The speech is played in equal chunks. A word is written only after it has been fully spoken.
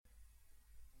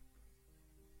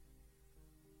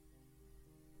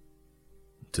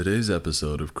Today's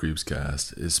episode of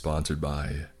Creepscast is sponsored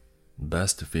by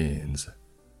Best Fiends.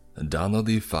 Download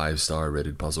the 5-star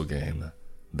rated puzzle game,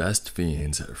 Best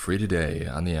Fiends, free today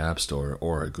on the App Store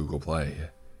or Google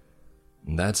Play.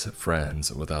 That's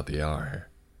friends without the R.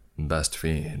 Best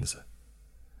Fiends.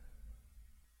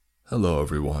 Hello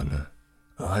everyone.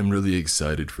 I'm really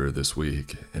excited for this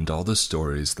week and all the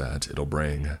stories that it'll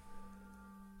bring.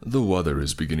 The weather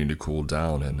is beginning to cool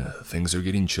down and things are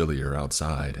getting chillier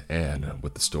outside and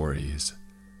with the stories.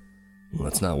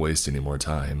 Let's not waste any more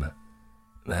time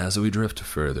as we drift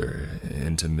further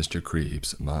into Mr.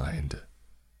 Creep's mind.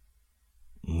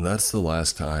 That's the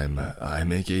last time I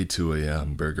make a 2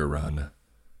 a.m. burger run.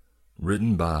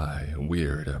 Written by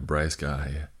Weird Bryce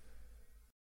Guy.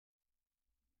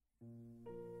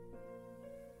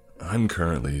 I'm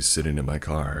currently sitting in my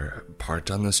car, parked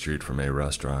on the street from a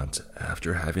restaurant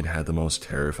after having had the most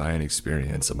terrifying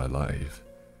experience of my life.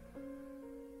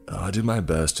 I'll do my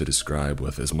best to describe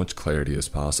with as much clarity as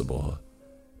possible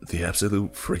the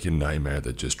absolute freaking nightmare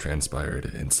that just transpired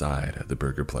inside the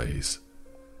burger place.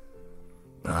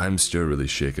 I'm still really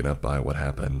shaken up by what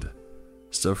happened,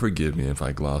 so forgive me if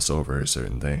I gloss over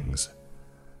certain things.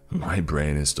 My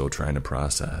brain is still trying to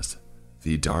process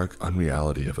the dark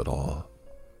unreality of it all.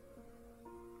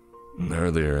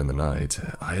 Earlier in the night,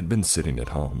 I had been sitting at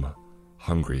home,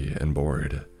 hungry and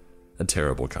bored, a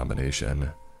terrible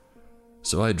combination.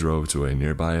 So I drove to a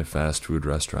nearby fast food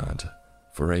restaurant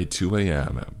for a 2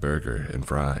 a.m. burger and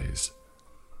fries.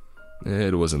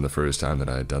 It wasn't the first time that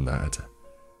I had done that,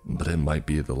 but it might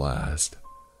be the last.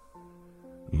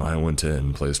 I went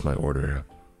in, placed my order,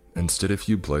 and stood a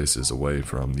few places away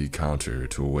from the counter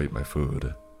to await my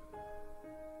food.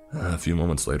 A few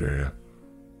moments later,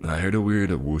 I heard a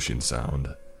weird whooshing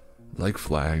sound, like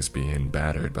flags being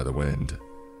battered by the wind,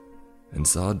 and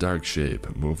saw a dark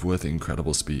shape move with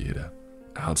incredible speed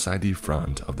outside the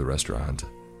front of the restaurant.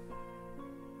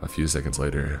 A few seconds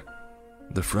later,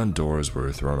 the front doors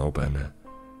were thrown open,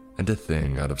 and a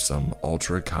thing out of some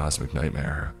ultra-cosmic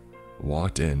nightmare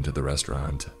walked into the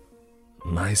restaurant.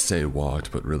 I say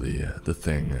walked, but really, the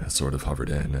thing sort of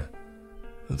hovered in.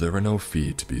 There were no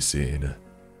feet to be seen.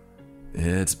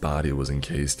 Its body was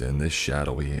encased in this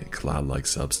shadowy, cloud-like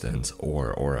substance,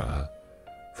 or aura,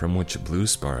 from which blue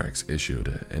sparks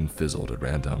issued and fizzled at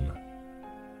random.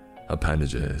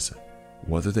 Appendages,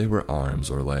 whether they were arms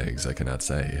or legs I cannot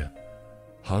say,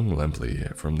 hung limply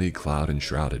from the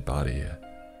cloud-enshrouded body,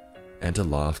 and a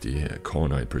lofty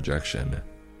conoid projection,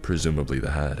 presumably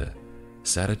the head,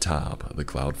 sat atop the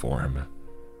cloud form.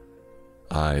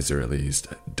 Eyes, or at least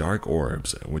dark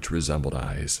orbs which resembled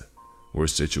eyes, were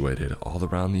situated all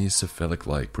around the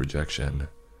cephalic-like projection,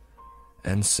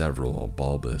 and several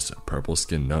bulbous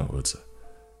purple-skinned nodes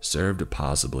served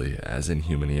possibly as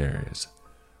inhuman ears,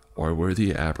 or were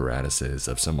the apparatuses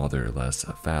of some other less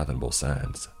fathomable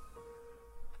sense.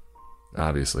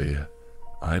 Obviously,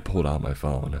 I pulled out my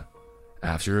phone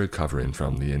after recovering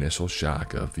from the initial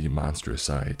shock of the monstrous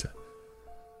sight,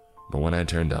 but when I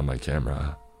turned on my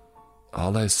camera,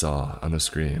 all I saw on the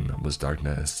screen was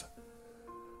darkness.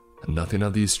 Nothing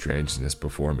of the strangeness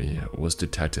before me was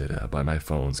detected by my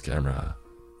phone's camera.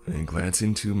 And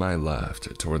glancing to my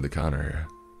left toward the counter,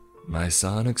 I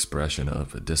saw an expression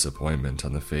of disappointment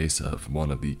on the face of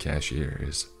one of the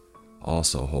cashiers,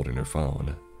 also holding her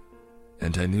phone,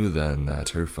 and I knew then that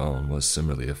her phone was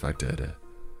similarly affected.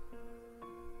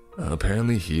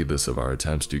 Apparently heedless of our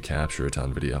attempts to capture it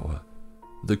on video,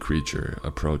 the creature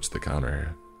approached the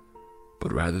counter,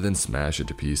 but rather than smash it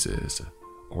to pieces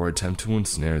or attempt to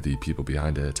ensnare the people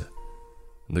behind it,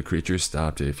 the creature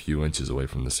stopped a few inches away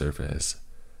from the surface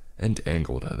and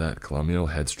angled that colonial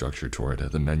head structure toward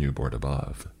the menu board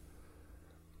above.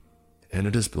 In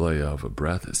a display of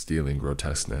breath-stealing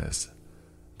grotesqueness,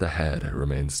 the head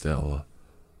remained still,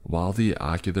 while the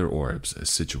ocular orbs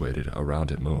situated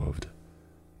around it moved.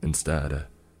 Instead,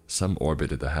 some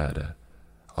orbited the head,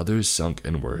 others sunk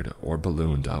inward or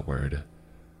ballooned outward.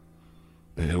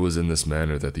 It was in this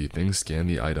manner that the thing scanned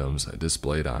the items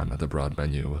displayed on the broad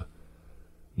menu.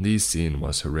 The scene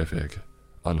was horrific,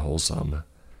 unwholesome,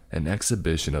 an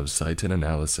exhibition of sight and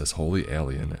analysis wholly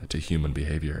alien to human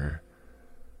behavior.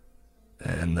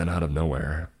 And then out of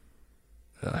nowhere,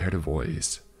 I heard a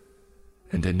voice,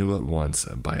 and I knew at once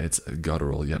by its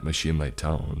guttural yet machine-like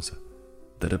tones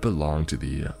that it belonged to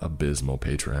the abysmal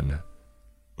patron.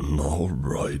 All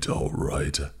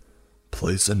right.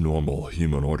 Place a normal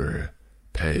human order.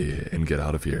 Pay and get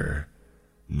out of here.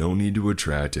 No need to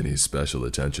attract any special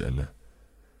attention.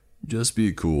 Just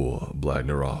be cool,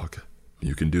 Blagnarok.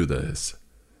 You can do this.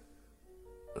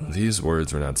 These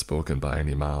words were not spoken by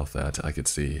any mouth that I could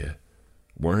see,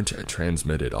 weren't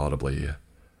transmitted audibly,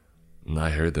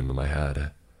 I heard them in my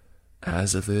head,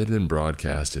 as if they had been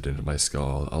broadcasted into my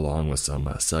skull along with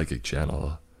some psychic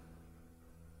channel.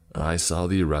 I saw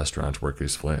the restaurant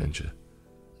workers flinch,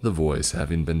 the voice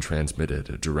having been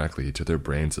transmitted directly to their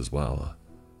brains as well.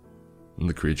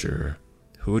 The creature,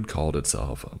 who had called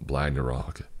itself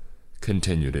Blagnarok,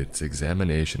 continued its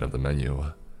examination of the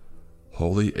menu,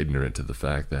 wholly ignorant to the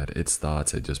fact that its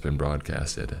thoughts had just been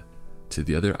broadcasted to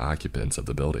the other occupants of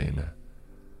the building.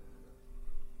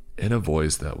 In a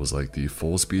voice that was like the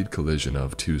full-speed collision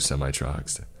of two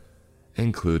semi-trucks,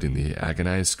 including the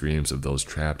agonized screams of those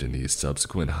trapped in the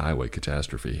subsequent highway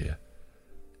catastrophe,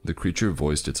 the creature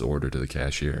voiced its order to the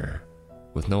cashier,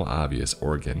 with no obvious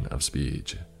organ of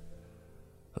speech,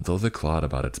 though the cloth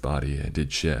about its body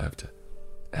did shift,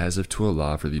 as if to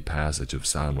allow for the passage of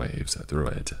sound waves through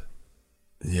it.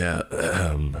 Yeah,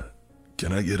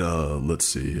 can I get let's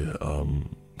see,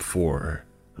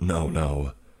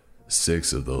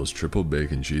 6 of those triple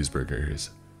bacon cheeseburgers.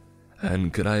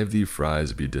 And could I have the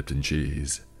fries be dipped in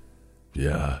cheese?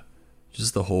 Yeah,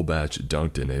 just the whole batch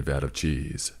dunked in a vat of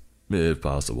cheese, if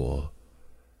possible.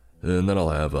 And then I'll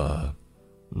have,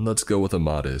 let's go with a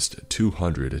modest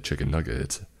 200 chicken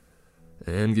nuggets.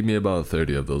 And give me about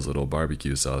 30 of those little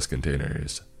barbecue sauce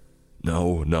containers.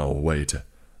 No, wait.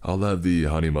 I'll have the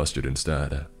honey mustard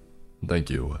instead. Thank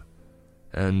you.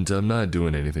 And I'm not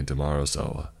doing anything tomorrow,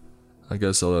 so I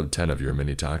guess I'll have 10 of your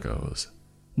mini tacos.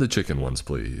 The chicken ones,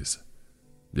 please.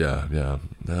 Yeah,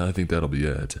 I think that'll be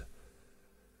it.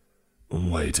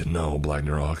 Wait, no,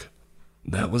 Blagnarok.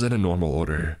 That wasn't a normal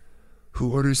order.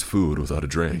 Who orders food without a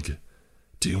drink?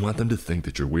 Do you want them to think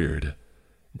that you're weird?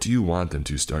 Do you want them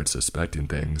to start suspecting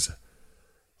things?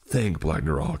 Think,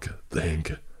 Blagnarok,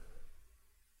 think.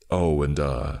 Oh, and,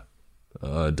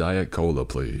 Diet Cola,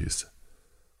 please.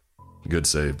 Good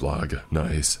save, Blag.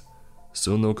 Nice.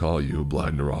 Soon they'll call you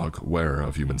Blagnarok, wearer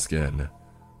of human skin.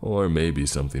 Or maybe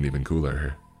something even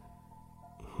cooler.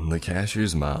 The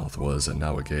cashier's mouth was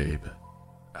now agape,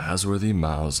 as were the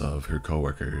mouths of her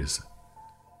coworkers.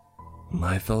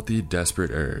 I felt the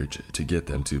desperate urge to get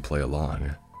them to play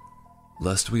along,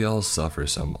 lest we all suffer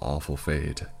some awful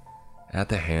fate at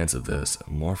the hands of this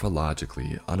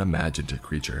morphologically unimagined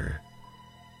creature.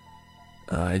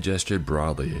 I gestured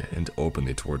broadly and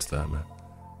openly towards them,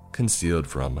 concealed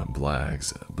from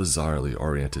Blag's bizarrely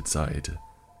oriented sight,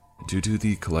 due to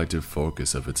the collective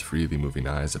focus of its freely moving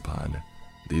eyes upon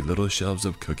the little shelves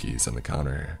of cookies on the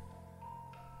counter.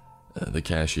 The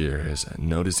cashiers,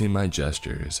 noticing my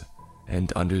gestures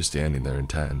and understanding their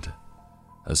intent,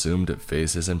 assumed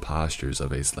faces and postures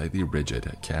of a slightly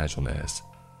rigid casualness,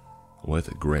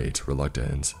 with great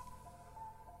reluctance.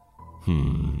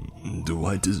 Do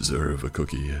I deserve a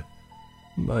cookie?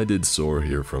 I did soar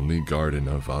here from the Garden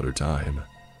of Outer Time,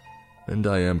 and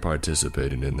I am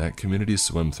participating in that community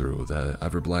swim through the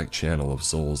Everblack Channel of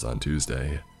Souls on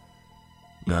Tuesday.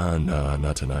 Nah,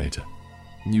 not tonight.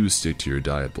 You stick to your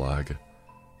diet, Blag.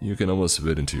 You can almost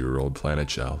fit into your old planet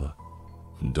shell.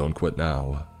 Don't quit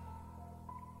now.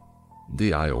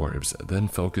 The eye orbs then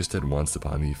focused at once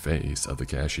upon the face of the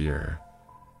cashier,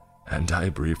 and I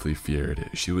briefly feared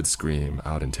she would scream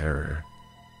out in terror.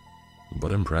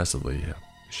 But impressively,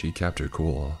 she kept her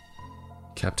cool,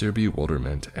 kept her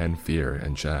bewilderment and fear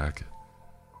in check.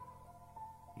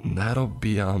 That'll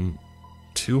be,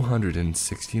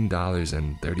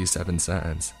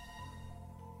 $216.37.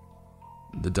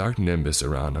 The dark nimbus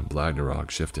around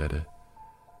Blagnarok shifted,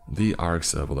 the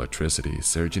arcs of electricity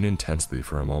surging intensely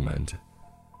for a moment,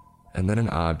 and then an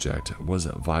object was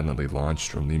violently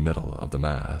launched from the middle of the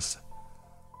mass.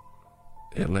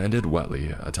 It landed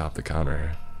wetly atop the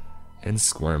counter and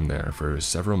squirmed there for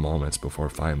several moments before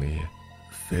finally,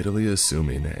 fatally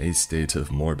assuming a state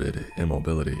of morbid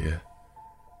immobility.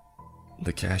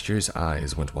 The cashier's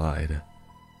eyes went wide,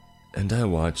 and I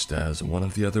watched as one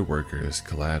of the other workers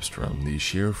collapsed from the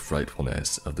sheer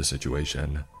frightfulness of the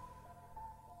situation.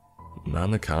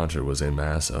 On the counter was a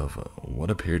mass of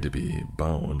what appeared to be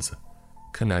bones,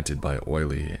 connected by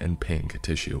oily and pink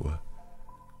tissue.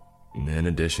 In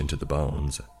addition to the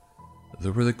bones,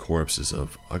 there were the corpses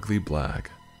of ugly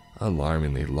black,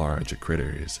 alarmingly large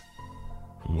critters,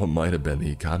 what might have been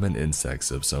the common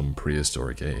insects of some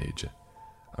prehistoric age,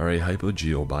 or a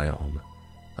hypogeobiome,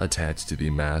 attached to the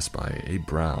mass by a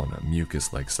brown,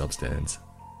 mucus-like substance.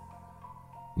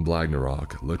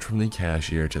 Blagnarok looked from the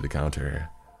cashier to the counter,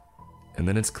 and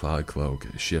then its cloud cloak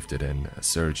shifted and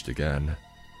surged again.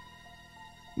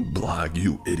 Blag,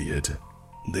 you idiot.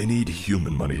 They need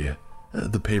human money,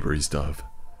 the papery stuff.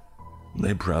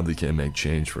 They probably can't make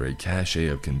change for a cachet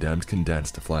of condemned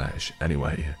condensed flesh,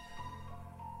 anyway.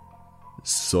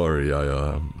 Sorry,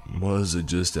 I was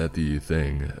just at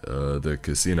the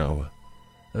casino.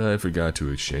 I forgot to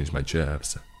exchange my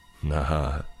chips.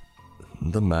 Haha.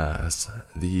 The mass,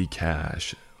 the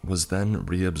cash, was then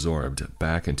reabsorbed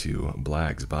back into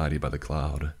Black's body by the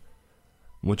cloud,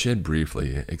 which had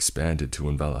briefly expanded to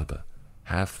envelop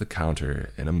half the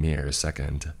counter in a mere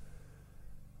second.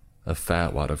 A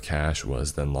fat wad of cash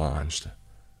was then launched,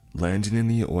 landing in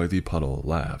the oily puddle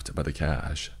left by the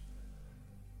cash.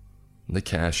 The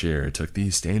cashier took the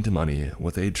stained money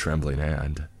with a trembling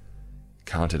hand,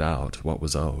 counted out what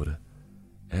was owed,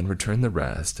 and returned the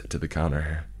rest to the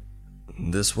counter.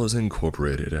 This was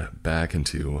incorporated back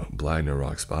into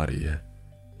Blagnarok's body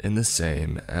in the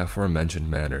same aforementioned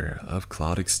manner of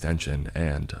cloud extension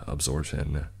and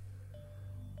absorption.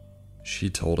 She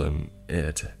told him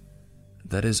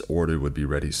that his order would be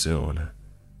ready soon,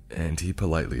 and he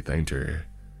politely thanked her.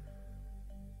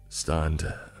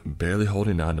 Stunned, barely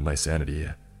holding on to my sanity,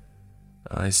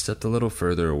 I stepped a little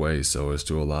further away so as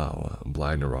to allow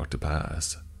Blagnarok to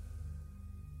pass.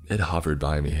 It hovered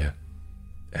by me,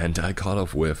 and I caught a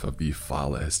whiff of the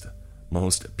foulest,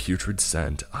 most putrid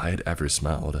scent I had ever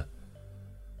smelled.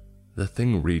 The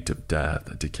thing reeked of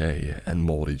death, decay, and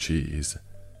moldy cheese,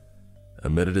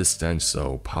 emitted a stench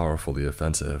so powerfully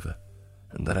offensive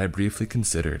that I briefly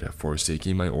considered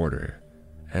forsaking my order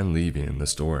and leaving the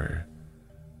store.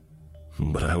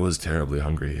 But I was terribly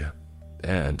hungry,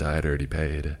 and I had already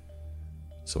paid,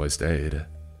 so I stayed.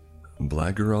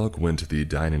 Blagnarok went to the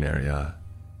dining area,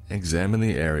 examined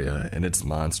the area in its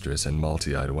monstrous and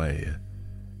multi-eyed way,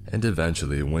 and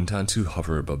eventually went on to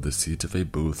hover above the seat of a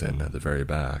booth in the very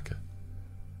back.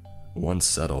 Once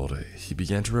settled, he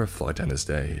began to reflect on his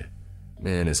day,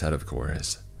 in his head of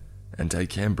course, and I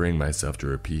can't bring myself to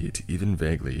repeat, even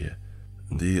vaguely,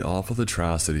 the awful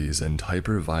atrocities and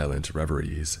hyper-violent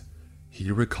reveries he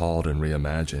recalled and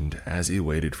reimagined as he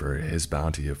waited for his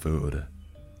bounty of food.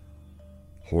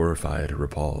 Horrified,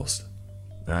 repulsed,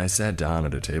 I sat down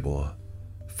at a table,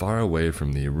 far away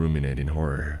from the ruminating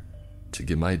horror, to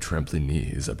give my trembling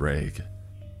knees a break.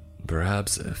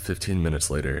 Perhaps 15 minutes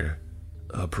later,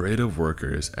 a parade of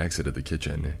workers exited the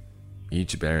kitchen,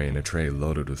 each bearing a tray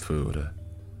loaded with food.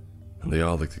 They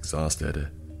all looked exhausted,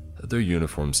 their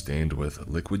uniforms stained with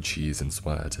liquid cheese and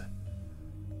sweat.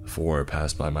 4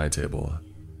 passed by my table,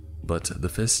 but the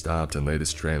fifth stopped and laid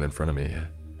his tray in front of me.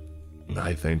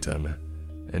 I thanked him,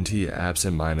 and he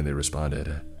absent-mindedly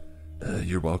responded,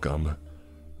 "You're welcome,"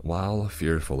 while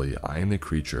fearfully eyeing the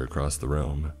creature across the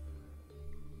room.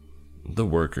 The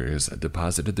workers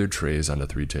deposited their trays onto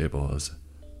 3 tables,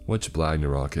 which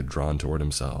Blagnarok had drawn toward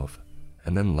himself,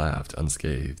 and then left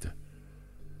unscathed.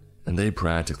 And they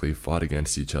practically fought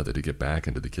against each other to get back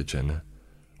into the kitchen,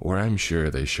 where I'm sure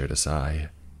they shared a sigh,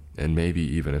 and maybe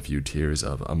even a few tears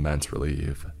of immense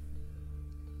relief.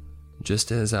 Just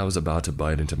as I was about to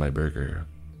bite into my burger,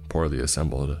 poorly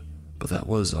assembled, but that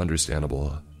was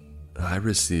understandable, I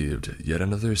received yet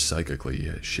another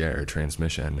psychically shared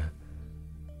transmission.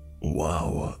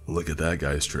 "Wow, look at that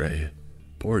guy's tray.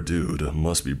 Poor dude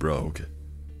must be broke.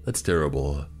 That's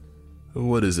terrible.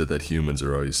 What is it that humans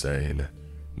are always saying?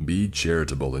 Be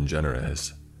charitable and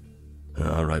generous.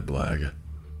 Alright, Blag.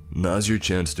 Now's your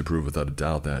chance to prove without a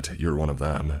doubt that you're one of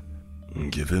them.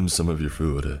 Give him some of your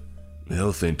food.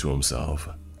 He'll think to himself,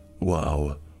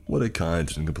 wow, what a kind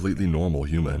and completely normal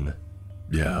human.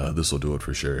 Yeah, this'll do it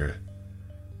for sure."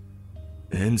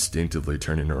 Instinctively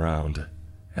turning around,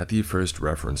 at the first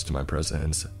reference to my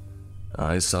presence,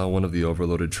 I saw one of the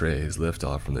overloaded trays lift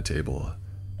off from the table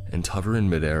and hover in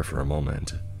midair for a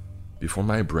moment, before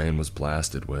my brain was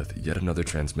blasted with yet another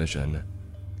transmission.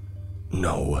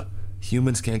 No,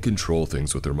 humans can't control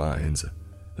things with their minds.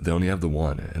 They only have the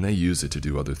one, and they use it to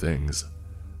do other things,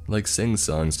 like sing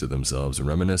songs to themselves and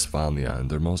reminisce fondly on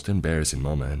their most embarrassing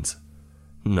moments.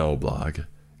 No, Blag,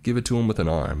 give it to him with an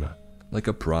arm, like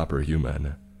a proper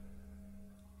human.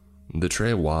 The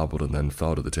tray wobbled and then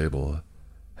fell to the table,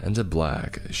 and a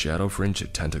black,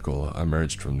 shadow-fringed tentacle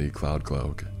emerged from the cloud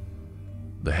cloak.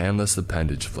 The handless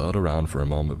appendage floated around for a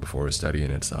moment before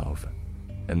steadying itself,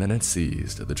 and then it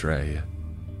seized the tray.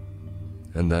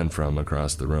 And then from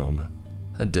across the room,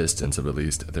 a distance of at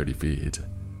least 30 feet,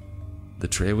 the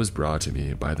tray was brought to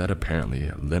me by that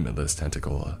apparently limitless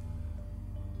tentacle.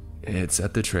 It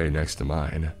set the tray next to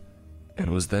mine, and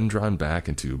was then drawn back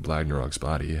into Blagnarok's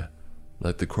body,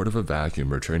 like the cord of a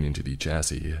vacuum returning to the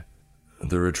chassis.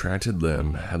 The retracted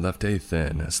limb had left a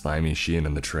thin, slimy sheen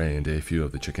on the tray and a few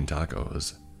of the chicken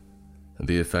tacos.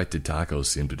 The affected tacos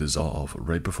seemed to dissolve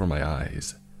right before my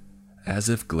eyes, as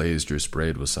if glazed or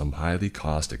sprayed with some highly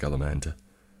caustic element.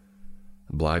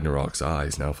 Blagnarok's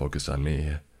eyes now focused on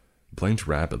me, blinked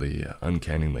rapidly,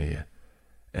 uncannily,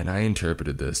 and I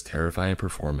interpreted this terrifying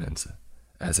performance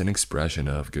as an expression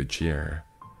of good cheer,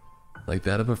 like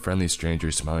that of a friendly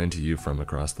stranger smiling to you from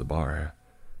across the bar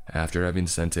after having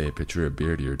sent a pitcher of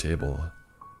beer to your table.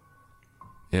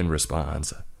 In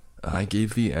response, I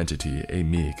gave the entity a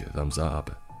meek thumbs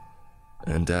up,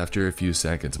 and after a few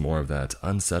seconds more of that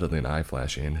unsettling eye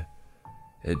flashing,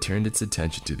 it turned its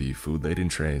attention to the food-laden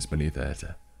trays beneath it.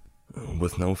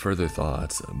 With no further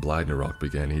thoughts, Blagnarok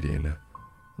began eating.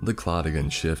 The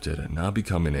Clodigan shifted, now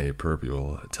becoming a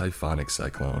perpetual typhonic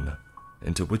cyclone,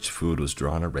 into which food was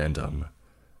drawn at random.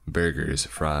 Burgers,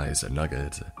 fries,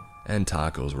 nuggets, and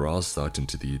tacos were all sucked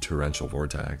into the torrential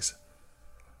vortex.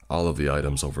 All of the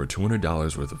items over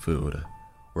 $200 worth of food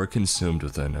were consumed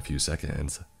within a few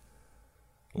seconds.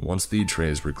 Once the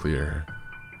trays were clear,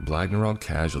 Blagnarok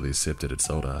casually sipped at its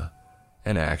soda,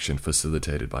 an action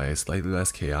facilitated by a slightly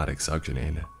less chaotic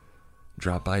suctioning.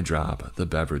 Drop by drop, the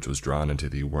beverage was drawn into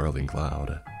the whirling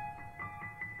cloud.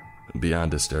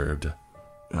 Beyond disturbed,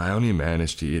 I only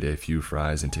managed to eat a few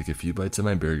fries and take a few bites of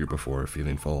my burger before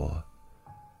feeling full.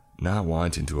 Not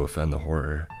wanting to offend the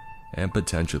horror, and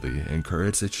potentially incur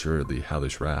its assuredly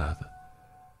hellish wrath,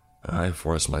 I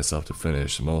forced myself to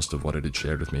finish most of what it had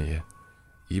shared with me,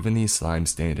 even the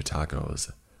slime-stained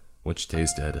tacos, which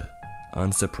tasted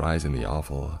unsurprisingly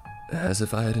awful, as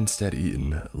if I had instead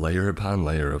eaten layer upon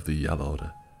layer of the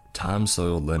yellowed,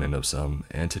 tom-soiled linen of some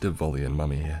antediluvian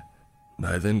mummy.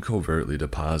 I then covertly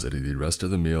deposited the rest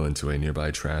of the meal into a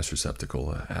nearby trash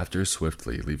receptacle after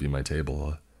swiftly leaving my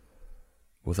table.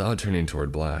 Without turning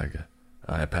toward Black,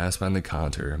 I passed by the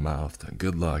counter, mouthed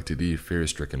good luck to the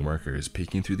fear-stricken workers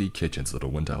peeking through the kitchen's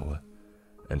little window,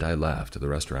 and I left the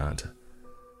restaurant.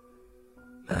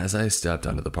 As I stepped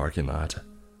onto the parking lot,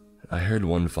 I heard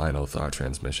one final thought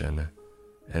transmission,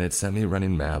 and it sent me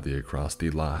running madly across the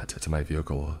lot to my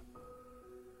vehicle.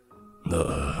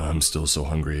 I'm still so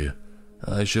hungry.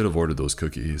 I should have ordered those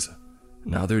cookies.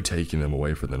 Now they're taking them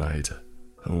away for the night.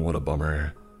 What a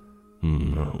bummer.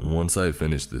 Once I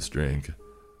finish this drink,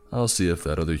 I'll see if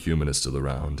that other human is still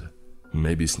around.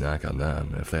 Maybe snack on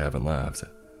them if they haven't left.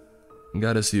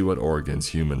 Gotta see what organs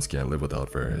humans can't live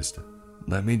without first.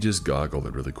 Let me just goggle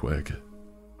it really quick.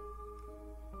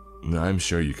 I'm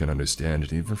sure you can understand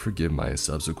and even forgive my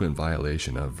subsequent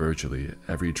violation of virtually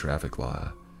every traffic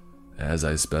law as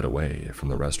I sped away from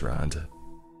the restaurant.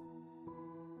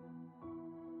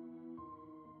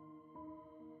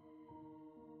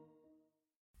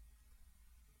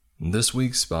 This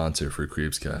week's sponsor for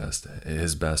Creepscast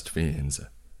is Best Fiends,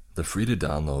 the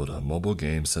free-to-download mobile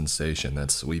game sensation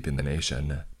that's sweeping the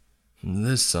nation.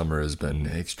 This summer has been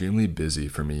extremely busy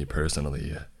for me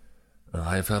personally.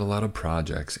 I've had a lot of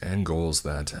projects and goals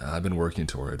that I've been working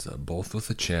towards, both with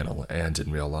the channel and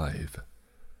in real life.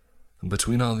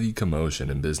 Between all the commotion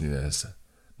and busyness,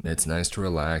 it's nice to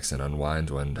relax and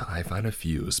unwind when I find a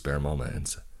few spare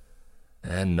moments.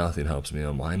 And nothing helps me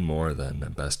unwind more than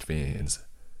Best Fiends.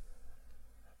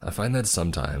 I find that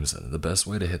sometimes the best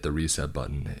way to hit the reset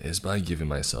button is by giving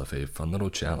myself a fun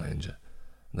little challenge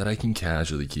that I can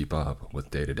casually keep up with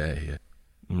day to day.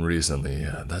 Recently,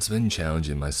 that's been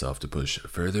challenging myself to push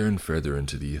further and further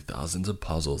into the thousands of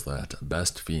puzzles that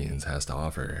Best Fiends has to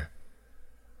offer.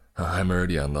 I'm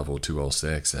already on level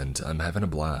 206 and I'm having a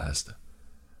blast.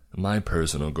 My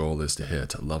personal goal is to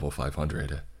hit level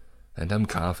 500, and I'm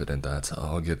confident that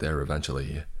I'll get there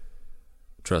eventually.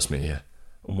 Trust me,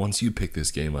 once you pick this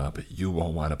game up, you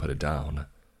won't want to put it down.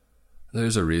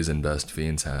 There's a reason Best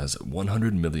Fiends has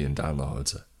 100 million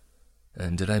downloads.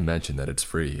 And did I mention that it's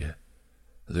free?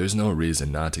 There's no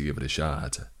reason not to give it a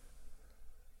shot.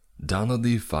 Download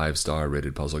the 5-star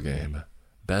rated puzzle game,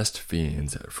 Best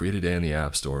Fiends, free today in the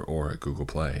App Store or Google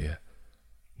Play.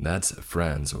 That's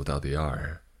friends without the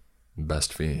R.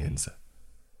 Best Fiends.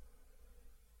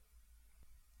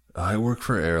 I work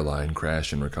for airline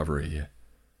crash and recovery.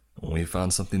 We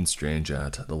found something strange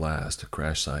at the last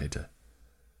crash site.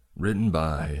 Written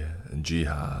by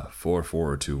Jiha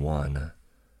 4421.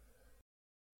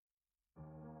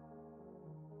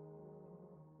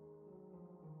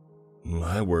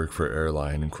 I work for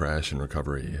airline crash and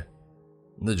recovery.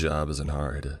 The job isn't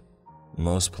hard.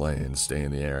 Most planes stay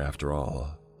in the air after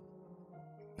all.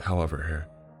 However,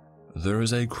 there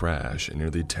was a crash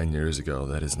nearly 10 years ago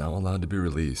that is now allowed to be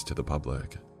released to the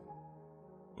public.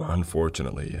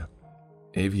 Unfortunately,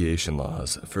 aviation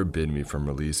laws forbid me from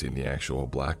releasing the actual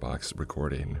black box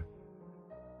recording,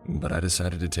 but I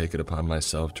decided to take it upon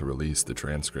myself to release the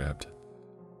transcript.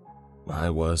 I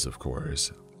was, of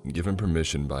course, given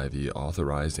permission by the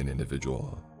authorizing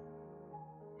individual.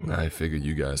 I figured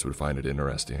you guys would find it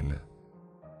interesting.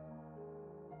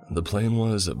 The plane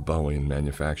was Boeing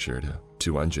manufactured,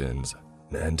 2 engines,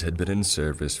 and had been in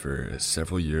service for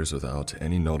several years without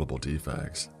any notable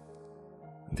defects.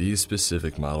 The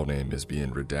specific model name is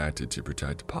being redacted to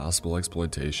protect possible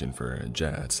exploitation for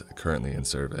jets currently in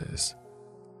service.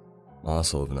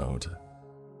 Also of note,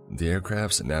 the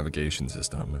aircraft's navigation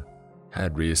system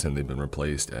had recently been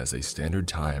replaced as a standard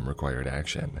time required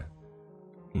action.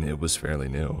 It was fairly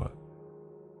new.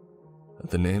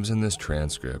 The names in this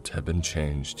transcript have been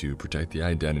changed to protect the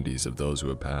identities of those who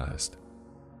have passed.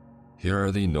 Here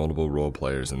are the notable role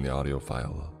players in the audio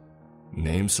file,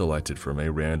 names selected from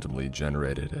a randomly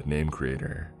generated name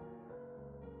creator.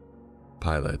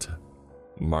 Pilot,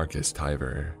 Marcus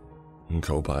Tiver.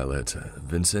 Co-pilot,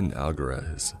 Vincent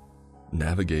Algarez.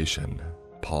 Navigation,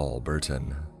 Paul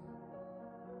Burton.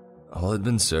 All had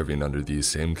been serving under the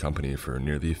same company for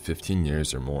nearly 15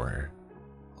 years or more.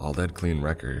 All had clean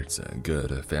records,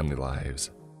 good family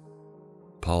lives.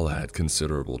 Paul had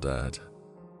considerable debt,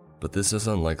 but this is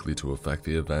unlikely to affect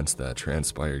the events that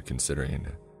transpired considering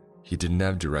he didn't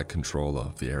have direct control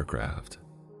of the aircraft.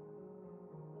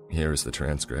 Here is the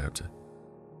transcript.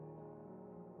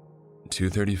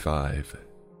 2:35,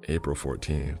 April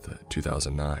 14th,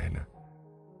 2009.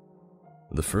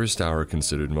 The first hour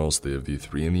considered mostly of the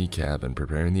 3 in the cabin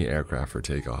preparing the aircraft for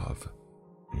takeoff.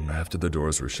 After the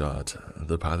doors were shut,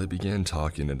 the pilot began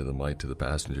talking into the mic to the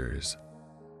passengers.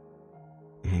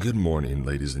 "Good morning,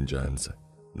 ladies and gents.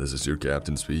 This is your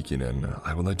captain speaking, and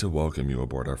I would like to welcome you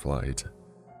aboard our flight.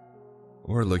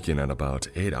 We're looking at about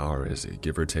 8 hours,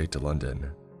 give or take, to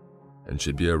London, and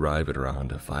should be arriving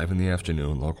around 5 in the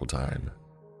afternoon local time.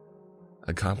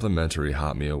 A complimentary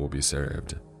hot meal will be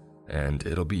served, and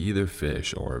it'll be either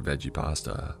fish or veggie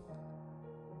pasta.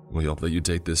 We hope that you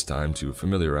take this time to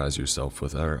familiarize yourself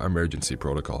with our emergency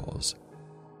protocols,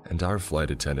 and our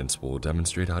flight attendants will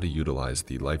demonstrate how to utilize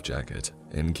the life jacket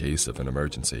in case of an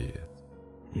emergency.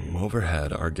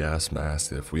 Overhead are gas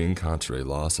masks if we encounter a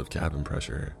loss of cabin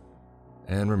pressure,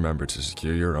 and remember to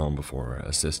secure your own before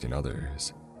assisting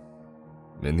others.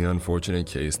 In the unfortunate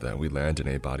case that we land in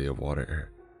a body of water,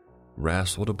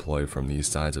 rafts will deploy from the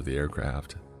sides of the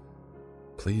aircraft.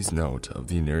 Please note of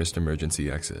the nearest emergency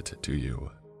exit to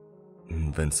you.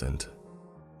 Vincent.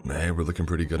 Hey, we're looking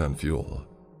pretty good on fuel.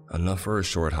 Enough for a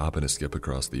short hop and a skip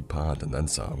across the pond and then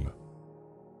some.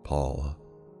 Paul.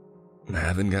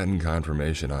 Haven't gotten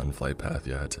confirmation on flight path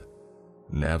yet.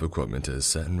 Nav equipment is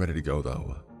set and ready to go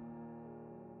though.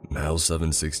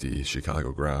 L760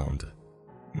 Chicago ground.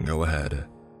 Go ahead.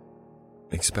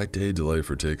 Expect a delay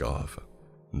for takeoff.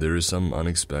 There is some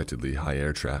unexpectedly high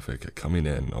air traffic coming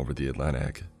in over the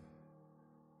Atlantic.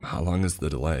 How long is the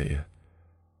delay?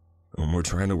 We're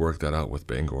trying to work that out with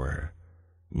Bangor.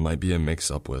 Might be a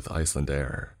mix-up with Iceland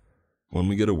Air. When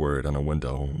we get a word on a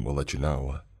window, we'll let you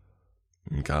know.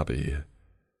 Copy.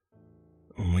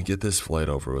 When we get this flight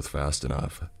over with fast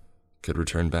enough, could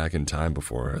return back in time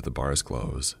before the bars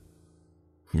close.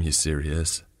 You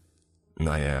serious?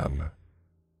 I am.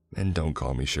 And don't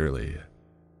call me Shirley.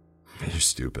 You're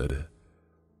stupid.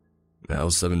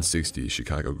 L760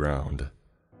 Chicago ground.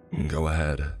 Go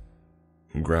ahead.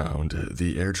 Ground,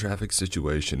 the air traffic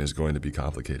situation is going to be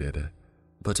complicated,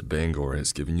 but Bangor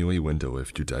has given you a window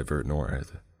if you divert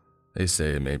north. They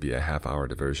say it may be a half-hour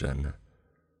diversion.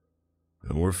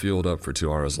 We're fueled up for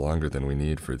 2 hours longer than we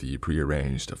need for the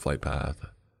prearranged flight path.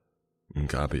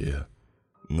 Copy.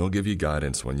 They'll give you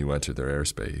guidance when you enter their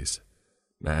airspace.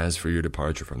 As for your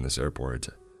departure from this airport,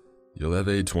 you'll have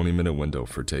a 20-minute window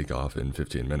for takeoff in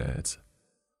 15 minutes.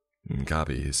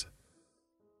 Copies.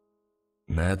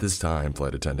 At this time,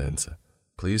 flight attendants,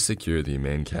 please secure the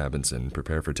main cabins and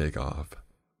prepare for takeoff.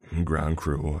 Ground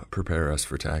crew, prepare us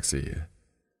for taxi.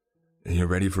 You're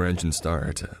ready for engine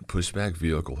start. Pushback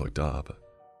vehicle hooked up.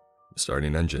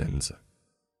 Starting engines.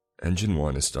 Engine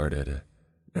 1 is started.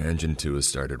 Engine 2 is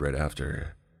started right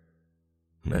after.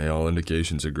 All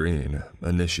indications are green.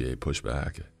 Initiate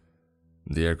pushback.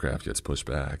 The aircraft gets pushed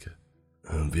back.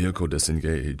 Vehicle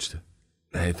disengaged.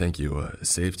 Hey, thank you.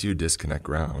 Safe to disconnect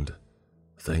ground.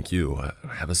 Thank you.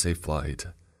 Have a safe flight.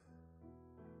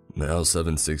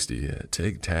 L760,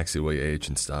 take taxiway H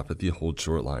and stop at the hold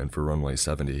short line for runway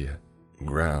 70.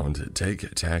 Ground, take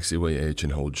taxiway H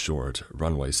and hold short,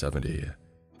 runway 70.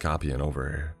 Copy and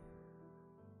over.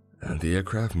 The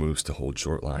aircraft moves to hold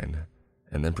short line,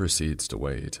 and then proceeds to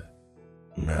wait.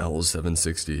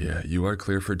 L760, you are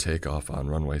clear for takeoff on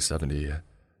runway 70.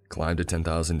 Climb to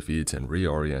 10,000 feet and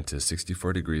reorient to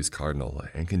 64 degrees cardinal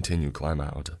and continue climb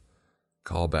out.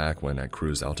 Call back when at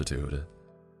cruise altitude.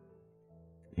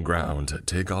 Ground,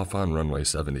 take off on runway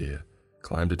 70.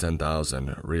 Climb to 10,000,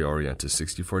 reorient to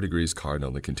 64 degrees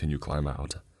cardinal and continue climb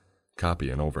out. Copy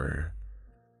and over.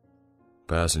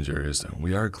 Passengers,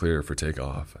 we are clear for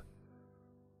takeoff.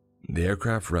 The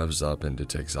aircraft revs up and it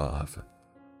takes off.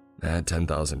 At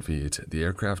 10,000 feet, the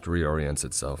aircraft reorients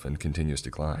itself and continues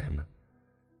to climb.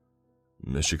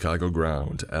 Chicago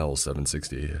ground,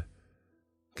 L760.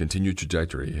 Continue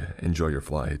trajectory, enjoy your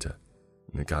flight.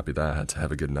 Copy that,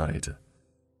 have a good night.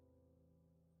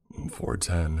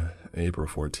 410, April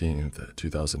 14th,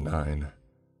 2009.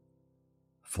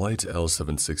 Flight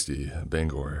L760,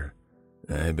 Bangor.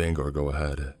 Hey, Bangor, go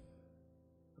ahead.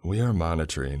 We are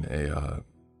monitoring a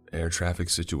air traffic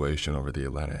situation over the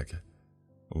Atlantic.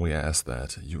 We ask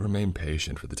that you remain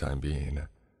patient for the time being.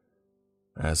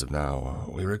 As of now,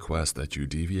 we request that you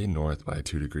deviate north by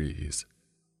 2 degrees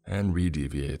and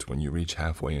re-deviate when you reach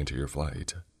halfway into your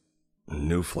flight.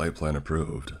 New flight plan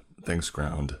approved. Thanks,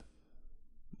 ground.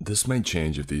 This may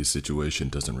change if the situation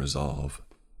doesn't resolve.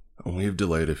 We've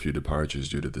delayed a few departures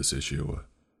due to this issue.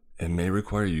 It may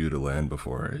require you to land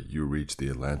before you reach the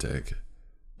Atlantic,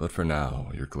 but for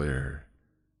now, you're clear.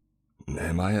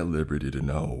 Am I at liberty to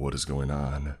know what is going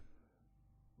on?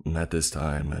 At this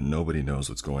time, nobody knows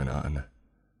what's going on.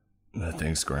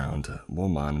 Thanks, ground. We'll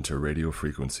monitor radio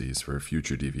frequencies for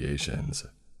future deviations.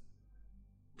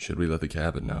 Should we let the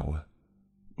cabin know?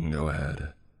 Go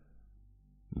ahead.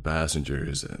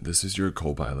 Passengers, this is your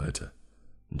co-pilot.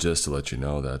 Just to let you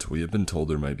know that we have been told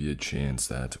there might be a chance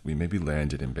that we may be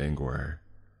landed in Bangor.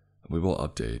 We will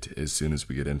update as soon as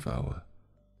we get info.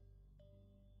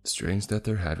 Strange that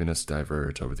they're having us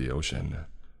divert over the ocean.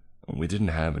 We didn't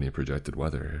have any projected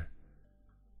weather.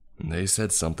 They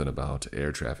said something about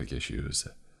air traffic issues.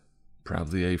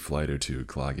 Probably a flight or two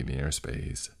clogging the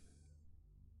airspace.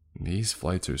 These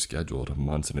flights are scheduled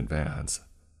months in advance.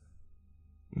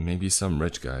 Maybe some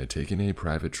rich guy taking a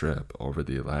private trip over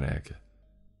the Atlantic.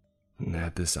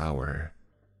 At this hour.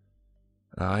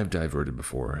 I've diverted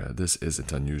before, this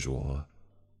isn't unusual.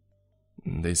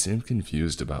 They seemed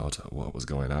confused about what was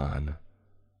going on.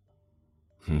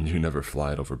 You never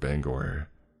flied over Bangor.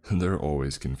 They're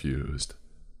always confused.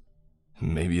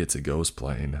 Maybe it's a ghost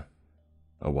plane.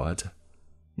 A what?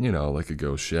 You know, like a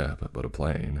ghost ship, but a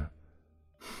plane.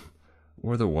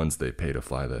 We're the ones they pay to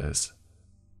fly this.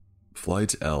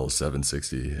 Flight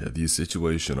L760, the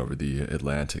situation over the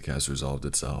Atlantic has resolved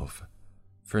itself.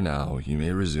 For now, you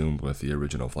may resume with the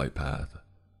original flight path.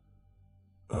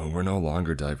 We're no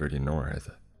longer diverting north.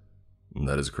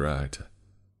 That is correct.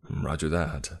 Roger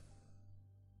that.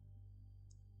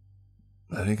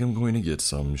 I think I'm going to get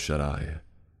some shut-eye.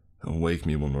 Wake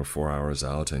me when we're 4 hours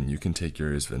out and you can take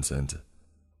yours, Vincent.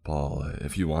 Paul,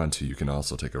 if you want to, you can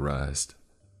also take a rest.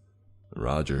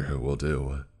 Roger, will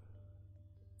do.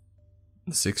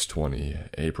 6:20,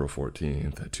 April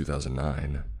 14th,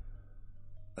 2009.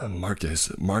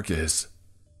 Marcus.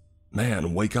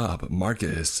 Man, wake up,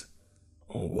 Marcus.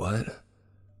 What?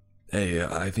 Hey,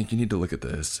 I think you need to look at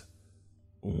this.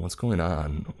 What's going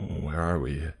on? Where are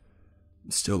we?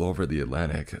 Still over the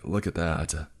Atlantic. Look at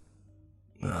that.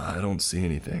 I don't see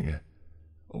anything.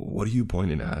 What are you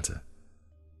pointing at?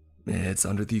 It's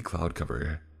under the cloud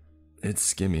cover. It's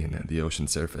skimming the ocean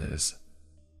surface.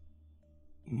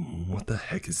 What the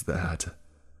heck is that?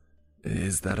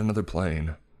 Is that another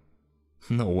plane?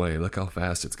 No way, look how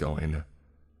fast it's going.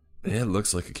 It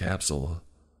looks like a capsule.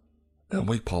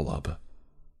 Wake Paul up.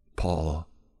 Paul.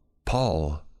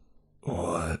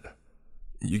 What?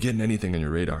 You getting anything on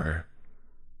your radar?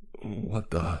 What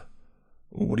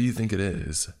do you think it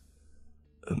is?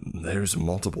 There's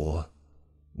multiple.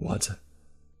 What?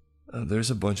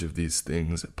 There's a bunch of these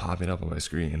things popping up on my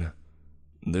screen.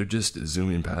 They're just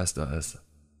zooming past us.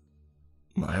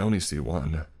 I only see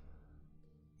one.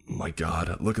 My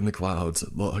God, look in the clouds,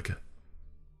 look.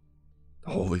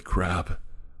 Holy crap,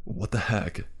 what the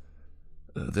heck?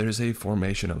 There's a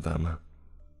formation of them.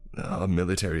 A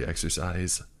military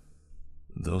exercise.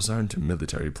 Those aren't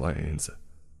military planes.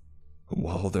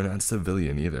 Well, they're not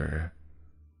civilian either.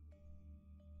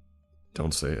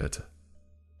 Don't say it.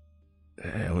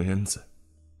 Aliens?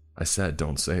 I said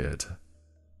don't say it.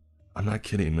 I'm not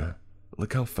kidding.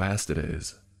 Look how fast it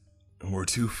is. We're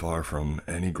too far from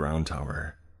any ground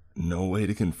tower. No way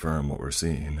to confirm what we're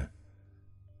seeing.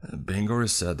 Bangor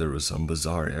said there was some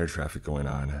bizarre air traffic going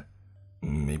on.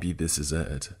 Maybe this is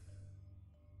it.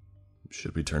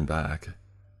 Should we turn back?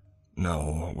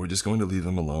 No, we're just going to leave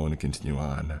them alone and continue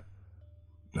on.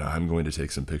 I'm going to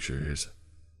take some pictures.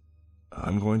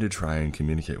 I'm going to try and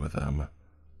communicate with them.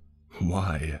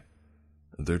 Why?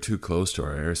 They're too close to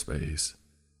our airspace.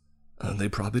 They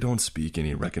probably don't speak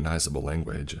any recognizable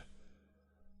language.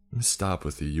 Stop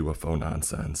with the UFO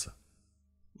nonsense.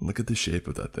 Look at the shape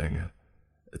of that thing.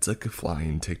 It's like a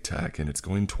flying tic-tac and it's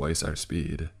going twice our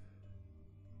speed.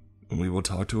 We will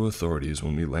talk to authorities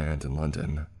when we land in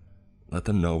London. Let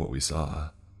them know what we saw.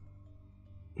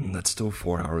 That's still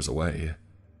 4 hours away.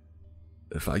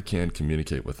 If I can't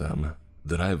communicate with them,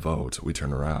 then I vote we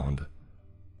turn around.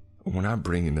 We're not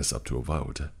bringing this up to a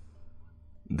vote.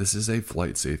 This is a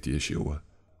flight safety issue.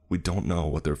 We don't know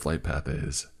what their flight path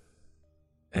is.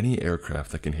 Any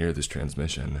aircraft that can hear this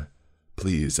transmission,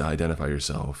 please identify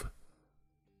yourself.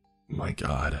 My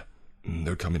God,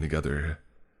 they're coming together.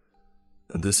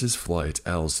 This is flight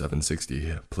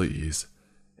L760, please.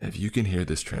 If you can hear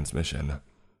this transmission,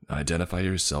 identify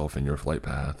yourself and your flight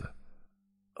path.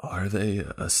 Are they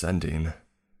ascending?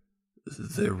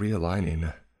 They're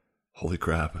realigning. Holy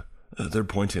crap, they're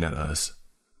pointing at us.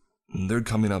 They're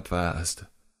coming up fast.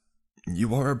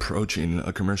 You are approaching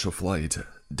a commercial flight.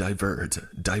 Divert,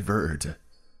 divert.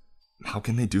 How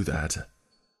can they do that?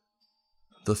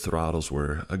 The throttles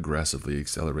were aggressively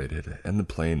accelerated and the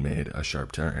plane made a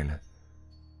sharp turn.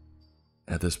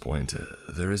 At this point,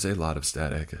 there is a lot of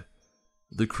static.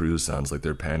 The crew sounds like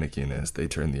they're panicking as they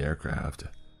turn the aircraft,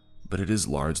 but it is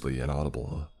largely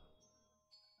inaudible.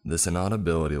 This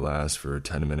inaudibility lasts for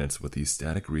 10 minutes with the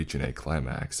static reaching a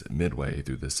climax midway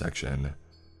through this section.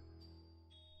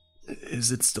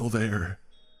 Is it still there?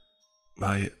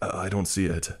 I don't see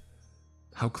it.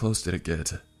 How close did it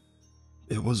get?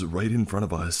 It was right in front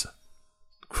of us.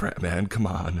 Crap, man, come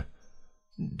on.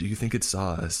 Do you think it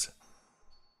saw us?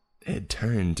 It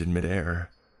turned in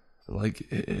midair,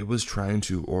 like it was trying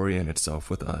to orient itself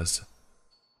with us.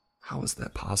 How is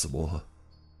that possible?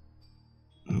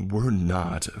 We're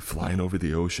not flying over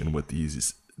the ocean with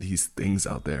these things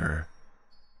out there.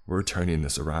 We're turning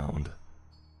this around.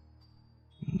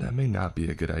 That may not be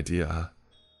a good idea.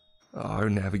 Our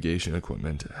navigation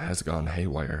equipment has gone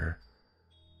haywire.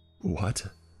 What?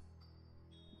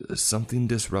 Something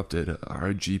disrupted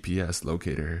our GPS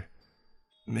locator.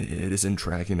 It isn't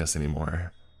tracking us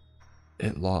anymore.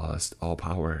 It lost all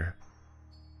power.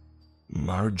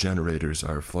 Our generators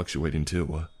are fluctuating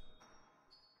too.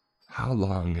 How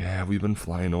long have we been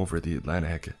flying over the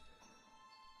Atlantic?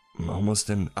 Almost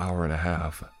an hour and a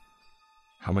half.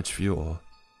 How much fuel?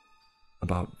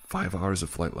 About 5 hours of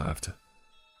flight left.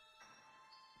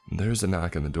 There's a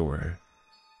knock on the door,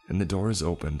 and the door is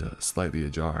opened slightly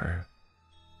ajar.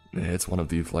 It's one of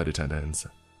the flight attendants.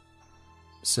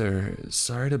 Sir,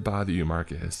 sorry to bother you,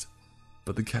 Marcus,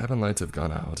 but the cabin lights have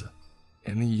gone out,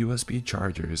 and the USB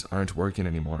chargers aren't working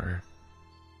anymore.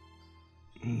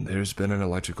 There's been an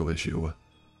electrical issue.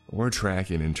 We're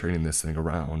tracking and turning this thing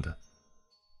around.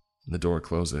 The door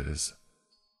closes.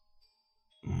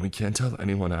 We can't tell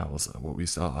anyone else what we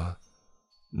saw.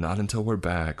 Not until we're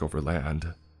back over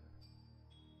land.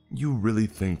 You really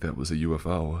think that was a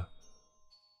UFO?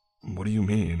 What do you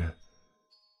mean?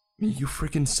 You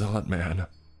freaking saw it, man.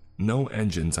 No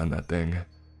engines on that thing.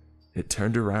 It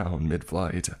turned around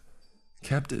mid-flight.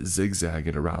 Kept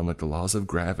zigzagging around like the laws of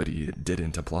gravity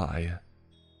didn't apply.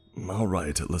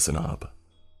 Alright, listen up.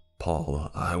 Paul,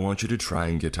 I want you to try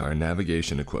and get our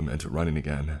navigation equipment running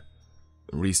again.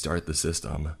 Restart the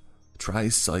system. Try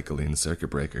cycling circuit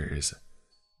breakers.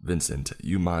 Vincent,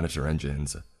 you monitor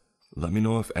engines. Let me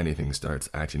know if anything starts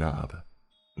acting up.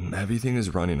 Everything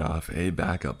is running off a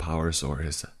backup power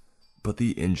source, but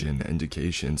the engine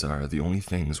indications are the only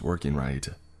things working right.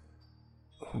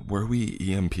 Were we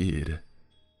EMP'd?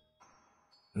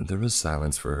 There was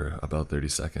silence for about 30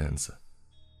 seconds.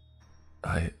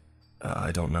 I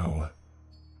don't know.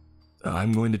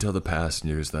 I'm going to tell the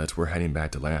passengers that we're heading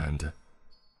back to land.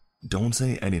 Don't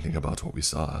say anything about what we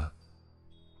saw.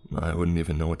 I wouldn't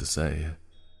even know what to say.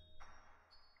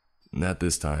 At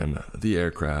this time, the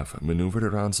aircraft maneuvered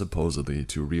around supposedly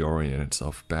to reorient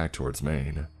itself back towards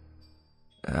Maine.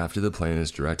 After the plane is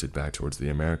directed back towards the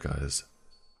Americas,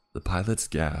 the pilots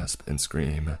gasp and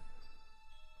scream.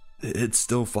 It's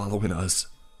still following us.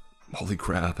 Holy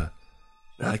crap.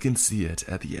 I can see it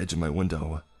at the edge of my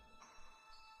window.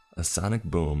 A sonic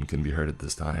boom can be heard at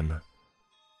this time.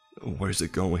 Where's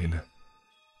it going?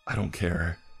 I don't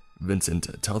care.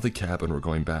 Vincent, tell the cabin we're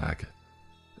going back.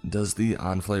 Does the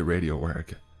on-flight radio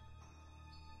work?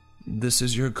 This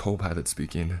is your co-pilot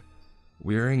speaking.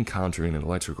 We are encountering an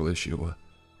electrical issue,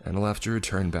 and will have to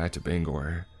return back to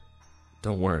Bangor.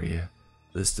 Don't worry,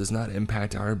 this does not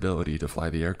impact our ability to fly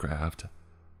the aircraft,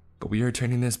 but we are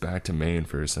turning this back to Maine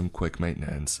for some quick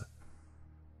maintenance.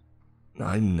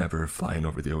 I'm never flying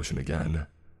over the ocean again.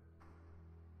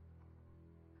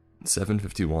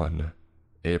 7:51,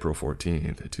 April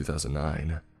 14th,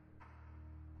 2009.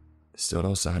 Still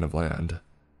no sign of land.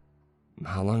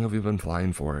 How long have we been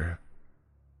flying for?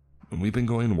 We've been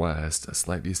going west,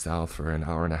 slightly south for an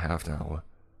hour and a half now.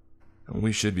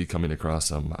 We should be coming across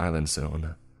some island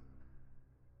soon.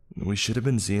 We should have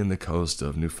been seeing the coast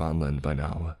of Newfoundland by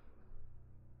now.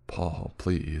 Paul,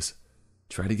 please,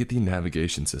 try to get the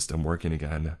navigation system working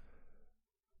again.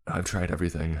 I've tried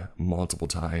everything, multiple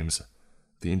times.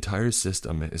 The entire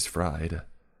system is fried.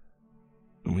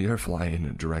 We are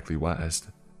flying directly west.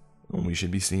 We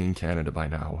should be seeing Canada by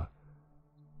now.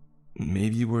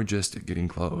 Maybe we're just getting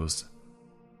close.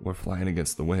 We're flying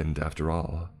against the wind after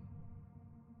all.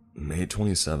 May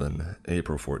 27,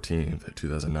 April 14th,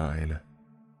 2009.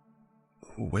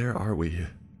 Where are we?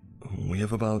 We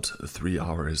have about 3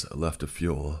 hours left of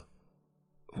fuel.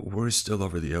 We're still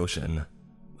over the ocean.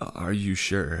 Are you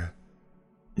sure?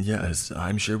 Yes,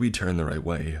 I'm sure we turned the right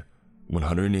way.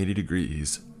 180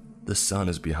 degrees. The sun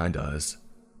is behind us.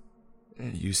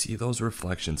 You see those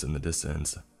reflections in the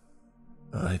distance?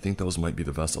 I think those might be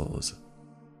the vessels.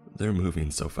 They're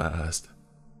moving so fast.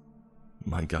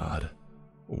 My God,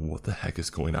 what the heck is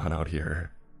going on out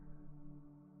here?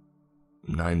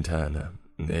 9:10,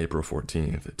 April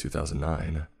 14th,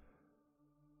 2009.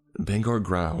 Bangor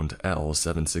ground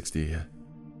L760.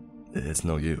 It's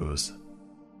no use.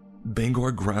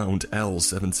 Bangor ground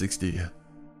L760.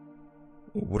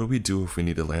 What do we do if we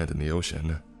need to land in the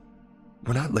ocean?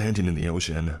 We're not landing in the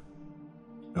ocean.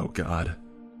 Oh God.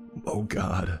 Oh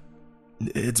God.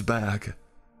 It's back.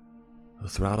 The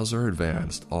throttles are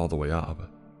advanced all the way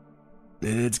up.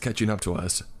 It's catching up to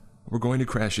us. We're going to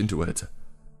crash into it.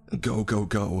 Go, go,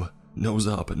 go. Nose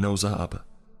up, nose up.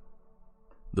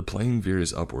 The plane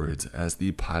veers upwards as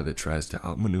the pilot tries to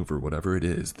outmaneuver whatever it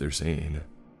is they're seeing.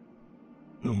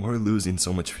 We're losing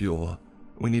so much fuel.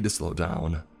 We need to slow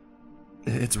down.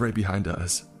 It's right behind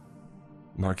us.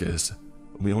 Marcus,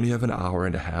 we only have an hour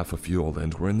and a half of fuel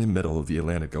and we're in the middle of the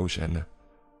Atlantic Ocean.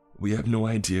 We have no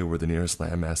idea where the nearest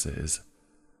landmass is.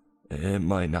 It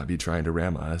might not be trying to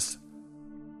ram us.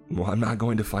 Well, I'm not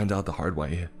going to find out the hard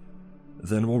way.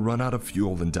 Then we'll run out of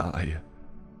fuel and die.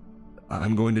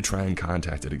 I'm going to try and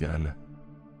contact it again.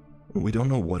 We don't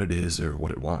know what it is or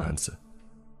what it wants.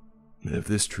 If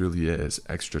this truly is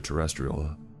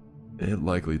extraterrestrial, it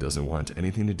likely doesn't want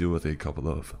anything to do with a couple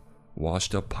of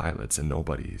washed-up pilots and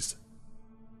nobodies.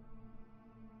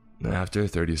 After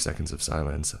 30 seconds of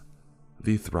silence,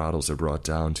 the throttles are brought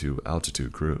down to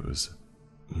altitude cruise.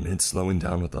 It's slowing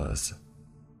down with us.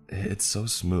 It's so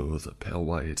smooth, pale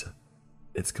white.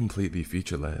 It's completely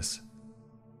featureless.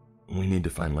 We need to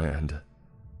find land.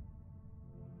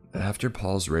 After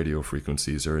Paul's radio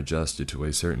frequencies are adjusted to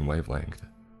a certain wavelength,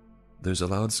 there's a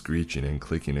loud screeching and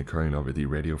clicking occurring over the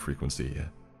radio frequency.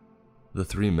 The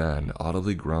three men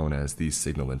audibly groan as the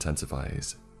signal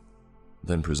intensifies.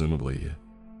 Then presumably,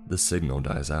 the signal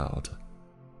dies out.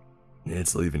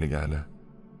 It's leaving again.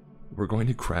 We're going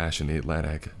to crash in the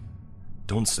Atlantic.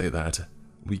 Don't say that.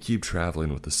 We keep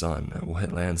traveling with the sun. We'll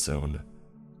hit land soon.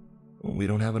 We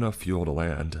don't have enough fuel to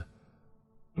land.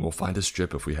 We'll find a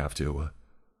strip if we have to.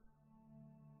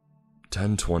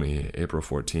 10:20, April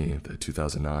 14th,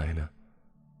 2009.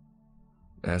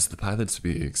 As the pilot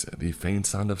speaks, the faint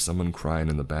sound of someone crying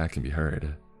in the back can be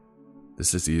heard.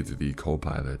 This is either the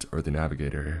co-pilot or the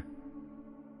navigator.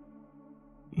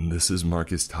 This is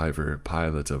Marcus Tyver,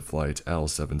 pilot of flight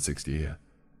L760.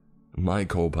 My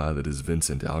co-pilot is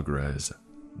Vincent Alvarez.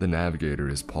 The navigator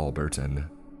is Paul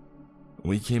Burton.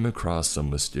 We came across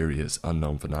some mysterious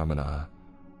unknown phenomena,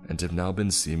 and have now been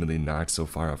seemingly knocked so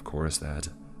far off course that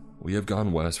we have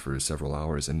gone west for several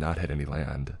hours and not hit any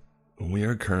land. We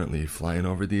are currently flying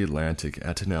over the Atlantic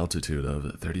at an altitude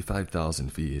of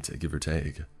 35,000 feet, give or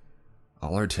take.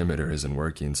 All altimeter isn't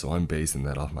working, so I'm basing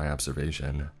that off my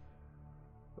observation.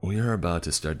 We are about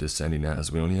to start descending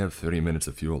as we only have 30 minutes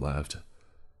of fuel left,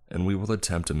 and we will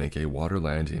attempt to make a water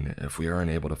landing if we are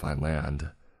unable to find land.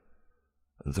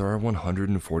 There are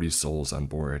 140 souls on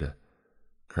board.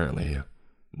 Currently,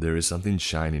 there is something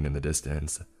shining in the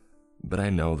distance, but I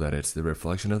know that it's the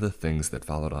reflection of the things that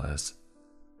followed us.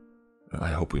 I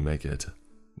hope we make it,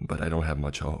 but I don't have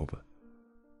much hope.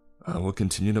 I will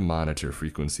continue to monitor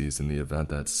frequencies in the event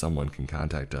that someone can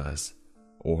contact us,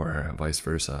 or vice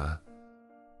versa.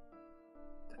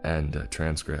 End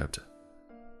transcript.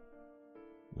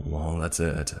 Well, that's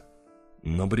it.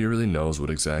 Nobody really knows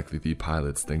what exactly the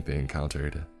pilots think they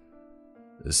encountered.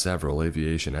 Several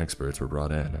aviation experts were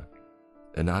brought in,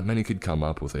 and not many could come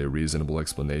up with a reasonable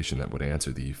explanation that would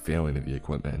answer the failing of the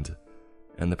equipment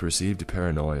and the perceived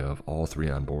paranoia of all three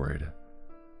on board.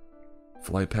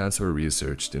 Flight paths were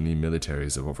researched and the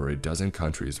militaries of over a dozen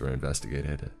countries were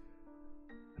investigated.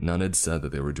 None had said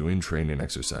that they were doing training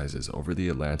exercises over the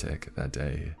Atlantic that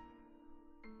day.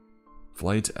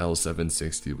 Flight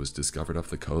L760 was discovered off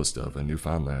the coast of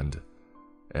Newfoundland,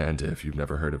 and if you've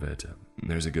never heard of it,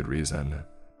 there's a good reason.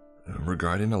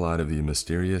 Regarding a lot of the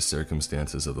mysterious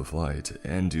circumstances of the flight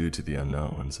and due to the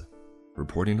unknowns,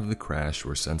 reporting of the crash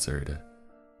were censored.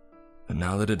 And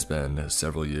now that it's been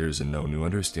several years and no new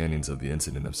understandings of the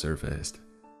incident have surfaced,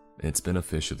 it's been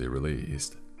officially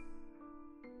released.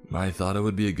 I thought it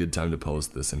would be a good time to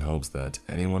post this in hopes that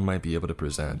anyone might be able to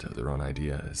present their own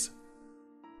ideas.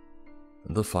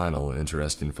 The final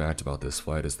interesting fact about this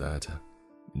flight is that,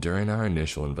 during our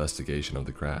initial investigation of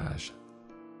the crash,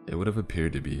 it would have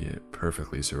appeared to be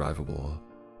perfectly survivable.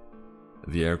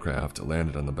 The aircraft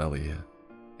landed on the belly,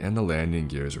 and the landing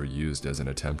gears were used as an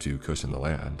attempt to cushion the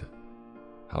land.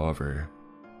 However,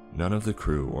 none of the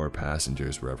crew or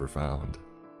passengers were ever found,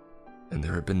 and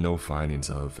there have been no findings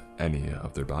of any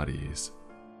of their bodies.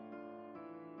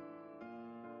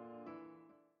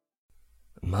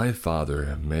 My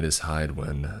father made us hide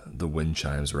when the wind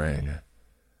chimes rang.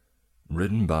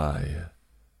 Written by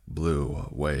Blue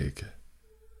Wake.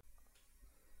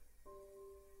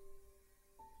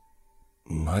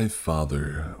 My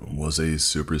father was a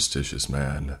superstitious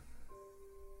man.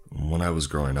 When I was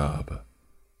growing up,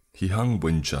 he hung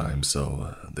wind chimes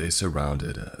so they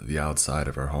surrounded the outside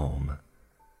of our home.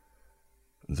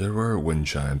 There were wind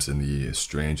chimes in the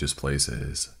strangest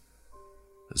places.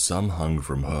 Some hung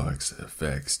from hooks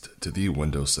fixed to the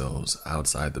windowsills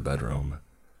outside the bedroom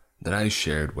that I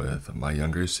shared with my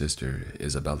younger sister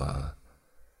Isabella.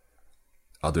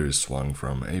 Others swung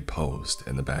from a post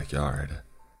in the backyard.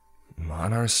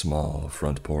 On our small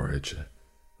front porch,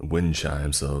 wind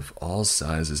chimes of all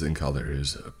sizes and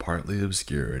colors partly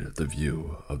obscured the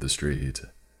view of the street.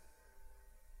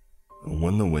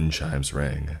 When the wind chimes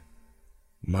rang,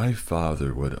 my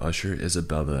father would usher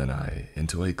Isabella and I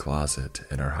into a closet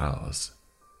in our house.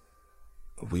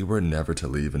 We were never to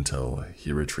leave until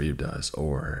he retrieved us,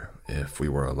 or if we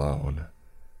were alone,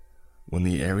 when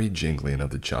the airy jingling of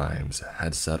the chimes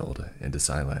had settled into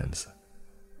silence.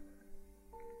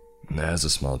 As a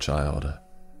small child,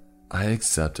 I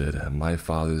accepted my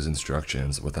father's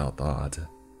instructions without thought.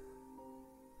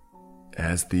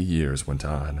 As the years went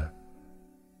on,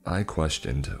 I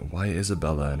questioned why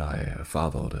Isabella and I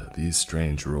followed these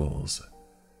strange rules.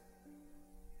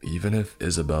 Even if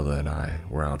Isabella and I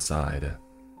were outside,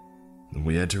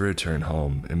 we had to return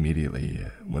home immediately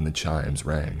when the chimes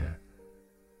rang.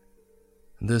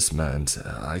 This meant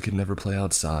I could never play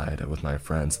outside with my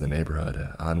friends in the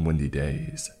neighborhood on windy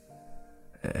days,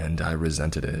 and I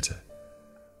resented it.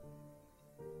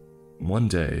 One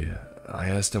day, I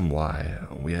asked him why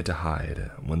we had to hide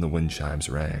when the wind chimes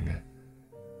rang.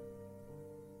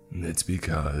 "It's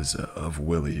because of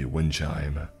Willie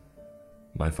Windchime,"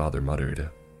 my father muttered,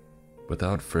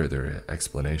 without further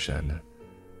explanation.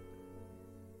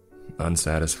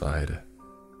 Unsatisfied,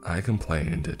 I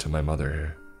complained to my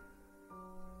mother.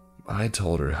 I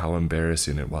told her how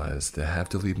embarrassing it was to have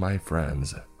to leave my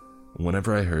friends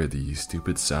whenever I heard the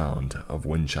stupid sound of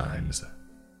wind chimes.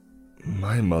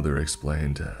 My mother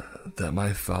explained that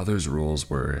my father's rules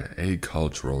were a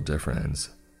cultural difference.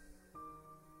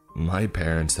 My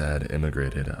parents had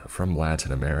immigrated from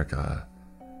Latin America,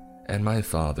 and my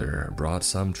father brought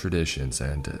some traditions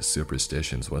and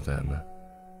superstitions with him.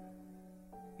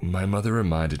 My mother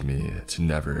reminded me to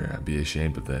never be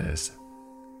ashamed of this,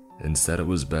 and said it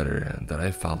was better that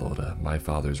I followed my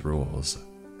father's rules.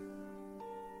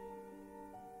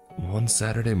 One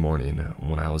Saturday morning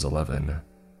when I was 11,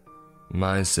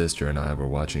 my sister and I were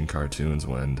watching cartoons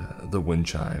when the wind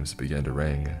chimes began to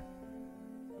ring.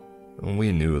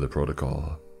 We knew the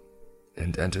protocol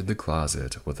and entered the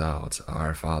closet without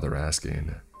our father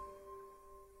asking.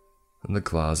 The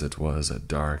closet was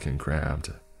dark and cramped,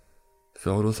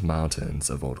 filled with mountains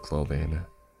of old clothing.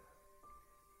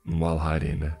 While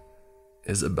hiding,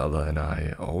 Isabella and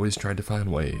I always tried to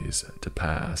find ways to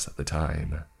pass the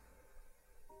time.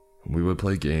 We would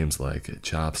play games like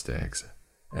chopsticks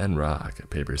and rock,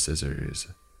 paper, scissors.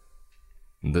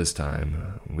 This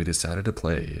time, we decided to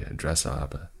play dress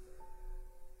up.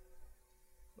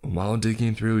 While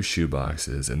digging through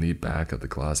shoeboxes in the back of the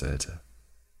closet,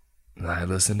 I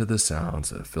listened to the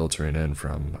sounds filtering in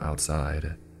from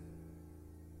outside.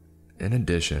 In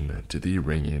addition to the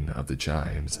ringing of the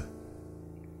chimes,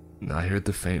 I heard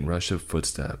the faint rush of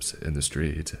footsteps in the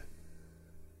street.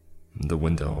 The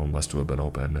window must have been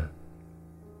open.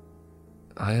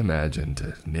 I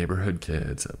imagined neighborhood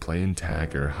kids playing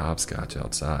tag or hopscotch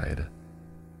outside,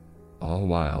 all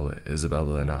while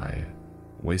Isabella and I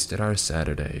wasted our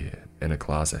Saturday in a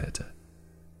closet.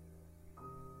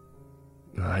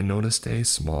 I noticed a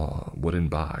small wooden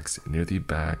box near the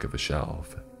back of a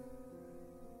shelf.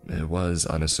 It was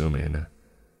unassuming,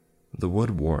 the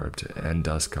wood warped and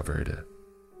dust covered.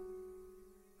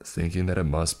 thinking that it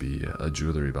must be a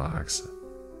jewelry box.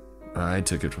 I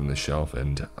took it from the shelf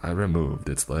and I removed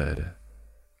its lid.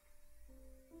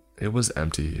 It was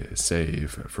empty,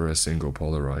 save for a single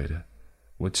Polaroid,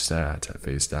 which sat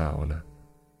face down.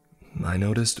 I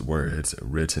noticed words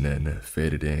written in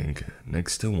faded ink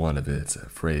next to one of its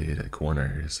frayed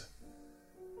corners.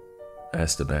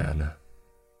 Esteban,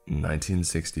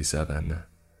 1967.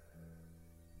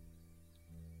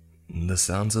 The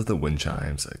sounds of the wind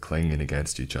chimes clanging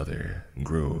against each other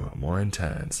grew more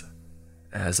intense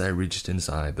as I reached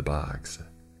inside the box.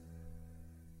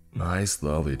 I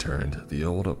slowly turned the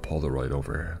old Polaroid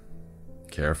over,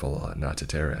 careful not to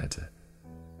tear it.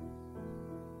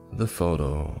 The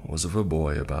photo was of a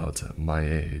boy about my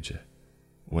age,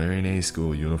 wearing a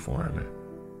school uniform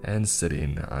and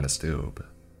sitting on a stoop.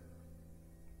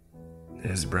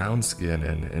 His brown skin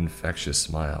and infectious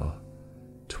smile,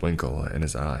 twinkle in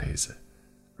his eyes,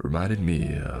 reminded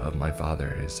me of my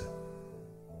father's.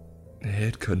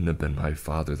 It couldn't have been my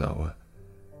father, though.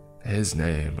 His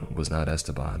name was not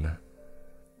Esteban.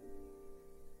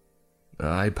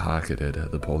 I pocketed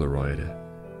the Polaroid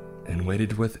and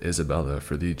waited with Isabella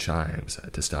for the chimes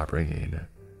to stop ringing.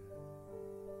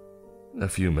 A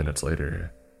few minutes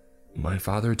later, my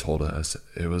father told us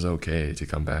it was okay to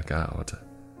come back out.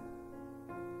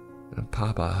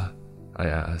 "Papa," I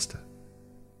asked,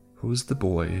 "who's the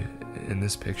boy in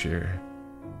this picture?"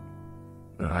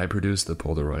 I produced the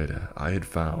Polaroid I had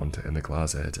found in the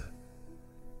closet.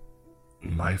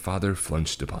 My father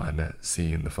flinched upon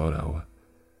seeing the photo.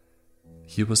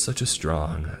 He was such a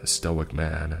strong, stoic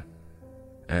man,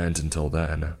 and until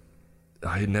then,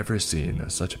 I had never seen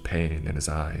such pain in his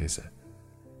eyes.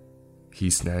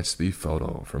 He snatched the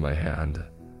photo from my hand.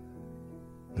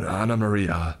 "Ana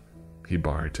Maria," he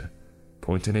barked,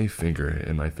 pointing a finger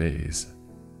in my face.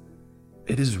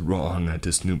 "It is wrong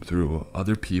to snoop through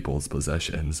other people's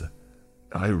possessions.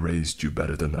 I raised you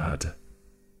better than that."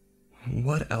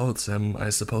 "What else am I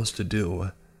supposed to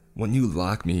do when you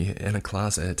lock me in a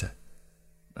closet?"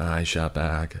 I shot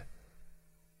back.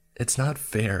 "It's not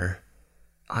fair.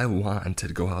 I want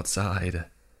to go outside."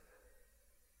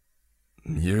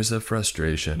 Years of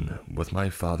frustration with my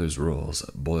father's rules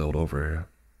boiled over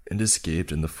and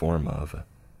escaped in the form of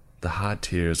the hot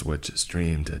tears which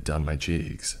streamed down my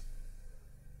cheeks.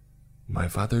 My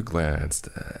father glanced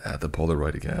at the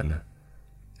Polaroid again,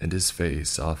 and his face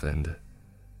softened.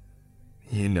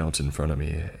 He knelt in front of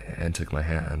me and took my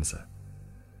hands.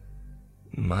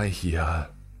 "Mahia,"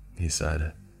 he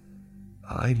said,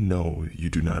 "I know you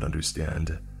do not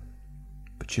understand,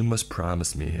 but you must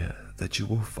promise me that you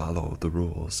will follow the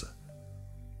rules.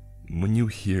 When you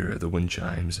hear the wind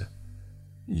chimes,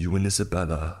 you and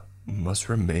Isabella must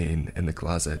remain in the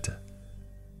closet,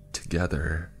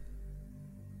 together."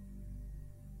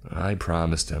 I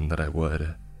promised him that I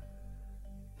would.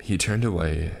 He turned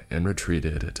away and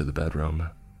retreated to the bedroom.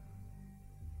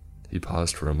 He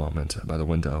paused for a moment by the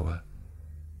window,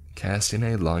 casting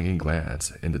a longing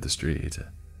glance into the street.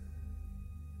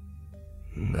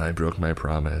 I broke my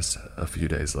promise a few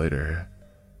days later.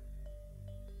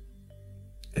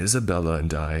 Isabella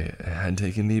and I had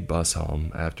taken the bus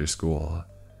home after school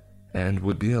and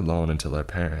would be alone until our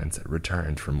parents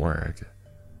returned from work.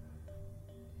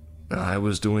 I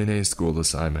was doing a school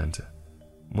assignment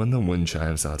when the wind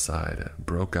chimes outside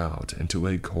broke out into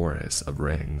a chorus of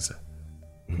rings.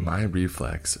 My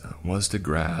reflex was to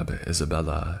grab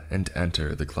Isabella and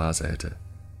enter the closet,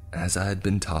 as I had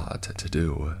been taught to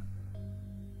do.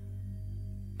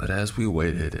 But as we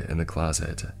waited in the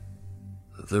closet,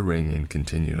 the ringing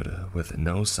continued with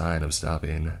no sign of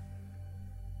stopping.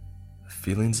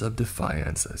 Feelings of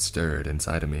defiance stirred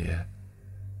inside of me.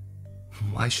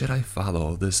 Why should I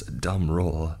follow this dumb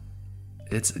rule?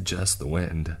 It's just the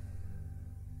wind.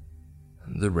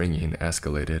 The ringing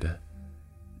escalated,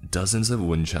 dozens of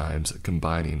wind chimes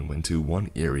combining into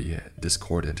one eerie,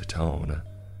 discordant tone.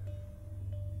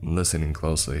 Listening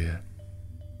closely,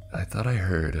 I thought I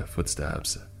heard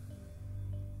footsteps.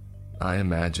 I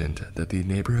imagined that the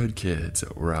neighborhood kids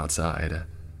were outside,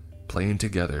 playing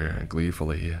together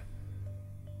gleefully.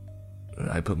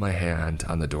 I put my hand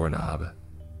on the doorknob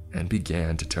and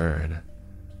began to turn.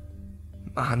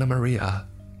 "Ana Maria,"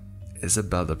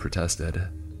 Isabella protested.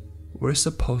 "We're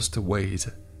supposed to wait."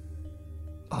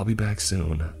 "I'll be back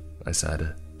soon," I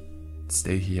said.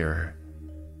 "Stay here."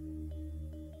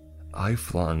 I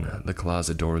flung the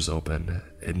closet doors open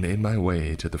and made my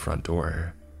way to the front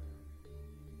door.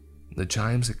 The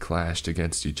chimes clashed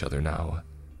against each other now,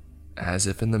 as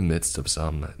if in the midst of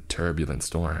some turbulent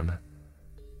storm.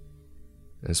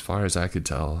 As far as I could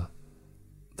tell,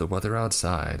 the weather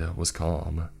outside was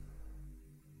calm.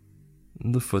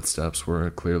 The footsteps were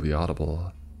clearly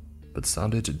audible, but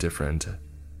sounded different.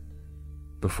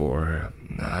 Before,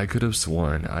 I could have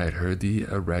sworn I had heard the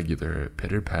irregular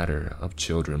pitter-patter of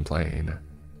children playing.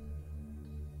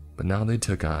 But now they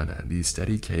took on the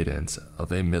steady cadence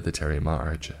of a military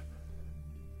march.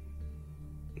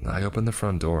 I opened the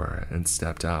front door and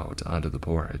stepped out onto the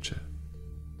porch.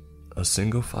 A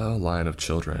single-file line of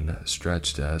children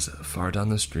stretched as far down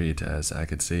the street as I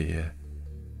could see.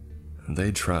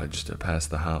 They trudged past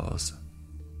the house,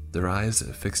 their eyes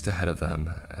fixed ahead of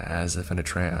them as if in a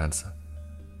trance.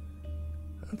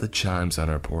 The chimes on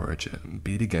our porch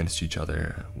beat against each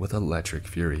other with electric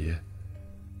fury.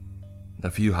 A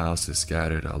few houses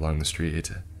scattered along the street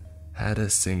had a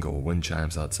single wind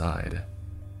chimes outside,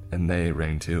 and they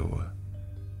rang too.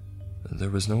 There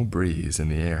was no breeze in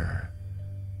the air.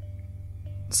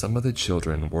 Some of the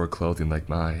children wore clothing like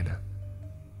mine.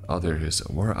 Others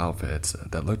wore outfits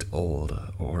that looked old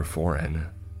or foreign.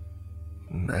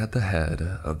 At the head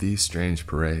of the strange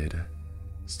parade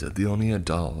stood the only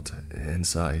adult in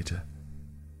sight.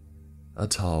 A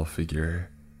tall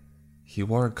figure. He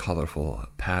wore colorful,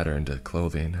 patterned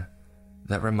clothing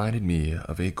that reminded me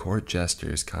of a court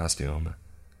jester's costume.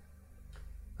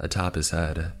 Atop his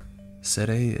head sat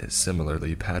a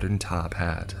similarly patterned top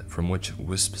hat from which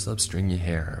wisps of stringy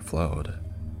hair flowed.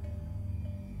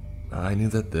 I knew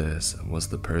that this was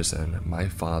the person my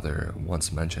father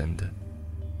once mentioned.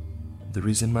 The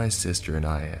reason my sister and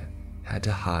I had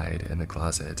to hide in the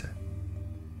closet.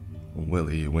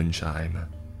 Willie Windchime.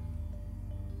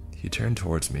 He turned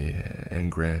towards me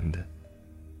and grinned.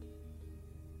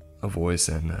 A voice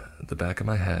in the back of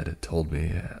my head told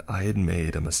me I had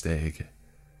made a mistake,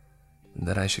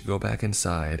 that I should go back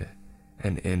inside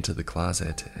and into the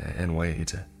closet and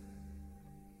wait.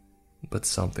 But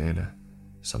something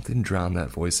drowned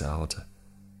that voice out,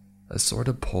 a sort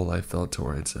of pull I felt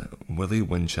towards Willie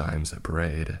Windchime's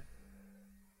parade.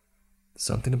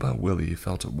 Something about Willie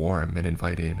felt warm and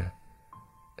inviting,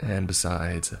 and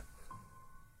besides,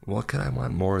 what could I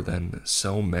want more than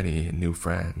so many new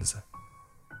friends?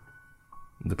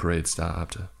 The parade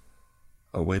stopped,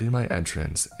 awaiting my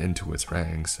entrance into its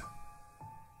ranks.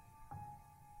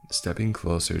 Stepping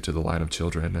closer to the line of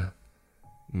children,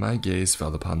 my gaze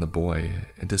fell upon the boy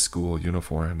in the school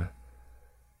uniform.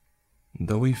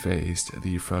 Though he faced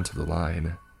the front of the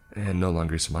line and no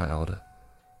longer smiled,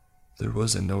 there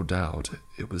was no doubt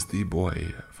it was the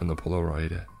boy from the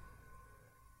Polaroid.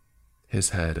 His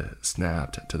head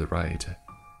snapped to the right,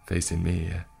 facing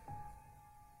me.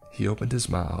 He opened his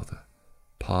mouth,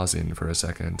 pausing for a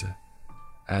second,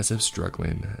 as if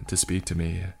struggling to speak to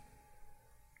me.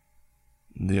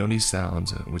 The only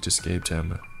sounds which escaped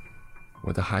him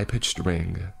were the high-pitched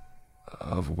ring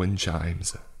of wind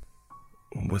chimes.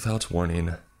 Without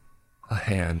warning, a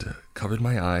hand covered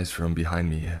my eyes from behind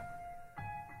me.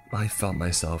 I felt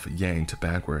myself yanked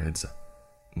backwards,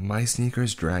 my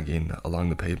sneakers dragging along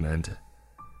the pavement.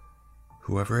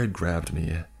 Whoever had grabbed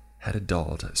me had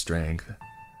adult strength.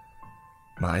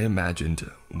 I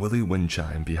imagined Willie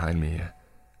Windchime behind me,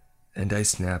 and I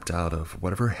snapped out of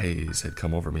whatever haze had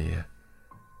come over me.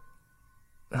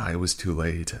 I was too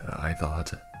late, I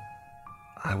thought.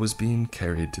 I was being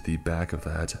carried to the back of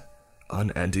that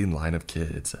unending line of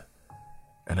kids,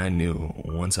 and I knew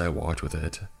once I walked with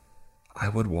it, I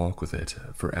would walk with it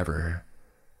forever.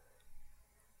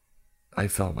 I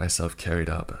felt myself carried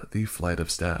up the flight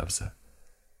of steps,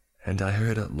 and I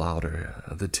heard louder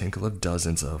the tinkle of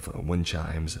dozens of wind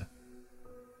chimes.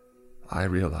 I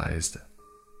realized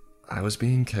I was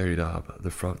being carried up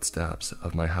the front steps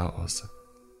of my house.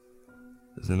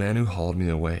 The man who hauled me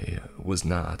away was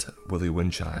not Willie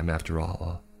Windchime after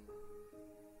all.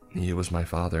 He was my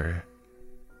father.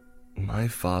 My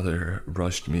father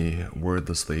rushed me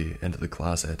wordlessly into the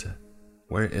closet,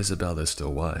 where Isabella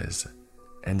still was,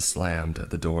 and slammed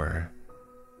the door.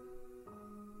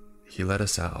 He let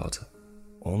us out,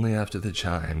 only after the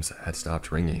chimes had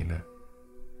stopped ringing.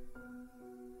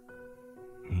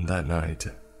 That night,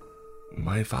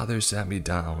 my father sat me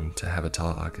down to have a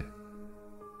talk.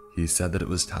 He said that it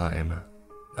was time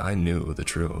I knew the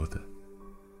truth.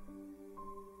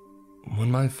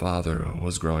 When my father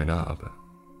was growing up,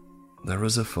 there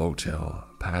was a folktale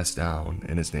passed down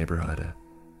in his neighborhood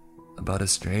about a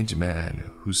strange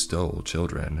man who stole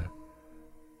children.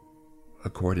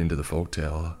 According to the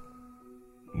folktale,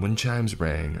 wind chimes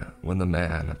rang when the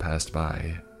man passed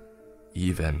by,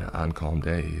 even on calm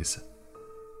days.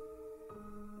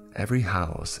 Every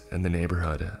house in the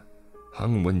neighborhood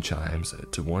hung wind chimes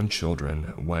to warn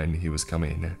children when he was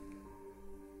coming.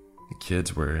 The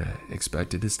kids were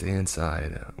expected to stay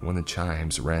inside when the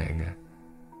chimes rang.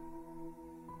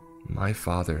 My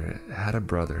father had a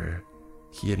brother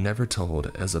he had never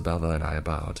told Isabella and I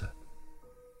about.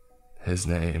 His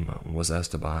name was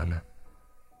Esteban.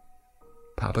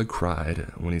 Papa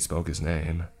cried when he spoke his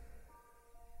name.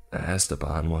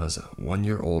 Esteban was 1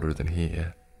 year older than he,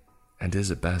 and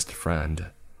his best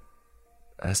friend.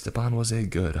 Esteban was a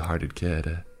good-hearted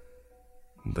kid,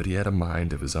 but he had a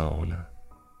mind of his own.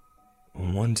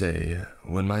 One day,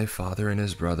 when my father and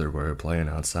his brother were playing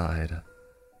outside,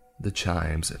 the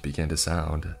chimes began to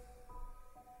sound.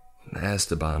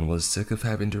 Esteban was sick of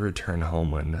having to return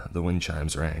home when the wind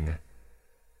chimes rang.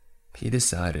 He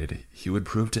decided he would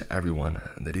prove to everyone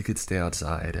that he could stay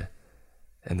outside,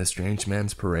 and the strange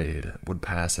man's parade would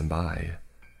pass him by.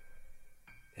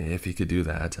 If he could do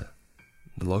that,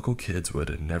 the local kids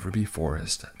would never be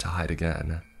forced to hide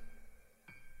again.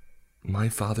 My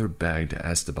father begged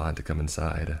Esteban to come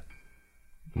inside,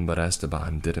 but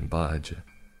Esteban didn't budge.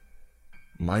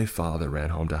 My father ran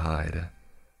home to hide,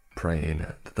 praying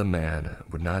that the man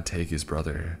would not take his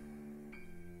brother.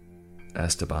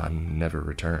 Esteban never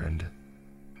returned.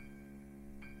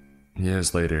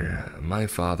 Years later, my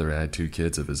father had 2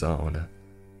 kids of his own.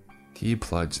 He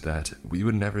pledged that we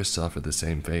would never suffer the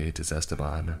same fate as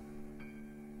Esteban.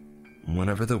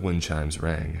 Whenever the wind chimes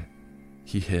rang,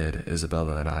 he hid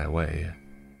Isabella and I away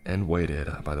and waited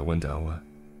by the window.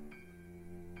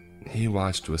 He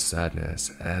watched with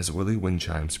sadness as Willie Wind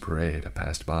Chimes' parade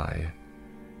passed by,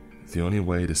 the only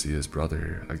way to see his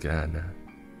brother again.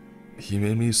 He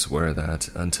made me swear that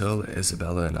until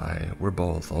Isabella and I were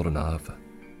both old enough,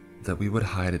 that we would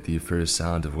hide at the first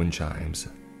sound of wind chimes,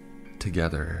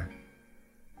 together.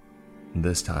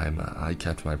 This time, I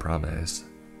kept my promise.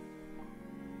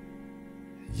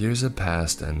 Years have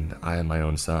passed and I am my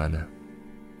own son.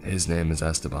 His name is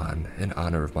Esteban, in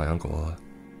honor of my uncle.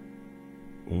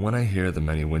 When I hear the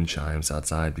many wind chimes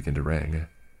outside begin to ring,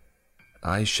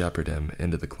 I shepherd him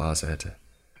into the closet.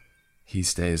 He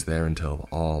stays there until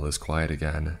all is quiet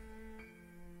again.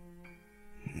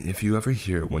 If you ever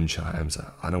hear wind chimes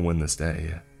on a windless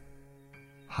day,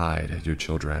 hide your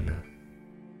children.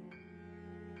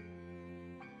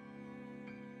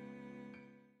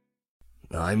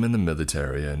 I'm in the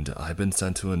military and I've been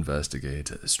sent to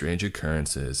investigate strange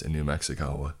occurrences in New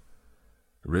Mexico.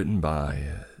 Written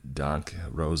by Doc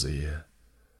Rosie.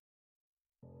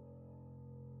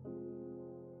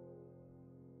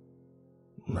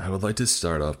 I would like to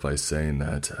start off by saying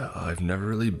that I've never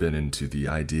really been into the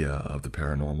idea of the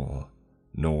paranormal,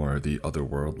 nor the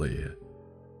otherworldly.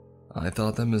 I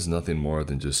thought them as nothing more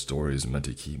than just stories meant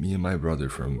to keep me and my brother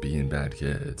from being bad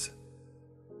kids.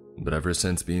 But ever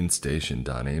since being stationed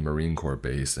on a Marine Corps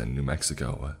base in New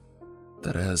Mexico,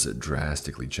 that has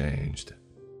drastically changed.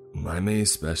 I'm a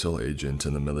special agent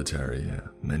in the military,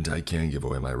 and I can't give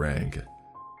away my rank,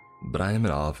 but I am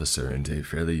an officer and a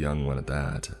fairly young one at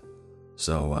that,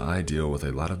 so I deal with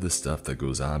a lot of the stuff that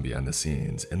goes on behind the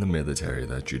scenes in the military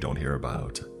that you don't hear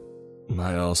about.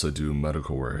 I also do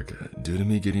medical work due to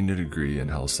me getting a degree in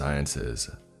health sciences,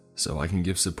 so I can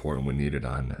give support when needed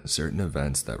on certain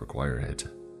events that require it.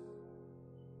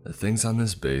 Things on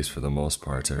this base for the most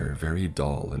part are very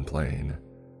dull and plain.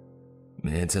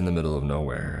 It's in the middle of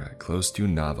nowhere, close to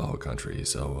Navajo country,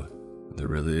 so there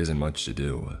really isn't much to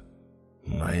do.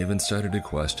 I even started to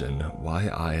question why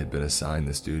I had been assigned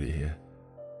this duty,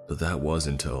 but that was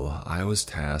until I was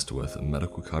tasked with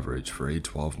medical coverage for a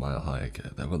 12-mile hike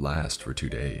that would last for 2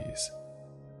 days.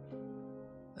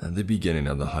 And the beginning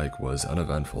of the hike was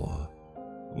uneventful.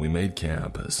 We made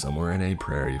camp somewhere in a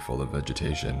prairie full of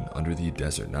vegetation under the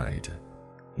desert night.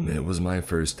 It was my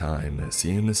first time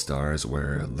seeing the stars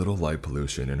where little light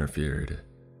pollution interfered.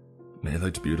 It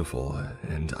looked beautiful,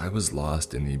 and I was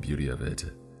lost in the beauty of it.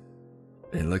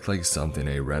 It looked like something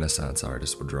a Renaissance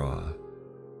artist would draw.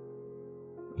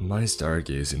 My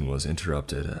stargazing was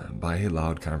interrupted by a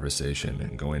loud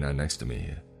conversation going on next to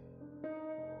me.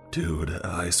 Dude,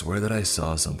 I swear that I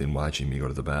saw something watching me go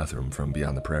to the bathroom from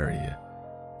beyond the prairie.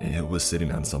 It was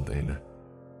sitting on something.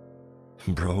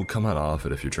 Bro, come on off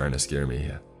it if you're trying to scare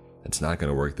me. It's not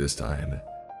gonna work this time.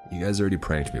 You guys already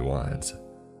pranked me once.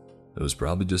 It was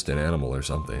probably just an animal or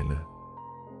something.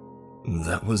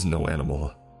 That was no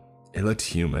animal. It looked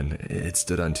human. It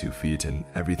stood on 2 feet and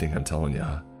everything I'm telling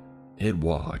ya. It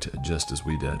walked just as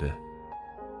we did.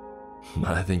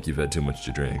 I think you've had too much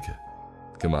to drink.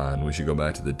 Come on, we should go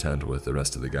back to the tent with the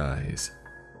rest of the guys.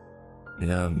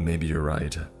 Yeah, maybe you're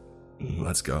right.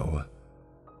 Let's go.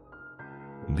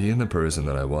 Being the person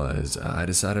that I was, I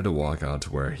decided to walk out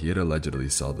to where he had allegedly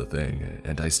saw the thing,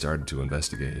 and I started to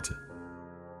investigate.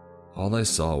 All I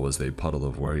saw was a puddle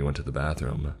of where he went to the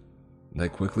bathroom.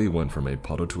 That quickly went from a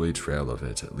puddle to a trail of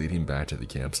it leading back to the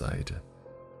campsite.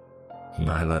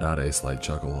 I let out a slight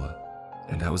chuckle,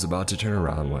 and I was about to turn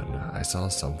around when I saw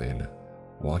something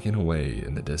walking away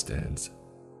in the distance.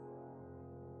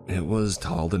 It was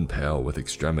tall and pale with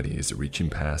extremities reaching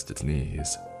past its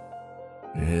knees.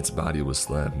 Its body was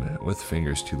slim, with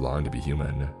fingers too long to be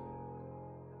human.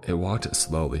 It walked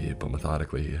slowly but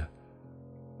methodically.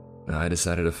 I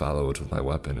decided to follow it with my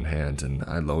weapon in hand, and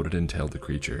I loaded and tailed the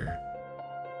creature.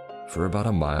 For about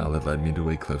a mile, it led me to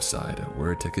a cliffside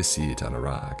where it took a seat on a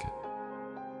rock.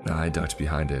 I ducked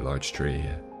behind a large tree.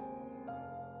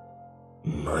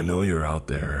 "I know you're out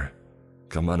there.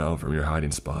 Come on out from your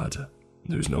hiding spot.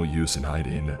 There's no use in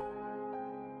hiding."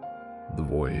 The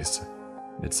voice,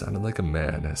 it sounded like a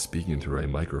man speaking through a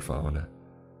microphone.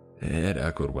 It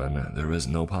echoed when there was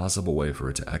no possible way for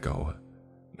it to echo,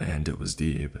 and it was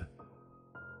deep.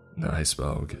 I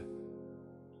spoke.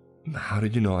 "How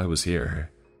did you know I was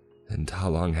here? And how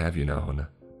long have you known?"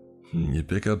 "You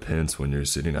pick up hints when you're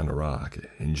sitting on a rock,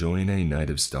 enjoying a night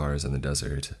of stars in the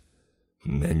desert.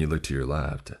 Then you look to your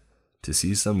left to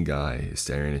see some guy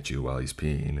staring at you while he's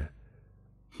peeing.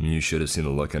 You should have seen the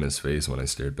look on his face when I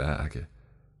stared back.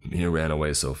 He ran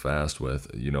away so fast with,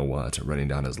 you know what, running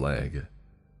down his leg.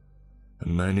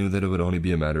 And I knew that it would only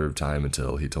be a matter of time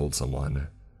until he told someone."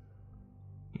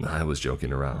 I was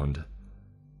joking around.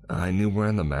 I knew where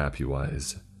on the map he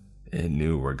was. It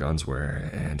knew where guns were,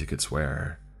 and it could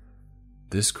swear.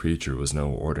 This creature was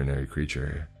no ordinary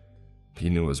creature. He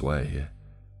knew his way.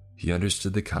 He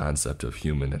understood the concept of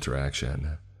human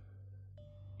interaction.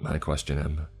 I questioned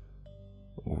him.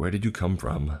 "Where did you come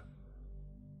from?"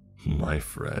 "My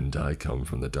friend, I come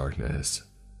from the darkness."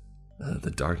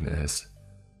 "The darkness?"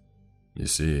 "You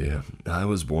see, I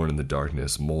was born in the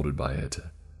darkness, molded by it.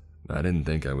 I didn't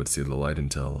think I would see the light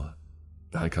until..."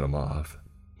 I cut him off.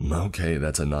 "Okay,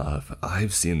 that's enough.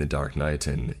 I've seen the Dark Knight,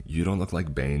 and you don't look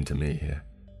like Bane to me."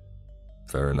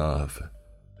 "Fair enough.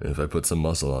 If I put some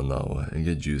muscle on, though, and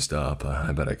get juiced up,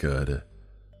 I bet I could."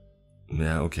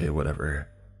 "Yeah, okay, whatever.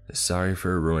 Sorry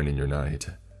for ruining your night.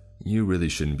 You really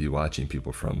shouldn't be watching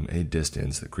people from a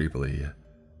distance creepily."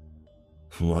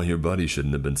 "Well, your buddy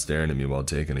shouldn't have been staring at me while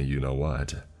taking a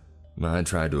you-know-what. I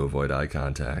tried to avoid eye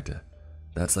contact.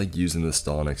 That's like using the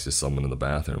stall next to someone in the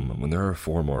bathroom when there are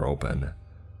 4 more open,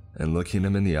 and looking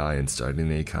him in the eye and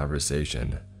starting a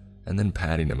conversation, and then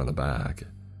patting him on the back."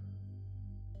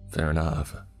 "Fair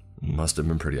enough. Must have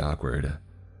been pretty awkward."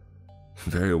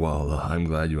 "Very well, I'm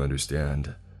glad you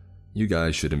understand. You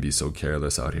guys shouldn't be so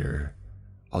careless out here.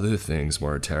 Other things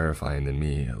more terrifying than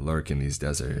me lurk in these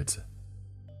deserts."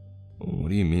 "What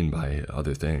do you mean by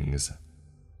other things?"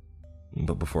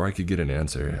 But before I could get an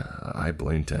answer, I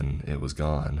blinked and it was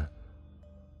gone.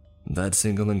 That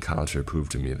single encounter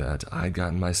proved to me that I'd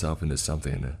gotten myself into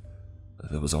something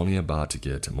that was only about to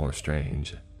get more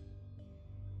strange.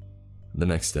 The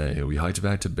next day, we hiked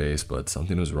back to base, but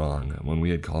something was wrong. When we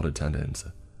had called attendance,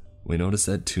 we noticed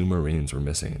that 2 Marines were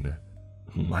missing.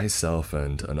 Myself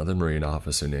and another Marine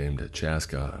officer named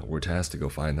Chaska were tasked to go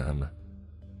find them.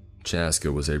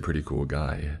 Chaska was a pretty cool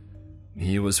guy.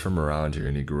 He was from around here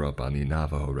and he grew up on the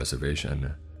Navajo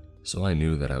reservation, so I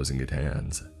knew that I was in good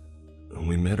hands.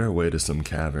 We made our way to some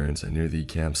caverns near the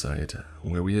campsite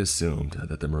where we assumed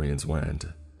that the Marines went,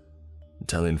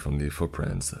 telling from the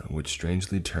footprints, which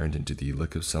strangely turned into the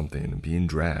look of something being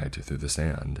dragged through the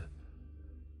sand.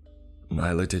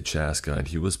 I looked at Chaska and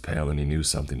he was pale and he knew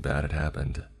something bad had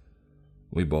happened.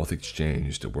 We both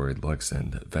exchanged worried looks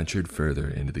and ventured further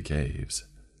into the caves.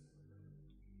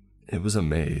 It was a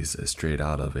maze straight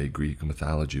out of a Greek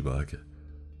mythology book.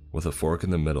 With a fork in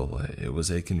the middle, it was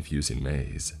a confusing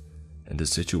maze, and a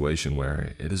situation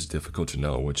where it is difficult to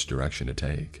know which direction to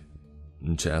take.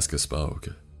 Chaska spoke.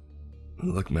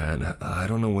 "Look, man, I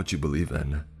don't know what you believe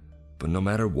in, but no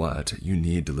matter what, you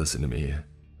need to listen to me.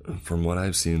 From what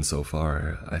I've seen so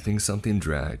far, I think something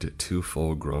dragged 2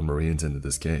 full-grown Marines into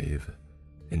this cave,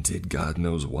 and did God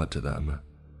knows what to them.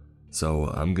 So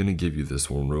I'm gonna give you this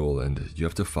one rule and you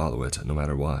have to follow it no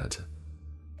matter what.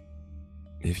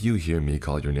 If you hear me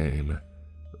call your name,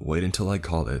 wait until I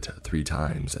call it 3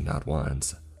 times and not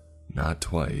once. Not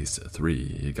twice,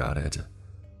 3, you got it?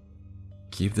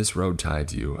 Keep this rope tied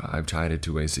to you. I've tied it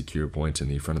to a secure point in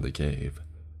the front of the cave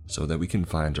so that we can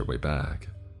find our way back."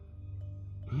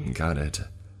 "Got it.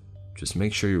 Just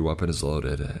make sure your weapon is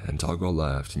loaded and I'll go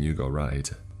left and you go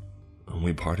right."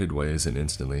 We parted ways and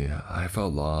instantly I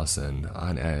felt lost and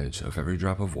on edge of every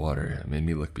drop of water made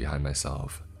me look behind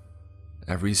myself.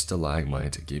 Every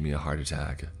stalagmite gave me a heart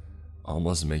attack,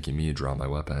 almost making me draw my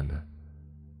weapon.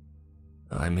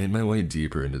 I made my way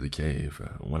deeper into the cave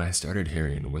when I started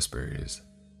hearing whispers.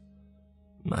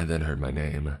 I then heard my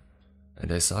name, and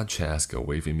I saw Chaska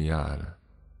waving me on.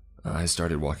 I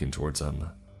started walking towards him,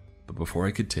 but before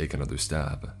I could take another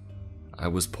step, I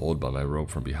was pulled by my rope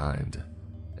from behind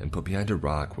and put behind a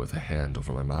rock with a hand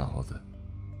over my mouth.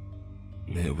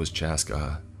 It was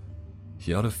Chaska.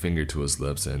 He held a finger to his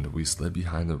lips and we slid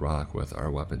behind the rock with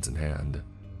our weapons in hand.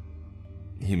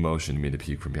 He motioned me to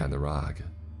peek from behind the rock,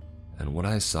 and what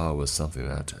I saw was something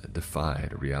that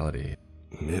defied reality.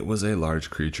 It was a large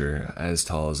creature, as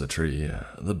tall as a tree.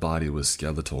 The body was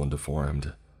skeletal and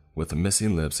deformed, with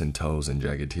missing lips and toes and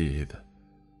jagged teeth.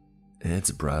 Its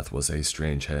breath was a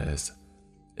strange hiss,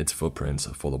 its footprints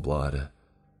full of blood,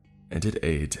 and it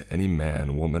ate any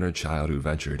man, woman, or child who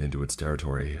ventured into its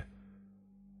territory.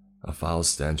 A foul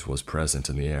stench was present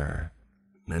in the air.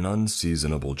 An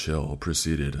unseasonable chill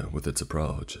proceeded with its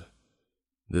approach.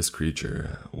 This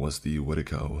creature was the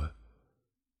Witiko.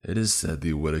 It is said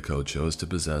the Witiko chose to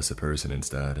possess a person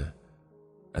instead,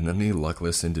 and then the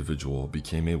luckless individual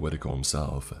became a Witiko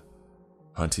himself,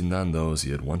 hunting down those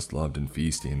he had once loved and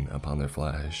feasting upon their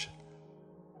flesh.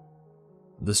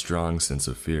 The strong sense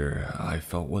of fear I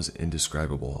felt was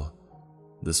indescribable.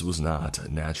 This was not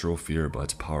natural fear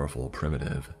but powerful,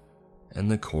 primitive, and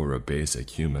the core of basic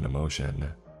human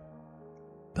emotion.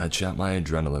 That shot my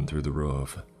adrenaline through the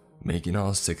roof, making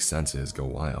all 6 senses go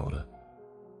wild.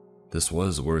 This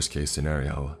was worst case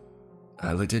scenario.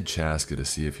 I looked at Chaska to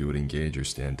see if he would engage or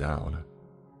stand down,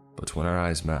 but when our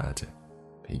eyes met,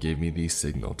 he gave me the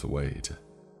signal to wait.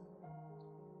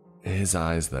 His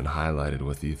eyes then highlighted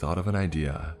with the thought of an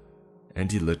idea,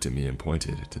 and he looked at me and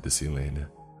pointed to the ceiling.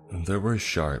 There were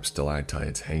sharp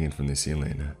stalactites hanging from the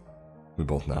ceiling. We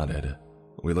both nodded.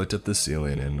 We looked up the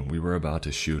ceiling and we were about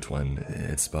to shoot when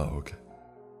it spoke.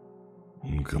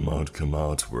 Come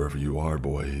out, wherever you are,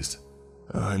 boys.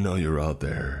 I know you're out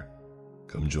there.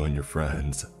 Come join your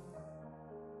friends."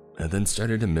 And then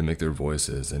started to mimic their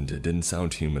voices, and it didn't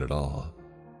sound human at all.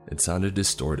 It sounded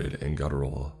distorted and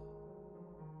guttural.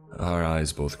 Our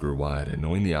eyes both grew wide,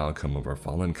 knowing the outcome of our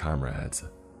fallen comrades.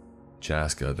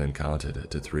 Chaska then counted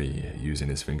to 3 using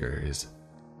his fingers.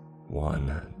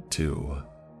 1, 2,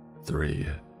 3.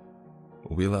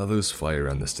 We let loose fire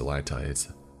on the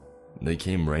stalactites. They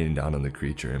came raining down on the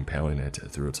creature, impaling it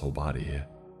through its whole body.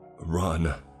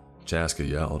 "Run!" Chaska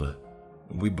yelled.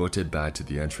 We booked it back to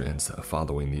the entrance,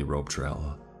 following the rope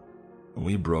trail.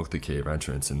 We broke the cave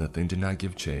entrance and the thing did not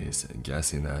give chase,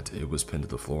 guessing that it was pinned to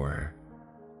the floor.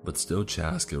 But still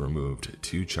Chaska removed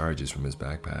 2 charges from his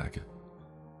backpack.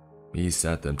 He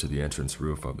set them to the entrance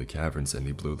roof of the caverns and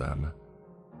he blew them.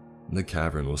 The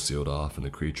cavern was sealed off and the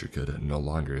creature could no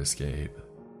longer escape.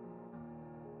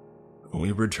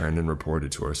 We returned and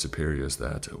reported to our superiors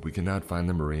that we could not find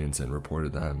the Marines and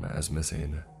reported them as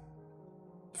missing.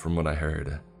 From what I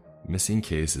heard, missing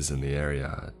cases in the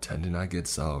area tend to not get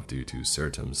solved due to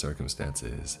certain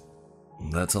circumstances.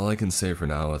 That's all I can say for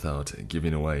now without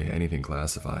giving away anything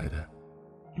classified.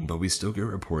 But we still get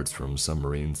reports from some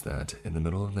Marines that in the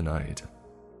middle of the night,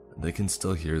 they can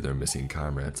still hear their missing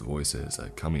comrades' voices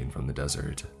coming from the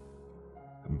desert,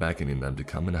 beckoning them to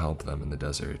come and help them in the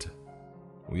desert.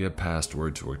 We have passed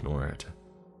word to ignore it,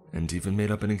 and even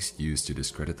made up an excuse to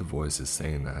discredit the voices,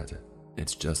 saying that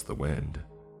it's just the wind.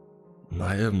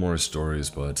 I have more stories,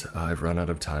 but I've run out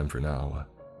of time for now.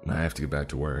 I have to get back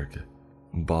to work.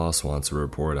 Boss wants a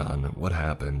report on what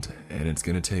happened, and it's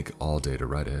gonna take all day to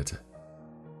write it.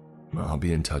 I'll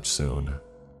be in touch soon.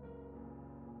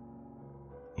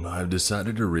 I've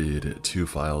decided to read 2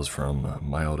 files from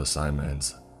my old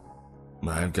assignments.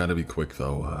 I've got to be quick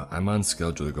though. I'm on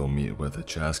schedule to go meet with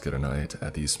Chaska tonight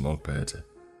at the smoke pit.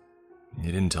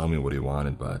 He didn't tell me what he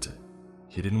wanted, but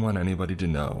he didn't want anybody to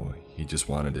know. He just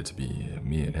wanted it to be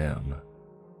me and him.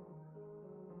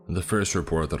 The first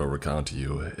report that I'll recount to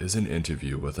you is an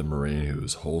interview with a Marine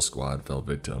whose whole squad fell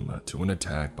victim to an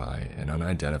attack by an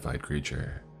unidentified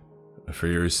creature. For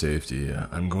your safety,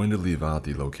 I'm going to leave out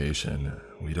the location.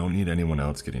 We don't need anyone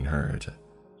else getting hurt,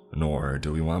 nor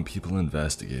do we want people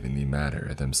investigating the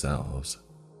matter themselves.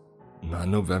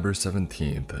 On November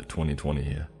 17th,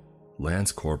 2020,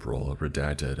 Lance Corporal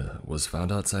Redacted was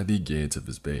found outside the gates of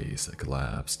his base,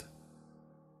 collapsed.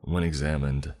 When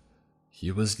examined, he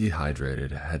was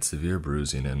dehydrated, had severe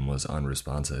bruising, and was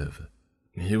unresponsive.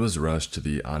 He was rushed to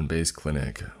the on-base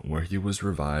clinic, where he was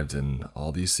revived and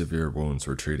all these severe wounds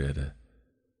were treated.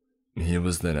 He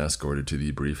was then escorted to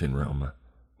the briefing room,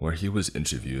 where he was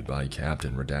interviewed by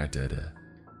Captain Redacted.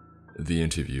 The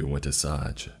interview went as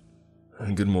such.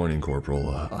 "Good morning,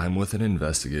 Corporal. I'm with an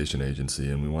investigation agency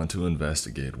and we want to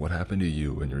investigate what happened to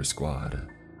you and your squad,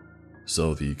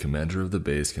 so the commander of the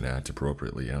base can act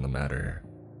appropriately on the matter.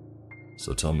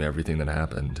 So tell me everything that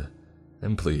happened,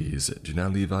 and please do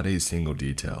not leave out a single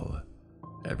detail.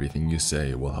 Everything you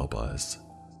say will help us."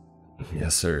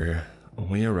 "Yes, sir."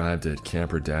 We arrived at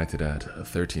Camp Redacted at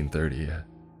 13:30.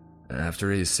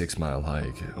 After a 6-mile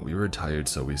hike, we were tired,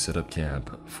 so we set up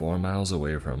camp 4 miles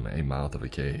away from a mouth of a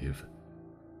cave.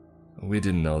 We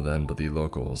didn't know then, but the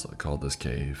locals called this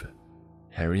cave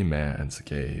Hairy Man's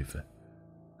Cave.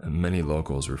 Many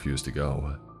locals refused to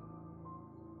go.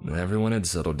 Everyone had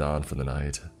settled down for the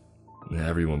night.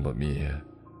 Everyone but me.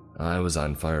 I was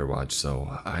on fire watch,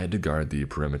 so I had to guard the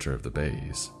perimeter of the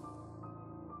base.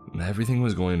 Everything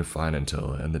was going fine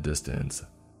until, in the distance,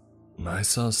 I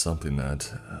saw something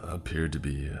that appeared to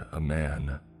be a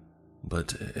man,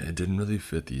 but it didn't really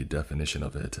fit the definition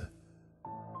of it.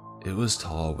 It was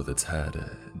tall with its head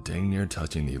dang near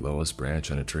touching the lowest branch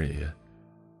on a tree.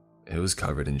 It was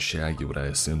covered in shaggy, what I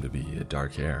assumed to be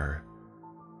dark hair,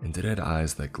 and it had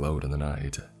eyes that glowed in the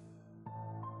night.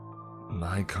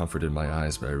 I comforted my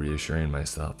eyes by reassuring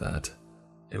myself that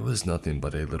it was nothing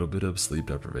but a little bit of sleep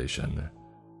deprivation,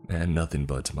 and nothing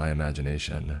but my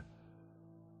imagination.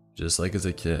 Just like as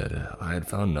a kid, I had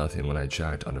found nothing when I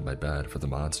checked under my bed for the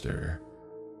monster,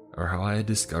 or how I had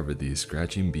discovered these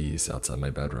scratching beasts outside my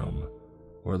bedroom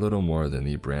were little more than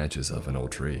the branches of an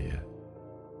old tree.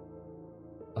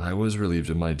 I was relieved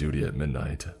of my duty at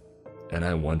midnight, and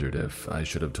I wondered if I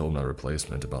should have told my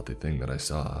replacement about the thing that I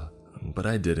saw, but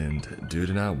I didn't, due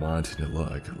to not wanting to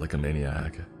look like a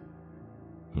maniac.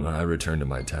 I returned to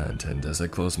my tent, and as I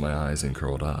closed my eyes and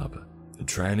curled up,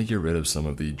 trying to get rid of some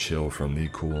of the chill from the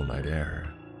cool night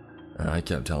air, I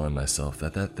kept telling myself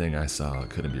that that thing I saw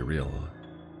couldn't be real,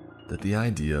 that the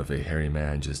idea of a hairy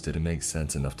man just didn't make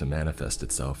sense enough to manifest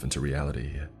itself into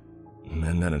reality.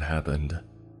 And then it happened.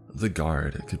 The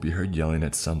guard could be heard yelling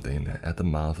at something at the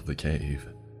mouth of the cave.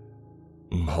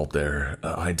 "Halt there,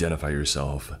 identify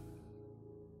yourself."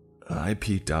 I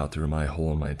peeked out through my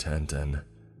hole in my tent, and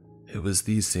it was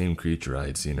the same creature I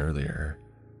had seen earlier.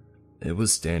 It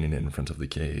was standing in front of the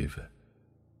cave.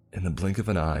 In the blink of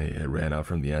an eye, it ran out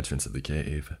from the entrance of the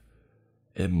cave.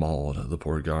 It mauled the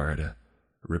poor guard,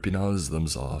 ripping all his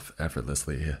limbs off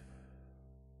effortlessly.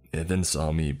 It then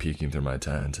saw me peeking through my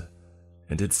tent,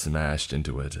 and it smashed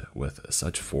into it with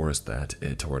such force that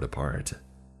it tore it apart.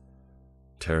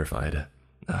 Terrified,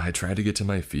 I tried to get to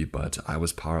my feet, but I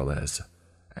was powerless,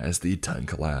 as the tent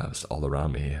collapsed all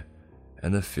around me,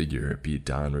 and the figure beat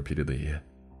down repeatedly,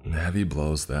 heavy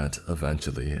blows that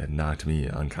eventually knocked me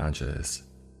unconscious.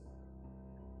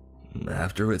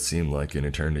 After what seemed like an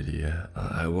eternity,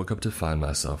 I woke up to find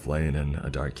myself laying in a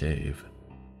dark cave,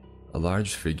 a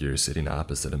large figure sitting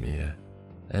opposite of me,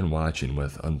 and watching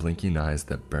with unblinking eyes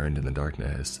that burned in the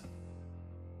darkness.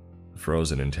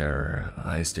 Frozen in terror,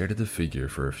 I stared at the figure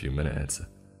for a few minutes,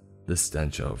 the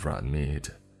stench of rotten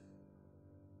meat.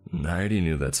 I already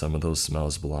knew that some of those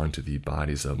smells belonged to the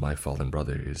bodies of my fallen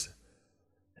brothers,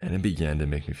 and it began to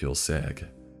make me feel sick,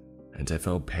 and I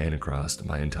felt pain across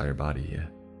my entire body.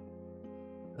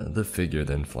 The figure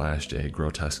then flashed a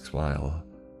grotesque smile,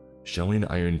 showing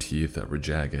iron teeth that were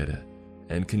jagged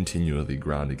and continually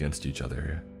ground against each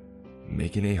other,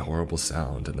 making a horrible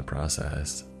sound in the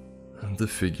process. The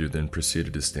figure then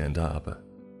proceeded to stand up,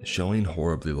 showing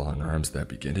horribly long arms that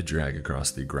began to drag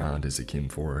across the ground as it came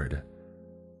forward.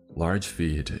 Large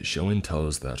feet showing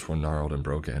toes that were gnarled and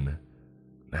broken,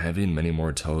 having many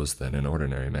more toes than an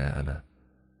ordinary man.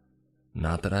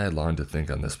 Not that I had longed to think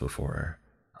on this before.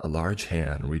 A large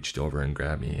hand reached over and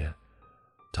grabbed me,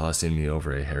 tossing me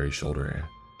over a hairy shoulder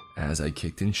as I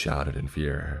kicked and shouted in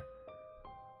fear.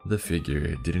 The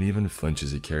figure didn't even flinch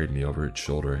as it carried me over its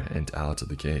shoulder and out of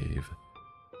the cave.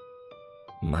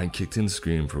 I kicked and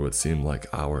screamed for what seemed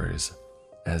like hours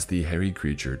as the hairy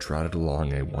creature trotted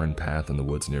along a worn path in the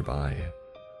woods nearby,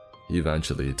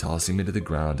 eventually tossing me to the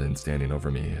ground and standing over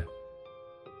me.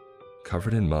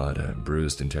 Covered in mud,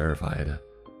 bruised and terrified,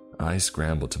 I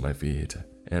scrambled to my feet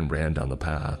and ran down the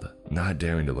path, not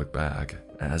daring to look back,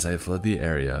 as I fled the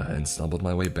area and stumbled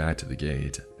my way back to the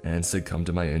gate and succumbed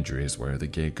to my injuries where the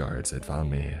gate guards had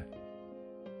found me.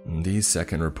 The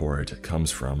second report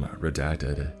comes from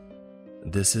Redacted.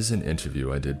 This is an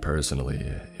interview I did personally.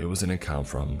 It was an account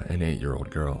from an 8-year-old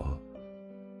girl.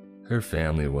 Her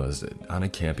family was on a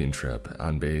camping trip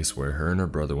on base where her and her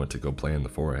brother went to go play in the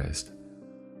forest.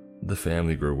 The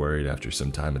family grew worried after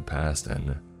some time had passed,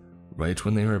 and right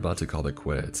when they were about to call it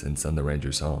quits and send the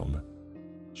rangers home,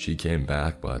 she came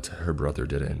back, but her brother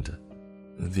didn't.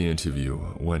 The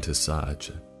interview went as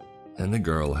such, and the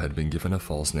girl had been given a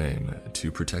false name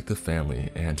to protect the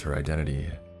family and her identity.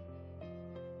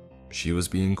 She was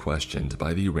being questioned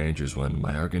by the rangers when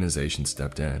my organization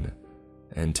stepped in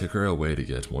and took her away to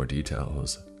get more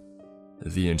details.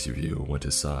 The interview went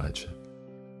as such.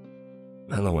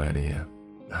 "Hello, Annie.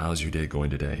 How's your day going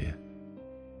today?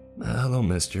 Hello,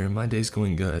 mister. My day's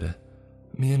going good.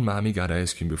 Me and Mommy got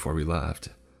ice cream before we left.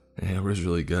 It was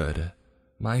really good.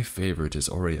 My favorite is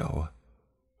Oreo.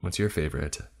 What's your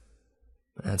favorite?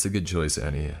 That's a good choice,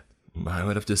 Annie. I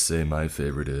would have to say my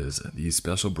favorite is the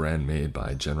special brand made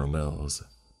by General Mills.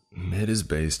 It is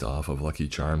based off of Lucky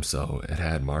Charms, so it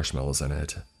had marshmallows in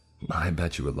it. I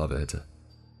bet you would love it.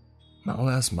 I'll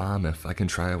ask Mom if I can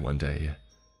try it one day,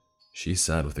 she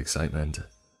said with excitement.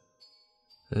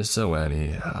 So,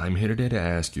 Annie, I'm here today to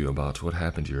ask you about what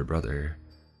happened to your brother.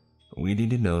 We need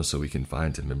to know so we can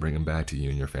find him and bring him back to you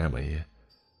and your family.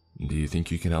 Do you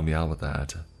think you can help me out with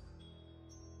that?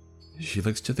 She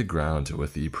looks to the ground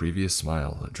with the previous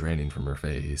smile draining from her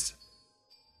face.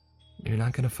 You're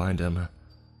not gonna find him.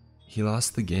 He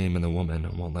lost the game and the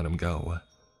woman won't let him go.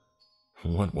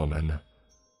 What woman?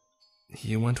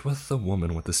 He went with the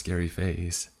woman with the scary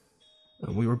face.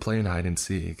 We were playing hide and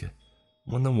seek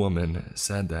when the woman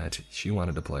said that she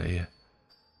wanted to play.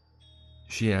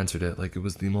 She answered it like it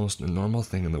was the most normal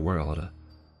thing in the world.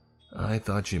 I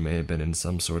thought she may have been in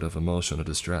some sort of emotional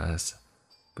distress,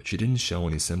 but she didn't show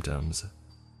any symptoms.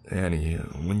 Annie,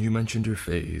 when you mentioned her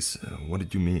face, what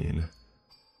did you mean?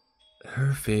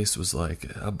 Her face was like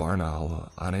a barn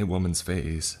owl on a woman's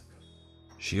face.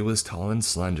 She was tall and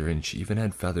slender, and she even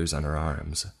had feathers on her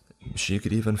arms. She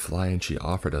could even fly, and she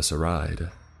offered us a ride.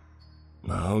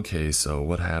 Okay, so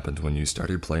what happened when you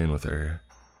started playing with her?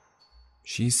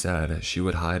 She said she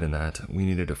would hide and that we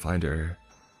needed to find her.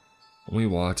 We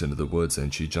walked into the woods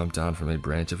and she jumped down from a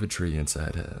branch of a tree and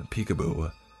said,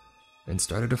 "Peekaboo," and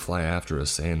started to fly after us,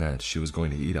 saying that she was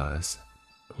going to eat us.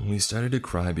 We started to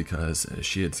cry because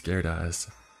she had scared us.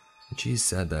 She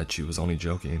said that she was only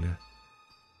joking.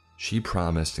 She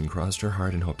promised and crossed her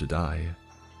heart and hoped to die.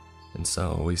 And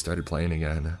so we started playing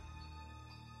again.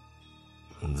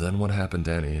 Then what happened,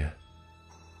 Annie?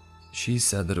 She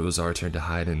said that it was our turn to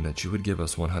hide and that she would give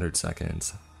us 100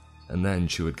 seconds, and then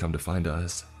she would come to find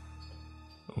us.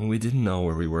 We didn't know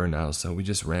where we were now, so we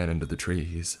just ran into the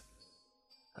trees.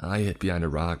 I hid behind a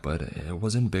rock, but it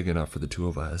wasn't big enough for the two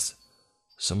of us,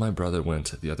 so my brother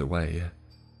went the other way.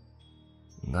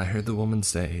 I heard the woman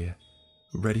say,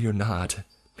 "Ready or not,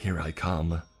 here I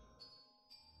come."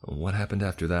 What happened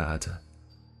after that?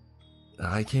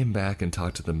 I came back and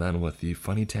talked to the men with the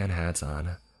funny tan hats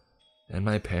on, and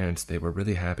my parents, they were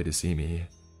really happy to see me.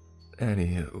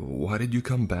 Annie, why did you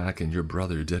come back and your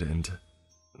brother didn't?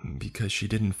 Because she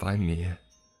didn't find me.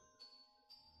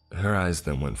 Her eyes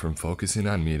then went from focusing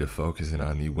on me to focusing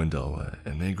on the window,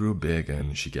 and they grew big,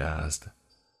 and she gasped.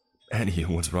 Annie,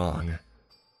 what's wrong?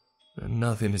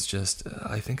 Nothing, it's just,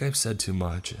 I think I've said too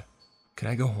much. Can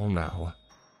I go home now?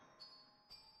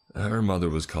 Her mother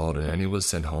was called and Annie was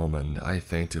sent home, and I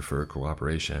thanked her for her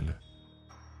cooperation.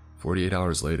 48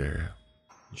 hours later,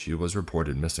 she was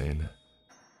reported missing.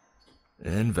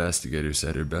 Investigators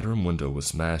said her bedroom window was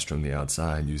smashed from the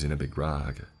outside using a big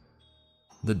rock.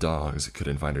 The dogs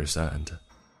couldn't find her scent,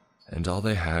 and all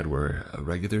they had were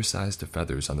regular-sized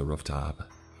feathers on the rooftop,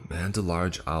 and a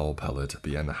large owl pellet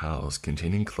behind the house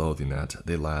containing clothing that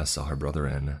they last saw her brother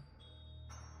in.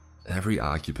 Every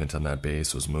occupant on that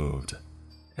base was moved,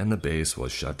 and the base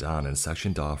was shut down and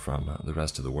sectioned off from the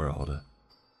rest of the world.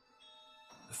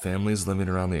 Families living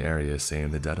around the area say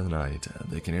in the dead of the night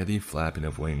they can hear the flapping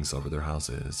of wings over their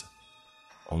houses,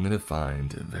 only to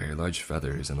find very large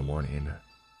feathers in the morning.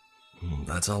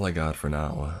 That's all I got for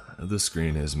now. The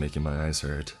screen is making my eyes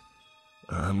hurt.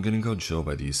 I'm gonna go chill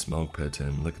by the smoke pit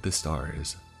and look at the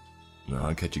stars.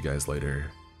 I'll catch you guys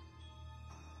later.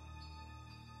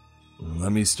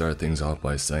 Let me start things off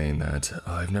by saying that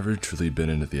I've never truly been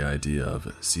into the idea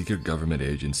of secret government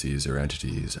agencies or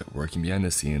entities working behind the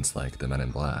scenes like the Men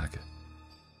in Black.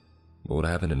 But what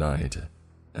happened tonight,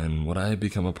 and what I have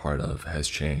become a part of, has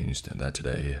changed that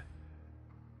today.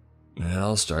 It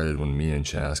all started when me and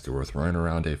Chaska were throwing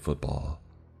around a football.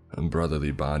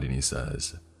 Brotherly bonding, he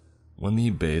says, when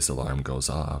the base alarm goes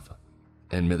off,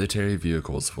 and military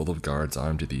vehicles full of guards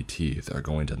armed to the teeth are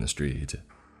going down the street.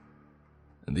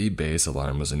 The base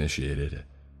alarm was initiated,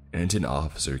 and an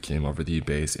officer came over the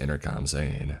base intercom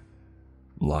saying,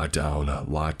 "Lockdown,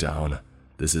 lockdown,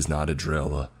 this is not a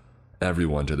drill.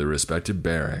 Everyone to their respective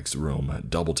barracks room,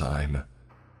 double time."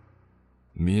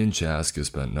 Me and Chaska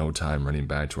spent no time running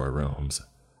back to our rooms,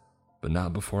 but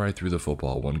not before I threw the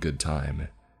football one good time,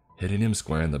 hitting him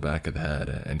square in the back of the head,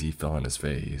 and he fell on his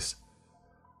face.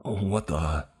 What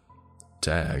the?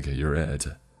 Tag, you're it.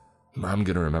 I'm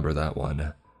gonna remember that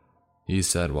one, he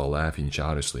said while laughing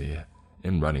childishly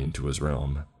and running to his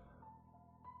room.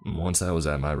 Once I was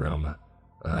at my room,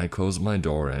 I closed my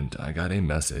door and I got a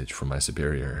message from my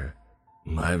superior.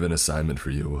 I have an assignment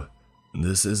for you.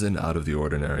 This is an out of the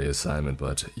ordinary assignment,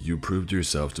 but you proved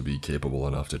yourself to be capable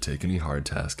enough to take any hard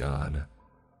task on.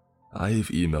 I've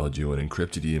emailed you an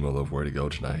encrypted email of where to go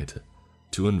tonight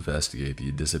to investigate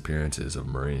the disappearances of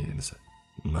Marines.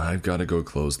 I've got to go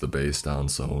close the base down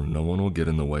so no one will get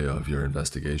in the way of your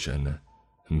investigation.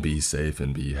 Be safe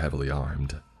and be heavily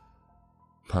armed.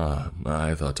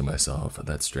 I thought to myself,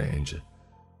 that's strange.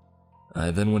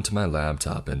 I then went to my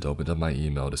laptop and opened up my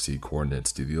email to see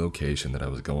coordinates to the location that I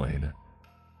was going.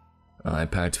 I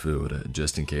packed food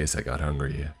just in case I got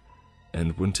hungry,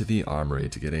 and went to the armory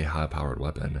to get a high-powered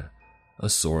weapon, a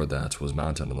sword that was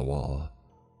mounted on the wall.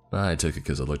 I took it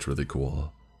because it looked really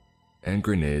cool. And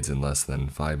grenades in less than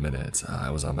 5 minutes, I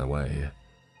was on my way.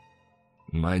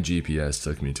 My GPS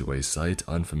took me to a site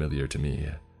unfamiliar to me,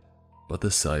 but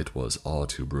the site was all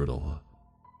too brutal.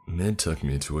 It took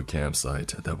me to a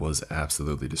campsite that was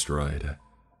absolutely destroyed.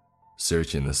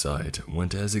 Searching the site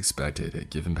went as expected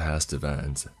given past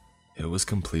events. It was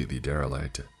completely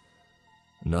derelict.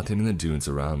 Nothing in the dunes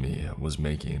around me was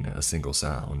making a single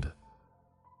sound.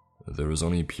 There was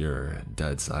only pure,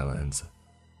 dead silence.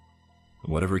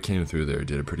 Whatever came through there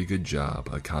did a pretty good job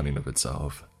accounting of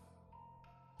itself.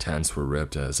 Tents were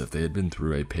ripped as if they had been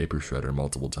through a paper shredder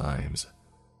multiple times,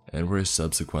 and were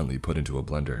subsequently put into a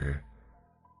blender.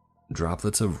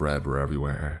 Droplets of red were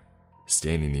everywhere,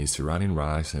 staining the surrounding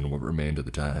rocks and what remained of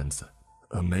the tents.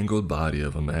 A mangled body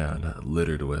of a man,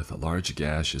 littered with large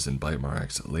gashes and bite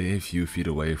marks, lay a few feet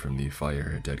away from the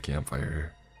dead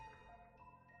campfire.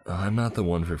 I'm not the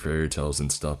one for fairy tales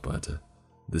and stuff, but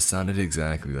this sounded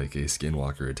exactly like a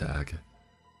skinwalker attack.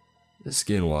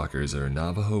 Skinwalkers are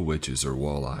Navajo witches or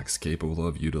warlocks capable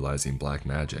of utilizing black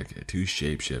magic to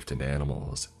shapeshift into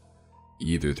animals,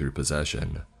 either through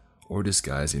possession or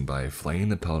disguising by flaying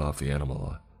the pelt off the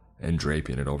animal and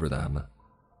draping it over them,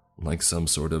 like some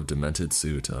sort of demented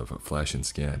suit of flesh and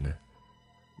skin.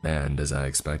 And as I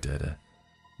expected,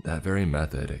 that very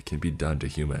method can be done to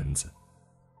humans.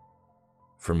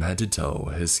 From head to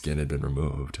toe, his skin had been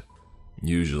removed,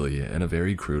 usually in a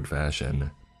very crude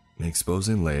fashion,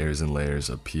 exposing layers and layers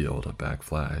of peeled back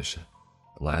flesh,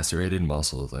 lacerated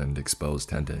muscles, and exposed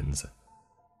tendons.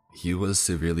 He was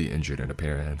severely injured in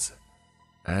appearance,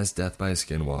 as death by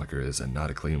skinwalker is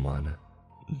not a clean one.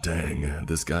 "Dang,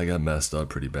 this guy got messed up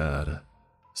pretty bad,"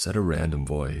 said a random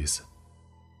voice.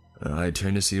 I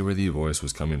turned to see where the voice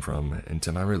was coming from, and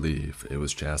to my relief, it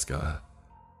was Chaska.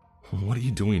 "What are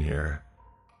you doing here?"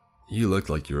 "You looked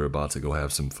like you were about to go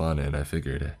have some fun, and I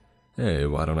figured, hey,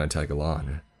 why don't I tag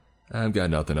along? I've got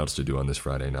nothing else to do on this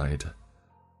Friday night."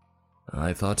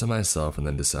 I thought to myself and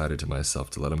then decided to myself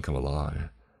to let him come along.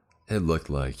 It looked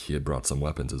like he had brought some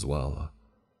weapons as well.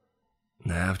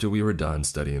 After we were done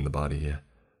studying the body,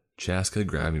 Chaska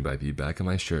grabbed me by the back of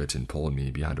my shirt and pulled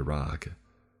me behind a rock.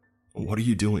 "What are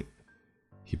you doing?"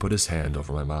 He put his hand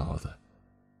over my mouth.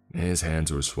 His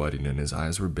hands were sweating and his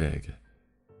eyes were big.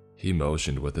 He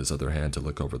motioned with his other hand to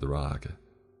look over the rock,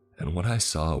 and what I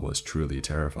saw was truly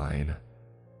terrifying.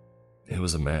 It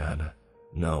was a man.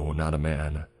 No, not a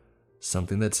man.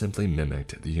 Something that simply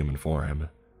mimicked the human form.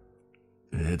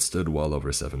 It stood well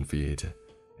over 7 feet,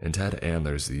 and had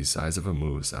antlers the size of a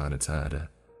moose on its head.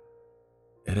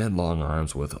 It had long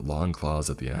arms with long claws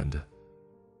at the end.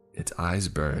 Its eyes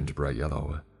burned bright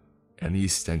yellow, and the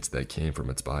stench that came from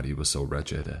its body was so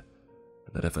wretched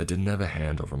that if I didn't have a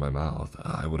hand over my mouth,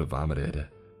 I would have vomited.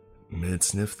 It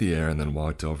sniffed the air and then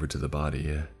walked over to the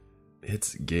body.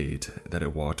 Its gait that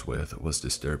it walked with was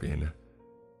disturbing.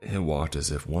 It walked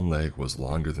as if one leg was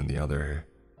longer than the other.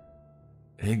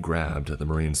 It grabbed the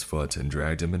Marine's foot and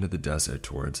dragged him into the desert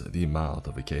towards the mouth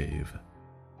of a cave.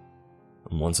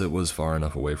 Once it was far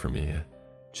enough away from me,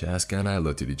 Chaska and I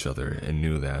looked at each other and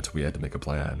knew that we had to make a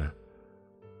plan.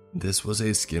 This was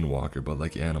a skinwalker, but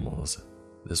like animals,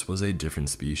 this was a different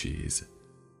species.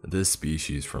 This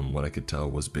species, from what I could tell,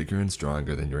 was bigger and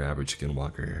stronger than your average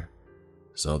skinwalker.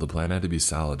 So the plan had to be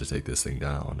solid to take this thing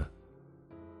down.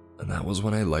 And that was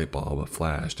when a light bulb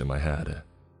flashed in my head.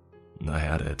 I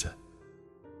had it.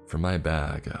 From my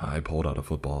bag, I pulled out a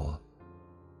football.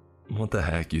 "What the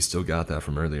heck, you still got that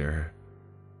from earlier?"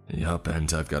 "Yup,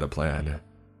 and I've got a plan.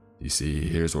 You see,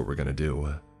 here's what we're gonna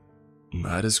do."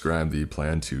 I described the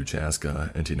plan to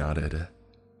Chaska, and he nodded,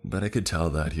 but I could tell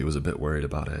that he was a bit worried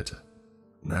about it.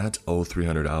 At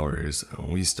 0300 hours,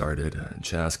 we started.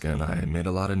 Chaska and I made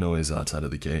a lot of noise outside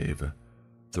of the cave,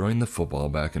 throwing the football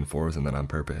back and forth, and then on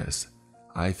purpose,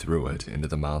 I threw it into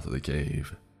the mouth of the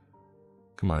cave.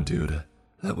 "Come on, dude.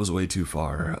 That was way too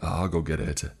far. I'll go get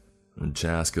it."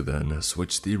 Chaska then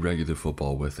switched the regular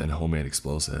football with an homemade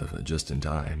explosive just in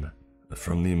time.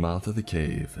 From the mouth of the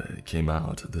cave came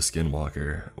out the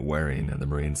skinwalker wearing the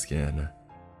marine skin.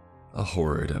 A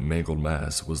horrid, mangled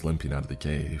mess was limping out of the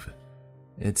cave.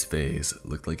 Its face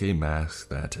looked like a mask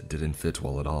that didn't fit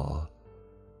well at all.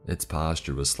 Its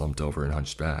posture was slumped over and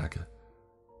hunched back.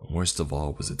 Worst of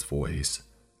all was its voice.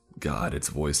 God, its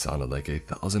voice sounded like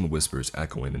 1,000 whispers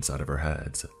echoing inside of our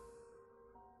heads.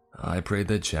 I prayed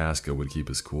that Chaska would keep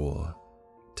his cool.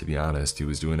 To be honest, he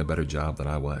was doing a better job than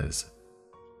I was.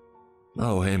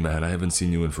 "Oh, hey man, I haven't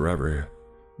seen you in forever.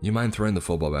 You mind throwing the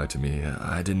football back to me?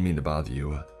 I didn't mean to bother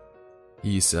you,"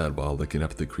 he said while looking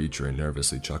up at the creature and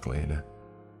nervously chuckling.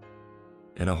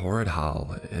 In a horrid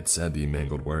howl, it said the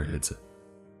mangled words,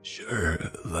 "Sure,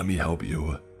 let me help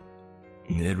you."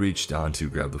 It reached down to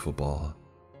grab the football.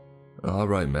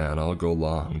 "Alright man, I'll go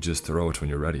long, just throw it when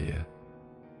you're ready."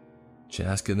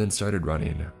 Chaska then started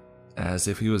running, as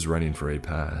if he was running for a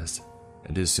pass,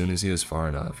 and as soon as he was far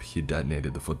enough, he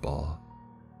detonated the football.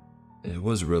 It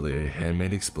was really a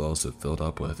handmade explosive filled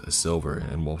up with silver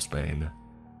and wolfsbane.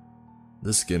 The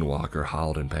skinwalker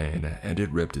howled in pain, and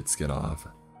it ripped its skin off.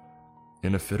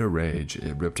 In a fit of rage,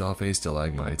 it ripped off a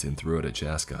stalagmite and threw it at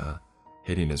Chaska,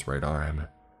 hitting his right arm.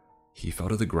 He fell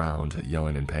to the ground,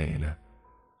 yelling in pain.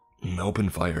 "Open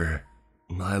fire."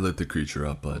 I lit the creature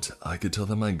up, but I could tell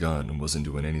that my gun wasn't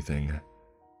doing anything.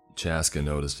 Chaska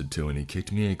noticed it too, and he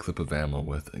kicked me a clip of ammo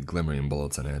with glimmering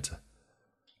bullets in it.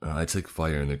 I took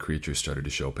fire and the creature started to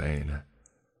show pain.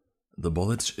 The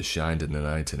bullets shined in the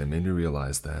night, and it made me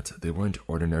realize that they weren't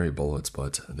ordinary bullets,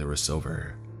 but they were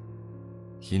silver.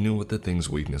 He knew what the thing's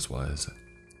weakness was,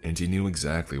 and he knew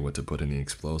exactly what to put in the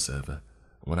explosive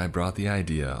when I brought the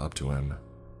idea up to him.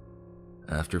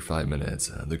 After 5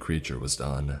 minutes, the creature was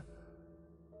done.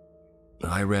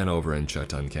 I ran over and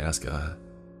checked on Chaska.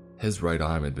 His right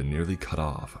arm had been nearly cut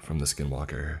off from the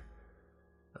skinwalker.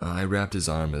 I wrapped his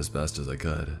arm as best as I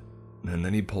could, and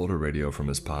then he pulled a radio from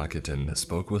his pocket and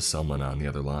spoke with someone on the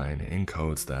other line in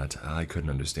codes that I couldn't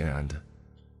understand.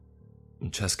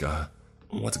 "Chaska,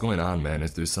 what's going on, man?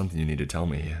 Is there something you need to tell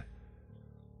me?"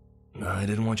 "I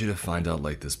didn't want you to find out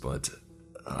like this, but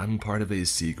I'm part of a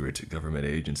secret government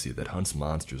agency that hunts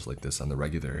monsters like this on the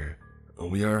regular.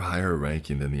 We are higher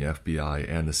ranking than the FBI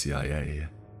and the CIA.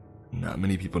 Not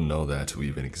many people know that we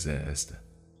even exist,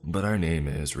 but our name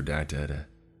is redacted.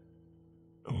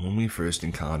 When we first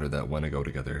encountered that Wendigo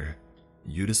together,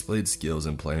 you displayed skills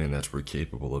in planning that were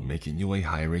capable of making you a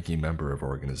high-ranking member of our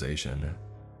organization.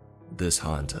 This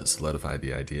hunt solidified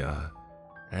the idea,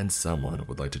 and someone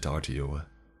would like to talk to you."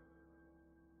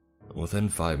 Within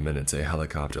 5 minutes, a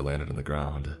helicopter landed on the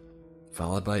ground,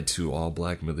 followed by 2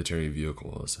 all-black military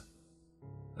vehicles.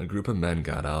 A group of men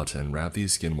got out and wrapped the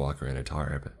skinwalker in a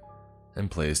tarp and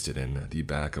placed it in the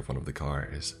back of one of the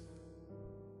cars.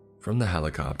 From the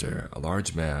helicopter, a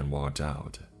large man walked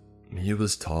out. He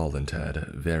was tall and had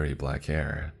very black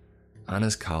hair. On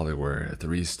his collar were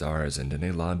 3 stars, and in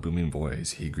a loud booming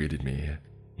voice he greeted me.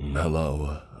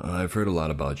 "Hello, I've heard a lot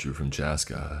about you from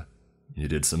Chaska. You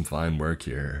did some fine work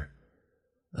here."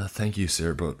 Thank you,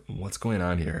 sir, but what's going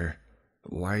on here?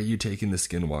 Why are you taking the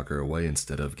skinwalker away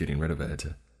instead of getting rid of it?"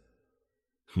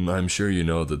 "I'm sure you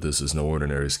know that this is no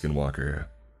ordinary skinwalker.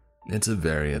 It's a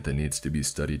variant that needs to be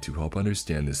studied to help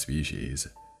understand the species,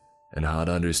 and how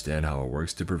to understand how it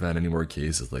works to prevent any more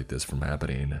cases like this from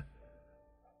happening.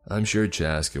 I'm sure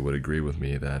Chaska would agree with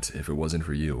me that if it wasn't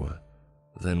for you,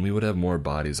 then we would have more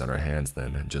bodies on our hands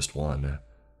than just one.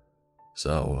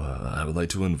 So, I would like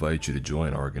to invite you to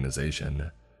join our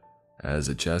organization as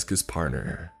a Chaska's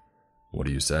partner. What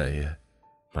do you say?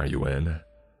 Are you in?"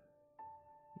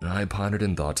 I pondered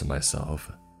and thought to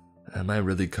myself, am I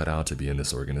really cut out to be in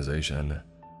this organization?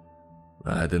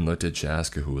 I then looked at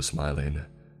Chaska, who was smiling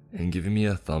and giving me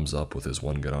a thumbs up with his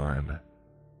one good arm.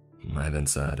 I then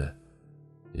said,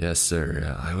 "Yes,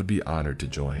 sir, I would be honored to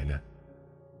join."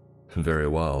 "Very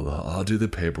well, I'll do the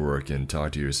paperwork and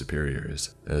talk to your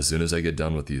superiors as soon as I get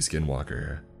done with the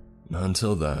skinwalker.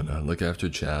 Until then, look after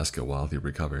Chaska while he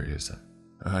recovers.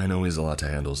 I know he's a lot to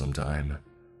handle sometime."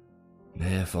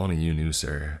 "If only you knew,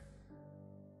 sir."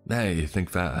 "Hey, think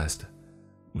fast."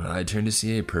 I turned to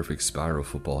see a perfect spiral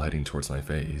football heading towards my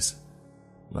face.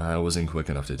 I wasn't quick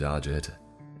enough to dodge it,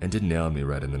 and it nailed me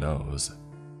right in the nose.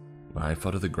 I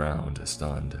fell to the ground,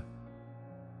 stunned.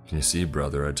 "You see,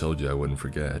 brother, I told you I wouldn't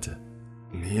forget."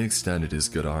 He extended his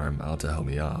good arm out to help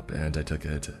me up, and I took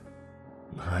it.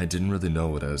 I didn't really know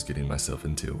what I was getting myself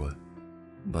into,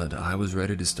 but I was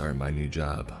ready to start my new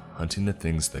job, hunting the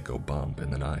things that go bump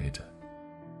in the night.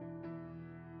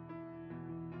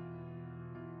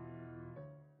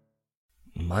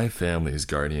 My family's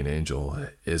guardian angel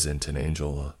isn't an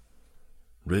angel.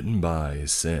 Written by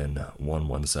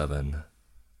Sin117.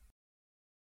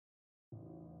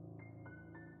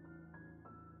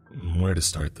 Where to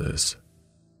start this?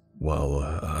 Well,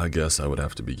 I guess I would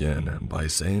have to begin by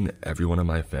saying everyone in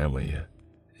my family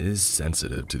is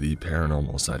sensitive to the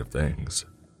paranormal side of things.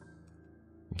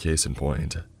 Case in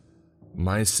point,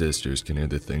 my sisters can hear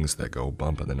the things that go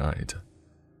bump in the night,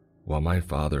 while my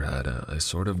father had a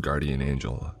sort of guardian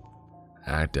angel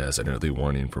act as an early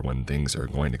warning for when things are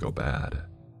going to go bad.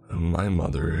 My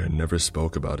mother never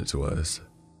spoke about it to us,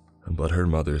 but her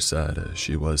mother said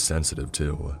she was sensitive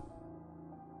too.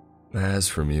 As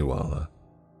for me, well,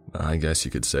 I guess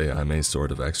you could say I'm a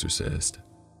sort of exorcist.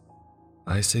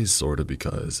 I say sort of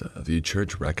because the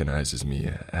church recognizes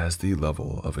me as the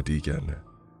level of a deacon,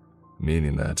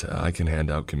 meaning that I can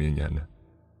hand out communion,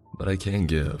 but I can't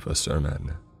give a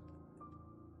sermon.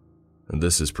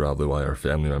 This is probably why our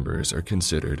family members are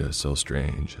considered so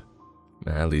strange,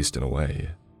 at least in a way.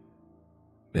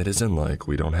 It isn't like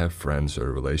we don't have friends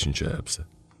or relationships.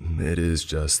 It is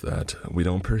just that we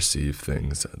don't perceive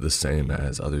things the same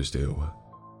as others do.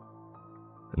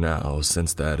 Now,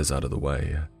 since that is out of the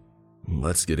way,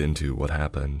 let's get into what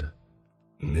happened.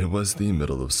 It was the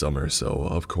middle of summer, so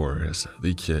of course,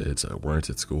 the kids weren't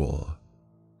at school,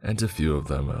 and a few of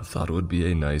them thought it would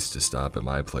be nice to stop at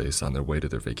my place on their way to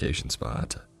their vacation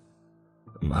spot.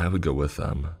 I would go with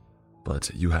them,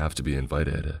 but you have to be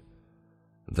invited.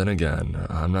 Then again,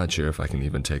 I'm not sure if I can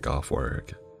even take off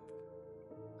work.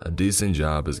 A decent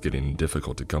job is getting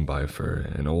difficult to come by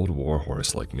for an old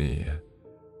warhorse like me.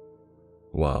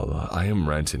 Well, I am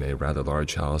renting a rather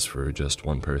large house for just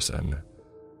one person.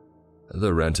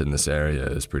 The rent in this area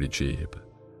is pretty cheap,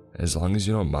 as long as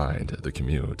you don't mind the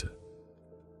commute.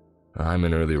 I'm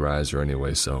an early riser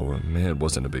anyway, so it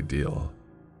wasn't a big deal.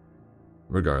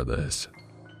 Regardless,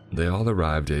 they all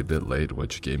arrived a bit late,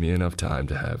 which gave me enough time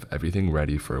to have everything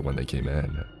ready for when they came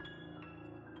in.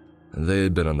 They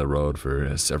had been on the road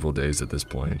for several days at this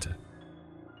point.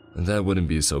 That wouldn't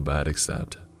be so bad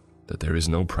except that there is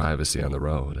no privacy on the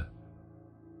road.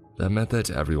 That meant that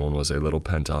everyone was a little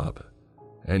pent up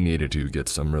and needed to get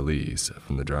some release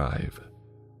from the drive.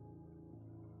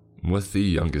 With the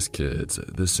youngest kids,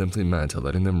 this simply meant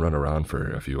letting them run around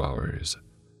for a few hours,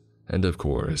 and of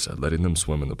course, letting them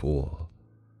swim in the pool.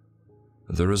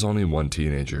 There was only one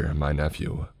teenager, my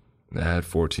nephew, at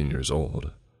 14 years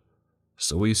old.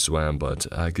 So he swam, but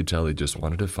I could tell he just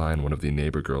wanted to find one of the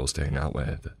neighbor girls to hang out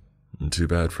with. Too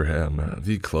bad for him,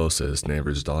 the closest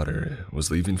neighbor's daughter was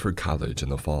leaving for college in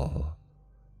the fall.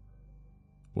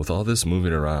 With all this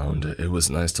moving around, it was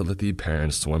nice to let the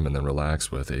parents swim and then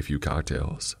relax with a few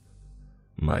cocktails.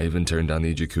 I even turned on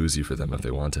the jacuzzi for them if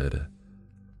they wanted.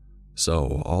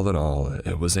 So, all in all,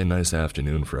 it was a nice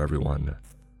afternoon for everyone.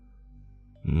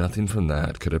 Nothing from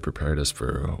that could have prepared us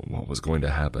for what was going to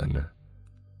happen.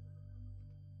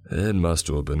 It must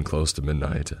have been close to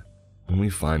midnight when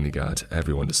we finally got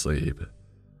everyone to sleep.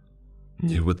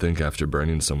 You would think after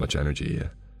burning so much energy,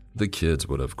 the kids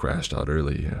would have crashed out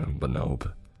early, but nope.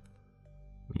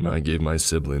 I gave my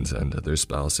siblings and their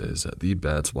spouses the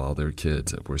beds while their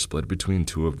kids were split between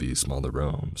two of these smaller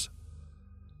rooms.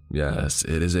 Yes,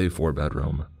 it is a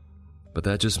 4-bedroom, but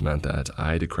that just meant that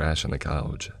I had to crash on the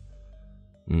couch.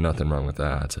 Nothing wrong with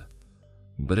that,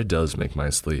 but it does make my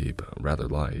sleep rather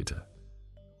light.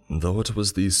 Though it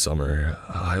was the summer,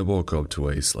 I woke up to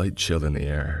a slight chill in the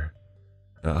air.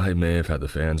 I may have had the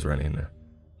fans running,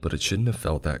 but it shouldn't have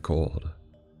felt that cold.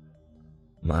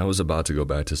 I was about to go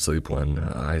back to sleep when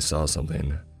I saw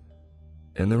something.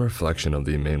 In the reflection of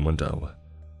the main window,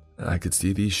 I could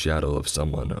see the shadow of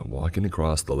someone walking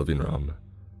across the living room.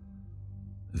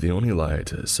 The only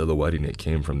light silhouetting it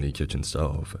came from the kitchen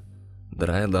stove that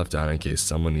I had left on in case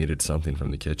someone needed something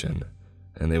from the kitchen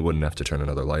and they wouldn't have to turn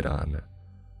another light on.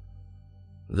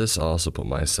 This also put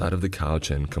my side of the couch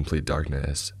in complete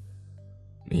darkness.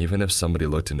 Even if somebody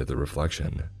looked into the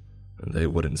reflection, they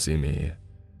wouldn't see me.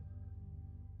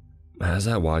 As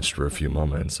I watched for a few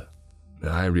moments,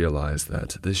 I realized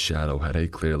that this shadow had a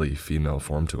clearly female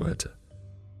form to it,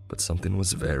 but something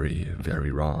was very,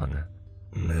 very wrong.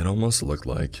 It almost looked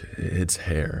like its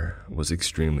hair was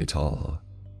extremely tall,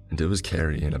 and it was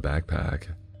carrying a backpack.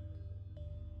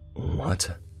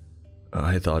 What?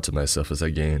 I thought to myself as I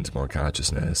gained more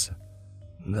consciousness.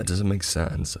 That doesn't make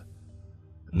sense.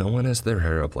 No one has their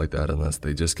hair up like that unless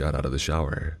they just got out of the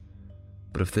shower.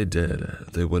 But if they did,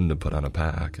 they wouldn't have put on a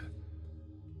pack.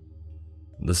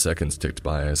 The seconds ticked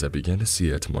by as I began to see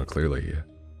it more clearly.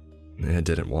 It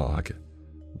didn't walk,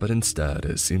 but instead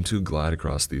it seemed to glide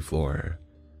across the floor,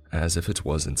 as if it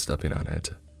wasn't stepping on it.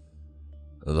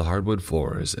 The hardwood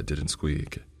floors didn't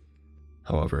squeak.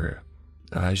 However,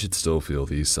 I should still feel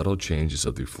the subtle changes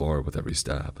of the floor with every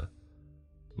step,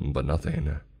 but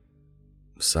nothing.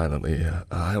 Silently,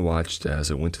 I watched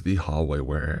as it went to the hallway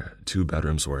where 2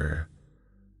 bedrooms were.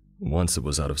 Once it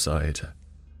was out of sight,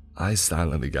 I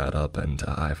silently got up and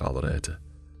I followed it.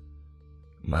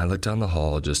 I looked down the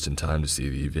hall just in time to see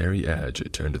the very edge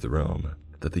turn to the room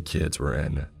that the kids were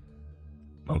in.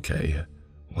 Okay,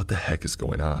 what the heck is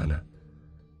going on?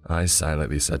 I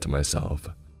silently said to myself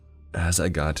as I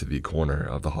got to the corner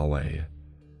of the hallway.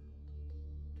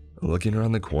 Looking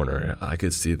around the corner, I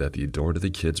could see that the door to the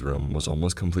kids' room was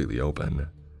almost completely open.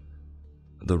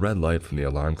 The red light from the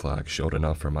alarm clock showed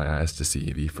enough for my eyes to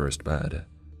see the first bed.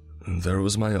 There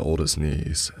was my oldest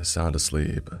niece, sound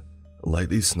asleep,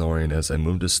 lightly snoring as I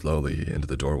moved slowly into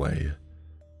the doorway.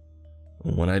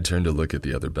 When I turned to look at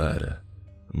the other bed,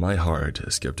 my heart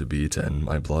skipped a beat and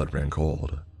my blood ran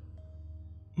cold.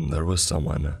 There was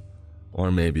someone,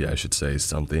 or maybe I should say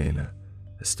something,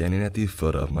 standing at the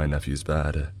foot of my nephew's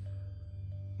bed.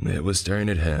 It was staring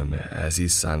at him as he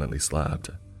silently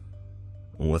slept.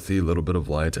 With the little bit of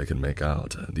light I could make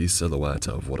out the silhouette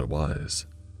of what it was.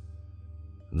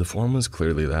 The form was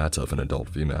clearly that of an adult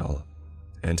female,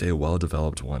 and a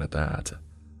well-developed one at that,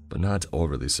 but not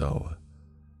overly so.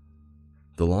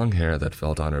 The long hair that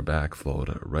fell down her back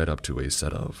flowed right up to a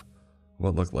set of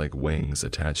what looked like wings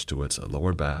attached to its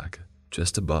lower back,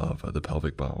 just above the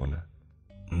pelvic bone.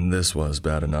 This was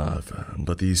bad enough,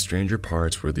 but the stranger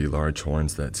parts were the large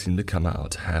horns that seemed to come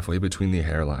out halfway between the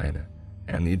hairline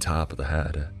and the top of the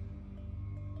head.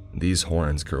 These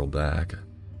horns curled back,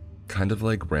 kind of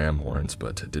like ram horns,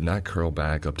 but did not curl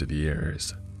back up to the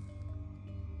ears.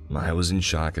 I was in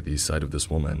shock at the sight of this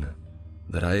woman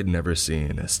that I had never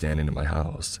seen standing in my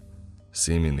house,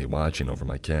 seemingly watching over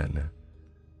my kin.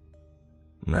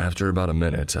 After about a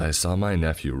minute, I saw my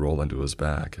nephew roll onto his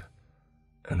back,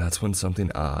 and that's when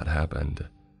something odd happened.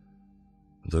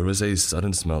 There was a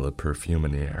sudden smell of perfume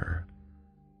in the air.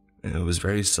 It was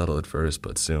very subtle at first,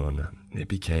 but soon it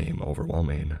became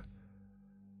overwhelming.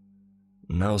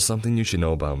 Now, something you should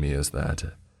know about me is that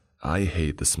I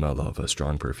hate the smell of a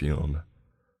strong perfume.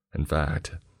 In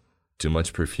fact, too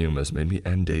much perfume has made me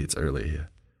end dates early.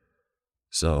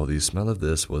 So the smell of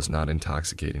this was not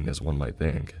intoxicating as one might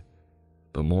think,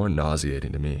 but more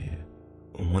nauseating to me.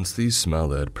 Once the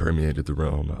smell had permeated the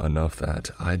room enough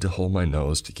that I had to hold my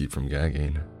nose to keep from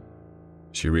gagging,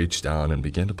 she reached down and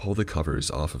began to pull the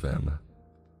covers off of him.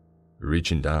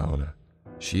 Reaching down,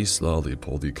 she slowly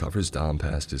pulled the covers down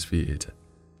past his feet,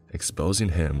 exposing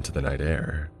him to the night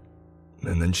air,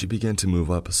 and then she began to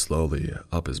move up slowly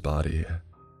up his body.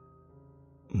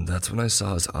 That's when I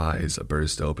saw his eyes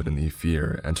burst open and the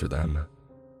fear enter them.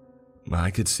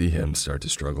 I could see him start to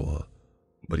struggle,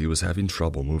 but he was having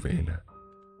trouble moving.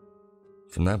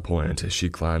 From that point, she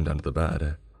climbed onto the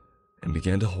bed and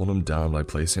began to hold him down by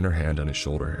placing her hand on his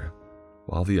shoulder,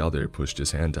 while the other pushed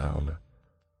his hand down.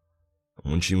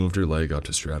 When she moved her leg up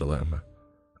to straddle him,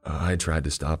 I tried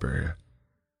to stop her.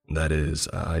 That is,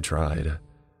 I tried.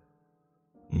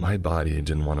 My body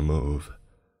didn't want to move.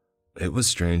 It was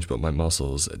strange, but my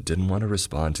muscles didn't want to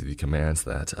respond to the commands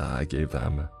that I gave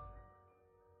them.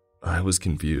 I was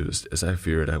confused as I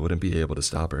feared I wouldn't be able to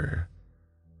stop her.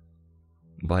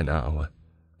 By now,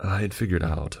 I had figured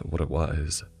out what it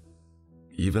was.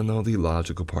 Even though the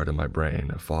logical part of my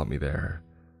brain fought me there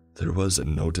was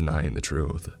no denying the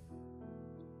truth.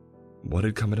 What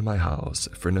had come into my house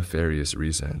for nefarious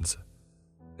reasons?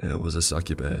 It was a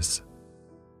succubus.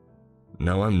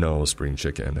 Now I'm no spring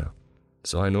chicken,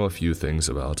 so I know a few things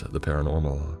about the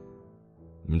paranormal.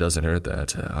 It doesn't hurt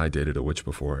that I dated a witch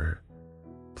before.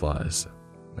 Plus,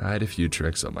 I had a few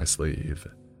tricks up my sleeve.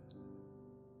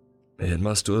 It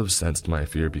must have sensed my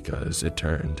fear because it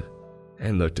turned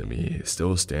and looked at me,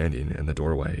 still standing in the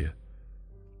doorway.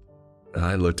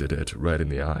 I looked at it right in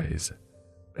the eyes,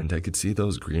 and I could see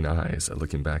those green eyes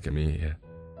looking back at me.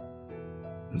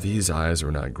 These eyes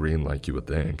were not green like you would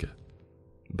think,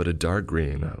 but a dark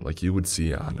green like you would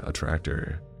see on a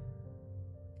tractor.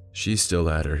 She still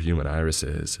had her human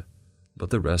irises, but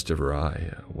the rest of her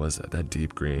eye was that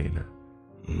deep green.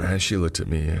 As she looked at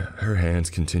me, her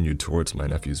hands continued towards my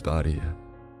nephew's body,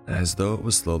 as though it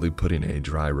was slowly putting a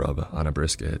dry rub on a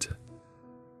brisket.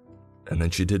 And then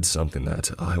she did something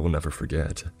that I will never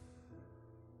forget.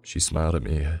 She smiled at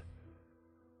me.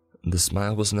 The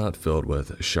smile was not filled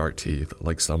with shark teeth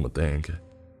like some would think,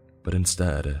 but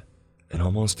instead, an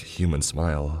almost human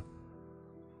smile.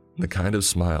 The kind of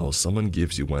smile someone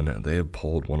gives you when they have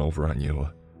pulled one over on you,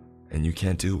 and you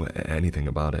can't do anything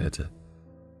about it.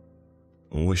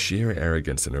 With sheer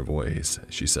arrogance in her voice,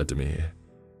 she said to me,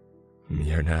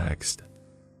 "You're next."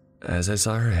 as I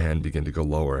saw her hand begin to go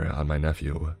lower on my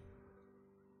nephew.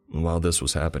 While this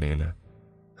was happening,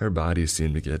 her body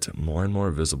seemed to get more and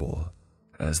more visible,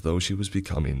 as though she was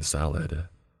becoming solid.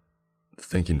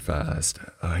 Thinking fast,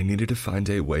 I needed to find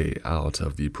a way out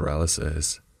of the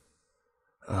paralysis.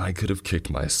 I could have kicked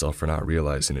myself for not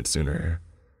realizing it sooner,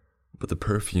 but the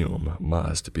perfume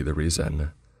must be the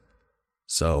reason.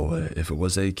 So, if it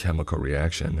was a chemical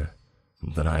reaction,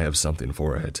 then I have something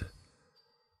for it.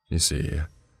 You see,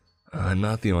 I'm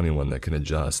not the only one that can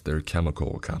adjust their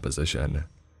chemical composition,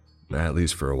 at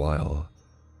least for a while.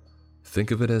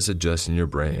 Think of it as adjusting your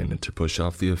brain to push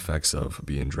off the effects of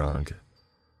being drunk.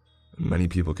 Many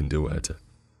people can do it,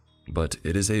 but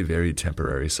it is a very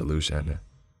temporary solution,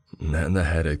 and the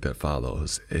headache that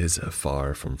follows is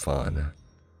far from fun.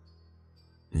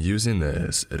 Using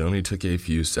this, it only took a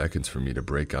few seconds for me to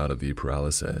break out of the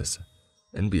paralysis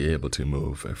and be able to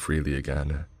move freely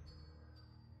again.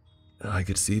 I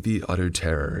could see the utter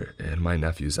terror in my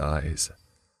nephew's eyes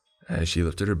as she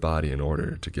lifted her body in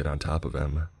order to get on top of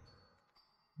him.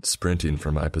 Sprinting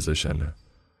from my position,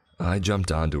 I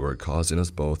jumped onto her, causing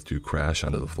us both to crash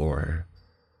onto the floor.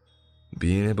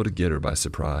 Being able to get her by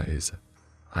surprise,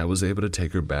 I was able to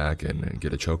take her back and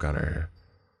get a choke on her.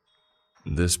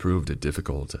 This proved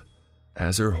difficult,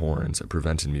 as her horns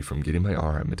prevented me from getting my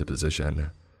arm into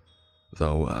position,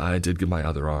 though I did get my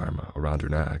other arm around her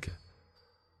neck.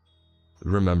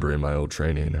 Remembering my old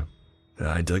training,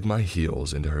 I dug my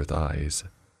heels into her thighs.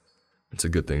 It's a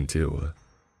good thing too,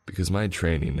 because my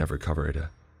training never covered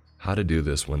how to do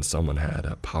this when someone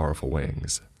had powerful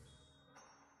wings.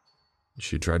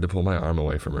 She tried to pull my arm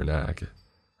away from her neck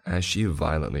as she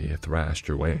violently thrashed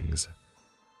her wings.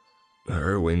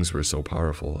 Her wings were so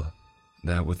powerful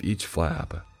that with each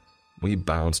flap, we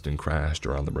bounced and crashed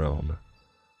around the room.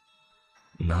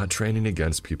 Not training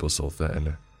against people so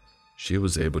thin, she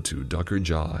was able to duck her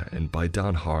jaw and bite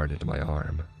down hard into my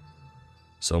arm.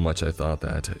 So much I thought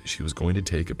that she was going to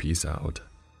take a piece out.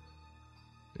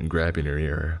 And grabbing her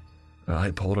ear,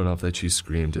 I pulled enough that she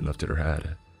screamed and lifted her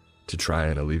head to try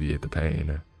and alleviate the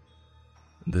pain.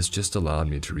 This just allowed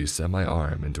me to reset my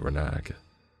arm into her neck.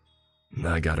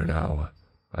 I got her now,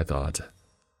 I thought,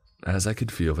 as I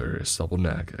could feel her supple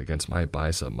neck against my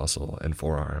bicep muscle and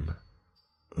forearm.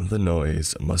 The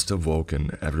noise must have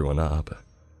woken everyone up,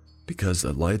 because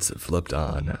the lights flipped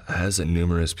on as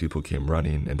numerous people came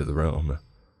running into the room.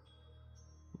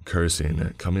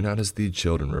 Cursing coming out as the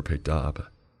children were picked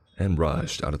up and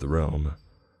rushed out of the room.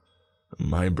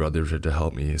 My brother tried to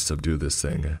help me subdue this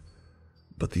thing,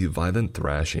 but the violent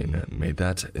thrashing made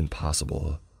that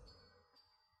impossible.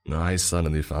 I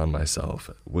suddenly found myself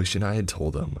wishing I had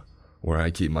told him where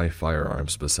I keep my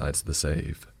firearms besides the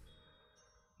safe.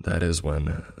 That is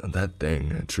when that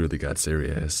thing truly got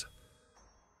serious.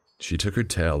 She took her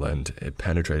tail and it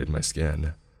penetrated my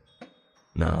skin.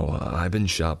 Now, I've been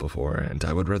shot before, and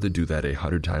I would rather do that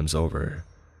 100 times over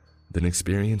than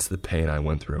experience the pain I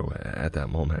went through at that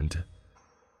moment.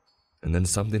 And then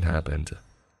something happened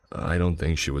I don't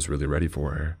think she was really ready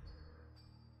for her.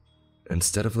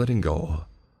 Instead of letting go,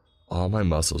 all my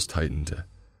muscles tightened,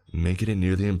 making it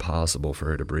nearly impossible for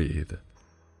her to breathe,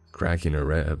 cracking her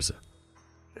ribs,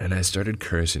 and I started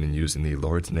cursing and using the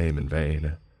Lord's name in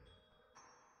vain.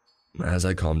 As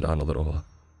I calmed down a little,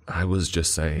 I was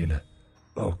just saying,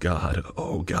 "Oh God,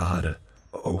 oh God,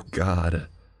 oh God,"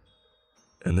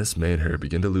 and this made her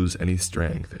begin to lose any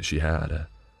strength she had.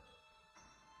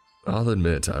 I'll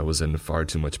admit I was in far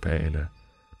too much pain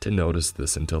to notice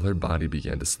this until her body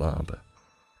began to slump,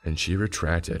 and she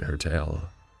retracted her tail.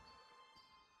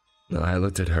 I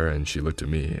looked at her and she looked at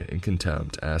me in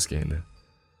contempt, asking,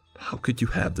 "How could you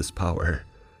have this power?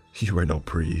 You are no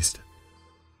priest."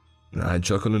 I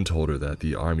chuckled and told her that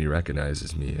the army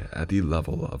recognizes me at the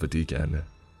level of a deacon.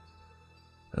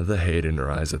 The hate in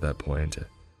her eyes at that point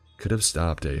could have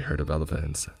stopped a herd of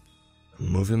elephants.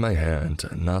 Moving my hand,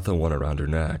 not the one around her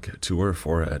neck, to her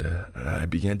forehead, I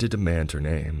began to demand her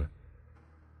name.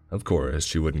 Of course,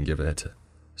 she wouldn't give it,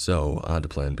 so on to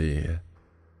plan B.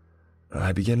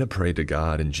 I began to pray to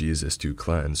God and Jesus to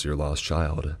cleanse your lost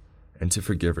child and to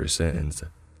forgive her sins.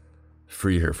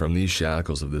 Free her from these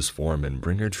shackles of this form and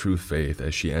bring her true faith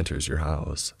as she enters your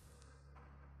house.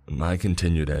 I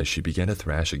continued as she began to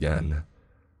thrash again,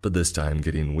 but this time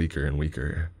getting weaker and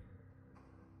weaker.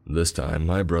 This time,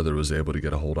 my brother was able to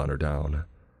get a hold on her down,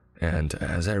 and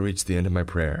as I reached the end of my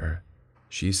prayer,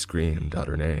 she screamed out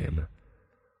her name.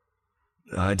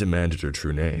 I demanded her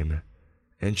true name,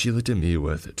 and she looked at me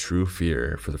with true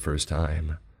fear for the first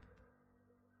time.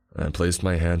 I placed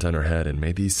my hand on her head and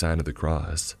made the sign of the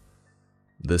cross.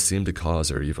 This seemed to cause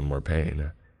her even more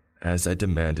pain, as I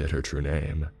demanded her true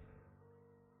name.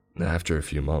 After a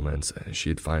few moments, she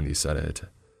had finally said it.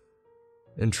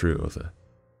 In truth,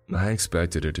 I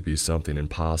expected it to be something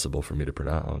impossible for me to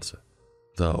pronounce,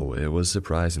 though it was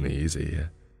surprisingly easy.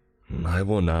 I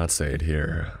will not say it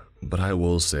here, but I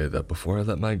will say that before I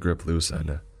let my grip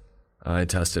loosen, I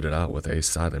tested it out with a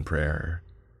silent prayer.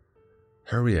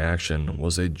 Her reaction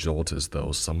was a jolt as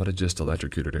though someone had just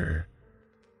electrocuted her.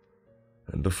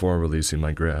 And before releasing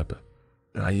my grip,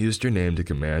 I used her name to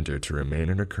command her to remain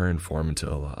in her current form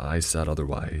until I said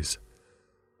otherwise.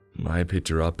 I picked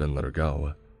her up and let her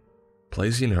go,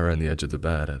 placing her on the edge of the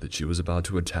bed that she was about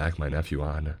to attack my nephew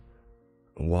on.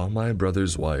 While my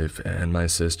brother's wife and my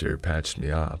sister patched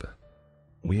me up,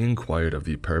 we inquired of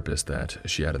the purpose that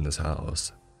she had in this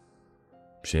house.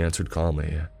 She answered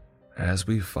calmly, as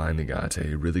we finally got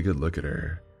a really good look at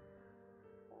her.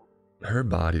 Her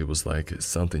body was like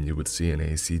something you would see in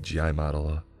a CGI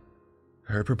model.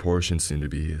 Her proportions seemed to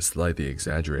be slightly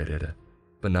exaggerated,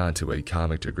 but not to a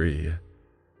comic degree.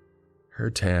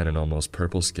 Her tan and almost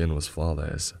purple skin was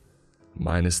flawless,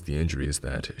 minus the injuries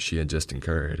that she had just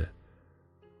incurred.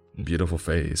 Beautiful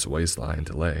face, waistline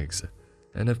to legs,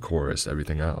 and of course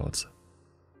everything else.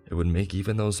 It would make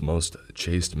even those most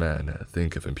chaste men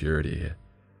think of impurity.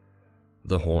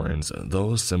 The horns,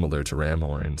 though similar to ram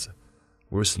horns,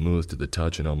 were smooth to the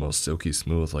touch and almost silky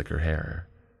smooth like her hair.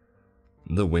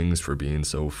 The wings for being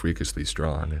so freakishly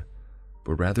strong,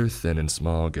 but rather thin and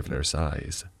small given her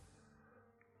size.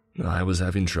 I was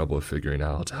having trouble figuring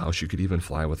out how she could even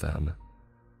fly with them.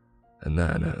 And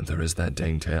then there is that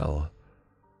dang tail.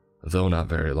 Though not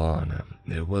very long,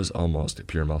 it was almost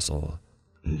pure muscle.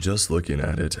 Just looking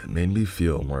at it made me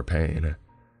feel more pain,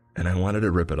 and I wanted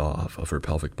to rip it off of her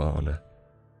pelvic bone.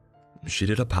 She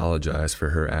did apologize for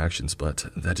her actions, but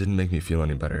that didn't make me feel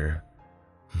any better.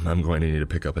 I'm going to need to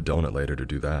pick up a donut later to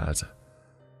do that.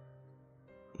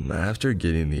 After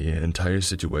getting the entire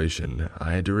situation,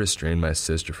 I had to restrain my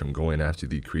sister from going after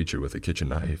the creature with a kitchen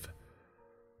knife.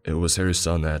 It was her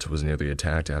son that was nearly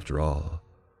attacked after all.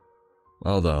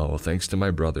 Although, thanks to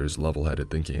my brother's level-headed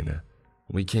thinking,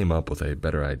 we came up with a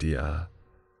better idea.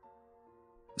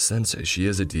 Since she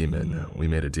is a demon, we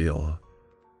made a deal.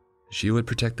 She would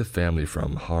protect the family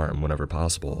from harm whenever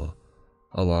possible,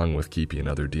 along with keeping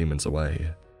other demons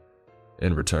away.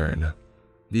 In return,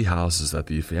 the houses that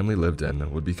the family lived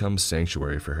in would become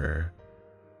sanctuary for her.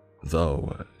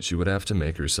 Though, she would have to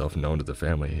make herself known to the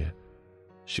family.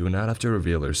 She would not have to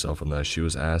reveal herself unless she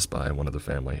was asked by one of the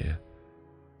family.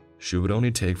 She would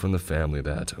only take from the family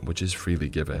that which is freely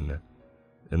given,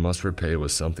 and must repay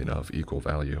with something of equal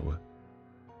value.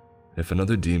 If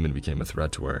another demon became a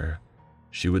threat to her,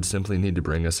 she would simply need to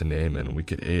bring us a name and we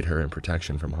could aid her in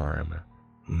protection from harm.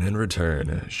 In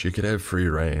return, she could have free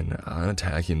reign on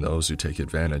attacking those who take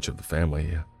advantage of the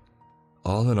family.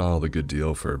 All in all, a good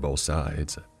deal for both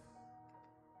sides.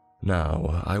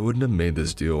 Now, I wouldn't have made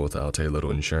this deal without a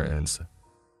little insurance.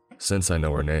 Since I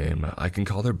know her name, I can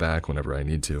call her back whenever I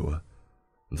need to.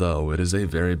 Though it is a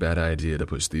very bad idea to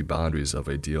push the boundaries of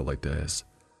a deal like this,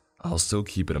 I'll still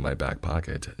keep it in my back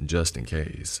pocket, just in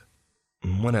case.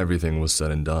 When everything was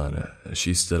said and done,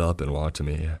 she stood up and walked to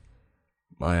me.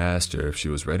 I asked her if she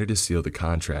was ready to seal the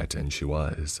contract, and she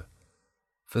was.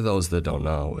 For those that don't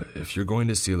know, if you're going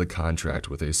to seal a contract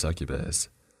with a succubus,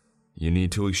 you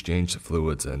need to exchange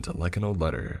fluids and, like an old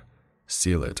letter,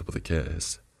 seal it with a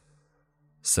kiss.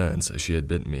 Since she had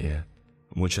bitten me,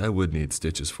 which I would need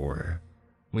stitches for,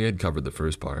 we had covered the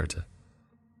first part,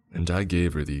 and I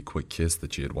gave her the quick kiss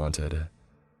that she had wanted.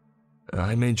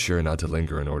 I made sure not to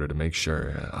linger in order to make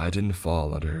sure I didn't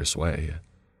fall under her sway.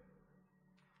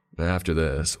 After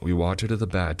this, we walked her to the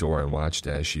back door and watched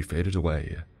as she faded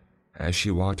away, as she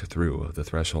walked through the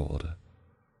threshold.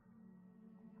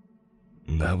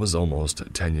 That was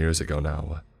almost 10 years ago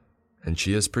now, and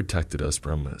she has protected us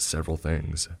from several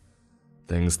things.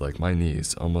 Things like my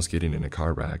niece almost getting in a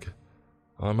car wreck,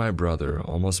 or my brother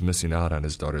almost missing out on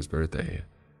his daughter's birthday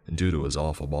due to his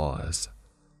awful boss.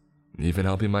 Even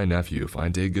helping my nephew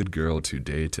find a good girl to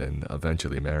date and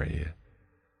eventually marry.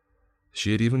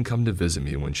 She had even come to visit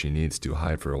me when she needs to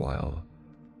hide for a while,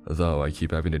 though I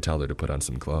keep having to tell her to put on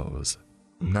some clothes.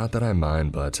 Not that I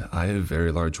mind, but I have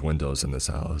very large windows in this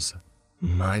house.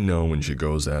 I know when she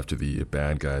goes after the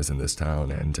bad guys in this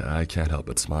town, and I can't help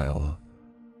but smile.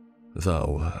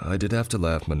 Though, I did have to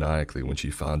laugh maniacally when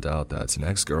she found out that an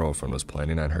ex-girlfriend was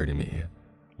planning on hurting me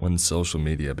when social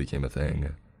media became a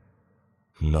thing.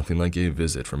 Nothing like a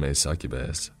visit from a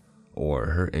succubus or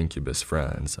her incubus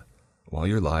friends while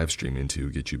you're live streaming to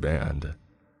get you banned.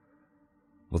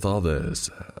 With all this,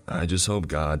 I just hope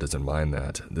God doesn't mind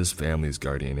that this family's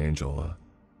guardian angel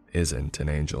isn't an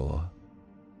angel.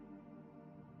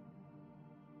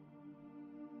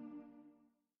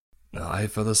 I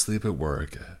fell asleep at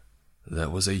work.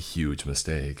 That was a huge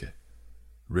mistake.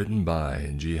 Written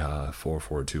by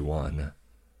Jiha4421.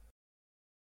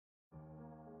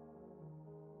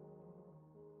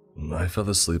 I fell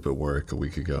asleep at work a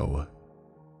week ago.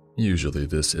 Usually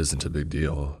this isn't a big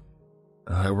deal.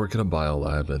 I work in a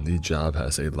biolab and the job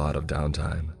has a lot of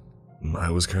downtime.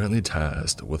 I was currently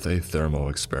tasked with a thermo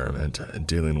experiment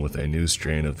dealing with a new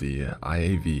strain of the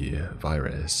IAV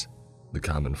virus, the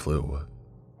common flu,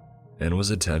 and was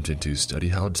attempting to study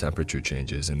how temperature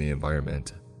changes in the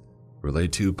environment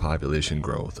relate to population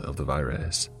growth of the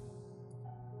virus.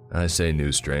 I say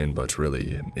new strain, but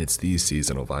really, it's the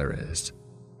seasonal virus.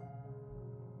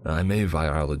 I'm a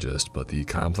virologist, but the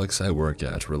complex I work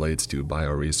at relates to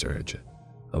bioresearch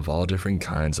of all different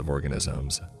kinds of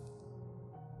organisms.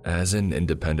 As an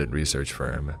independent research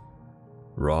firm,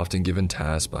 we're often given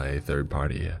tasks by a third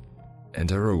party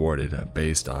and are rewarded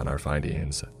based on our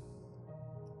findings.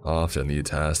 Often the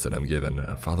tasks that I'm given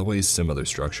follow a similar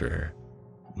structure.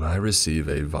 I receive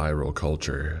a viral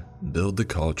culture, build the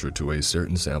culture to a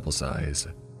certain sample size,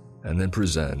 and then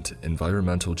present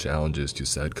environmental challenges to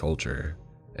said culture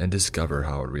and discover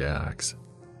how it reacts,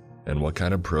 and what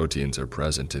kind of proteins are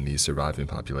present in the surviving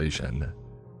population.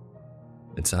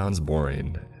 It sounds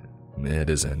boring. It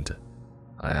isn't.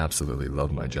 I absolutely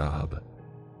love my job.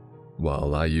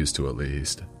 Well, I used to at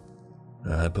least.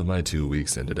 I put my 2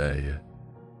 weeks in today.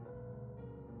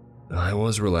 I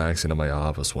was relaxing in my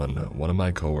office when one of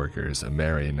my coworkers,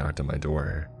 Mary, knocked on my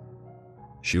door.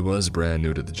 She was brand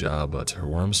new to the job, but her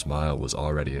warm smile was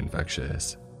already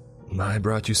infectious. "I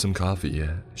brought you some coffee,"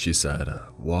 she said,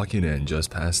 walking in just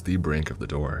past the brink of the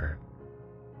door.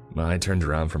 I turned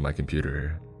around from my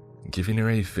computer, giving her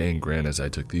a faint grin as I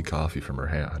took the coffee from her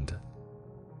hand.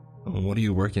 "What are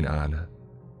you working on?"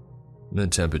 "The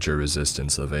temperature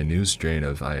resistance of a new strain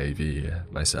of IAV,"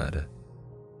 I said.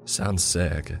 "Sounds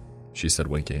sick," she said,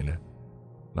 winking.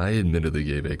 I admittedly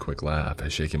gave a quick laugh,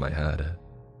 shaking my head.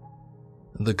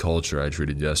 The culture I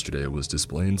treated yesterday was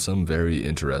displaying some very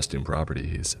interesting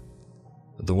properties.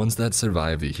 The ones that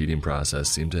survive the heating process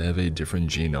seem to have a different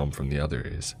genome from the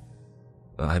others.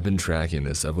 I've been tracking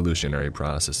this evolutionary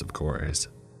process, of course,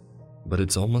 but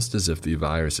it's almost as if the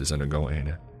virus is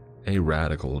undergoing a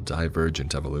radical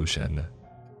divergent evolution.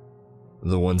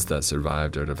 The ones that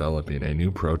survived are developing a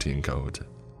new protein coat,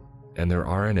 and their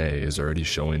RNA is already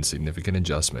showing significant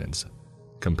adjustments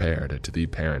compared to the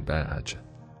parent batch.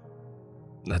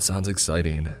 "That sounds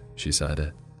exciting," she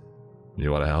said.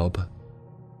 "You want to help?"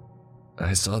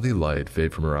 I saw the light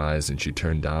fade from her eyes and she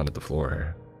turned down at the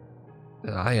floor.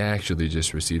 "I actually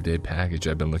just received a package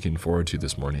I've been looking forward to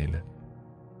this morning."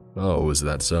 "Oh, is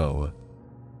that so?"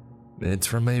 "It's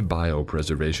from a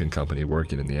biopreservation company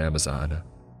working in the Amazon.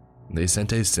 They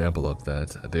sent a sample up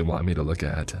that they want me to look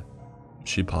at."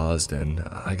 She paused and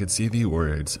I could see the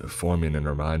words forming in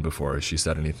her mind before she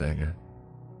said anything.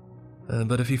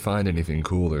 "But if you find anything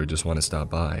cool or just want to stop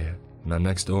by, I'm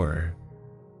next door."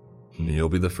 "You'll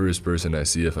be the first person I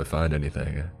see if I find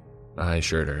anything," I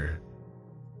assured her.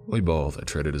 We both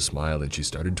traded a smile and she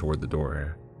started toward the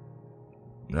door.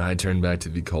 I turned back to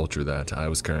the culture that I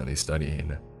was currently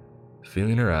studying,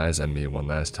 feeling her eyes on me one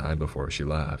last time before she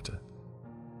left.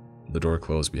 The door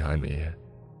closed behind me,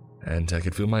 and I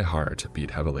could feel my heart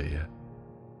beat heavily.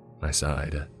 I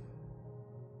sighed.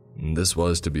 This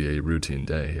was to be a routine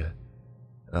day.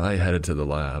 I headed to the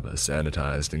lab,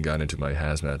 sanitized, and got into my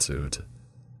hazmat suit.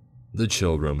 The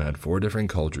chill room had 4 different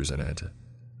cultures in it,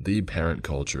 the parent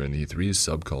culture and the 3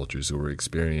 subcultures who were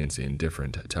experiencing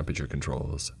different temperature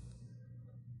controls.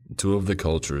 2 of the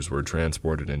cultures were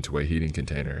transported into a heating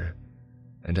container,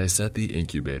 and I set the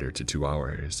incubator to 2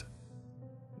 hours.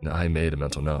 I made a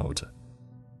mental note,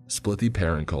 split the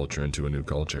parent culture into a new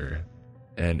culture,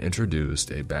 and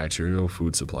introduced a bacterial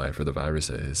food supply for the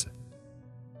viruses.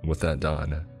 With that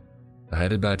done, I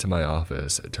headed back to my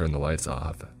office, turned the lights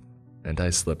off, and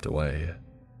I slipped away.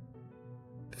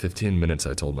 15 minutes,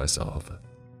 I told myself.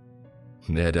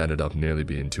 It had ended up nearly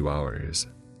being 2 hours.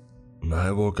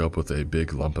 I woke up with a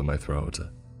big lump in my throat,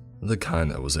 the kind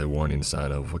that was a warning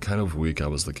sign of what kind of week I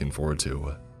was looking forward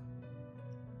to.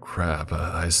 "Crap,"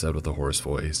 I said with a hoarse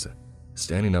voice,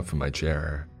 standing up from my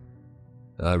chair.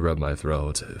 I rubbed my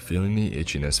throat, feeling the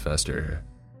itchiness fester.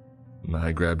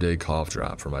 I grabbed a cough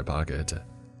drop from my pocket,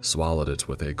 swallowed it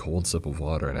with a cold sip of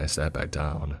water, and I sat back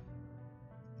down.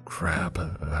 "Crap,"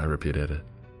 I repeated.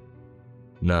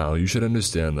 Now, you should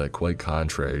understand that quite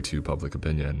contrary to public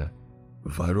opinion,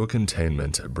 viral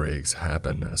containment breaks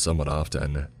happen somewhat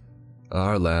often.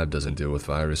 Our lab doesn't deal with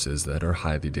viruses that are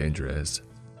highly dangerous.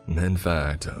 In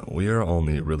fact, we are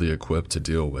only really equipped to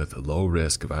deal with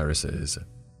low-risk viruses,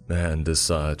 And as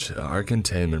such, our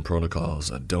containment protocols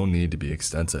don't need to be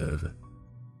extensive.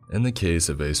 In the case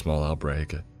of a small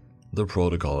outbreak, the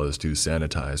protocol is to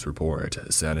sanitize, report,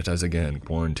 sanitize again,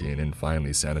 quarantine, and finally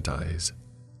sanitize.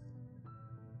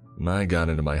 I got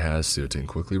into my hazsuit and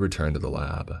quickly returned to the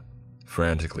lab,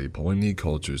 frantically pulling the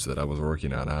cultures that I was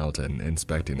working on out and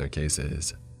inspecting their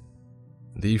cases.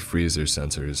 The freezer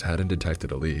sensors hadn't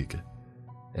detected a leak,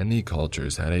 and the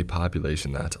cultures had a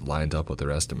population that lined up with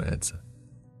their estimates.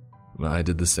 I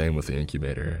did the same with the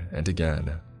incubator, and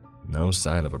again, no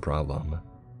sign of a problem.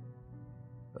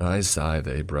 I sighed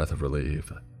a breath of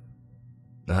relief.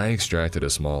 I extracted a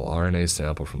small RNA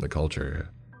sample from the culture.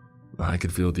 I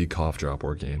could feel the cough drop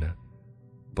working,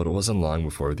 but it wasn't long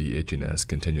before the itchiness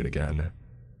continued again.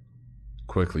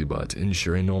 Quickly, but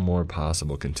ensuring no more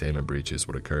possible containment breaches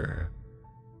would occur,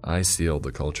 I sealed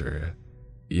the culture,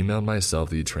 emailed myself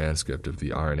the transcript of the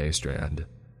RNA strand,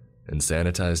 and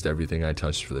sanitized everything I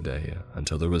touched for the day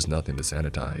until there was nothing to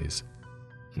sanitize.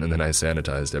 And then I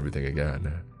sanitized everything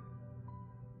again.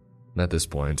 At this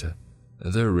point,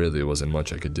 there really wasn't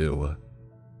much I could do.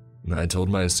 I told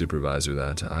my supervisor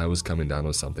that I was coming down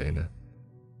with something.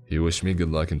 He wished me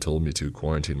good luck and told me to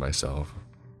quarantine myself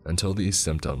until these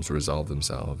symptoms resolved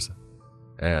themselves,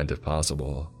 and, if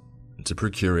possible, to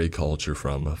procure a culture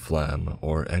from phlegm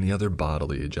or any other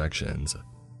bodily ejections.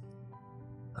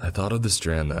 I thought of the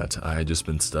strand that I had just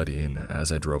been studying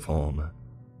as I drove home,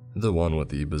 the one with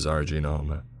the bizarre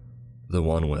genome, the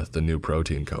one with the new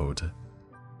protein code.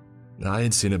 I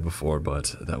had seen it before,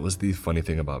 but that was the funny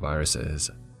thing about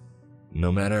viruses.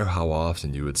 No matter how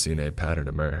often you had seen a pattern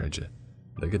emerge,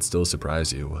 they could still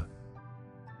surprise you.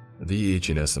 The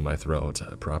itchiness in my throat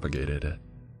propagated.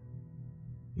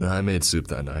 I made soup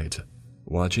that night,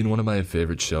 watching one of my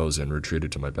favorite shows, and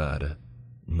retreated to my bed.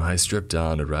 I stripped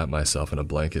down to wrap myself in a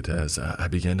blanket as I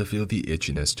began to feel the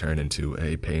itchiness turn into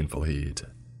a painful heat.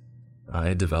 I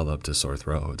had developed a sore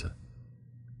throat.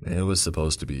 It was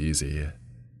supposed to be easy.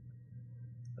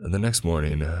 The next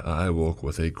morning, I woke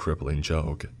with a crippling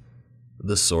choke.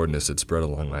 The soreness had spread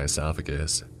along my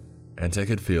esophagus, and I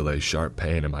could feel a sharp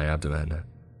pain in my abdomen.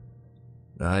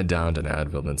 I downed an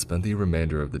Advil and spent the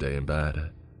remainder of the day in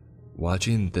bed,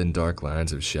 watching thin dark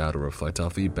lines of shadow reflect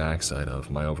off the backside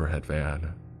of my overhead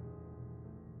fan.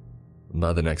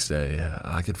 By the next day,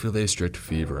 I could feel a strict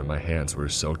fever and my hands were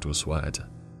soaked with sweat.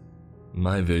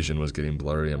 My vision was getting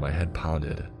blurry and my head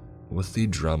pounded with the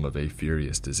drum of a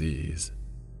furious disease.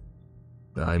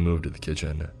 I moved to the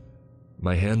kitchen,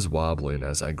 my hands wobbling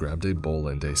as I grabbed a bowl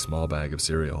and a small bag of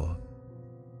cereal.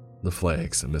 The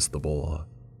flakes missed the bowl,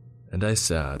 and I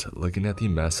sat looking at the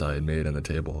mess I had made on the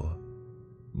table,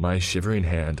 my shivering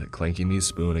hand clanking the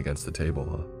spoon against the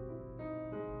table.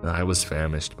 I was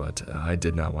famished, but I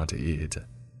did not want to eat.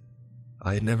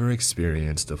 I had never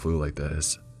experienced a flu like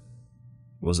this.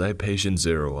 Was I patient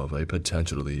zero of a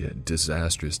potentially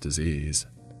disastrous disease?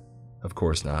 Of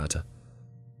course not.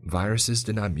 Viruses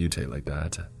did not mutate like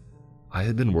that. I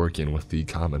had been working with the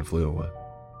common flu.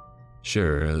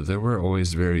 Sure, there were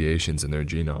always variations in their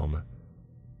genome,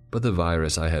 but the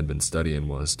virus I had been studying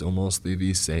was still mostly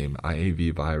the same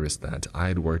IAV virus that I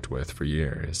had worked with for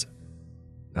years.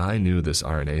 I knew this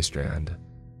RNA strand,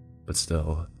 but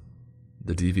still,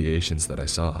 the deviations that I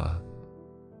saw.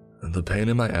 The pain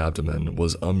in my abdomen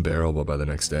was unbearable by the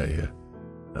next day.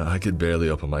 I could barely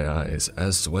open my eyes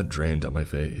as sweat drained down my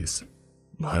face.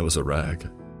 I was a wreck,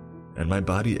 and my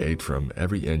body ached from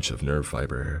every inch of nerve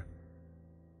fiber.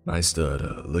 I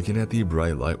stood, looking at the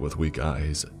bright light with weak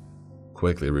eyes,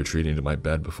 quickly retreating to my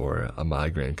bed before a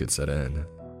migraine could set in.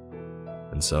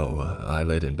 And so, I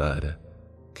laid in bed,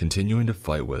 continuing to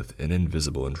fight with an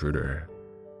invisible intruder.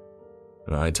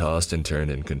 I tossed and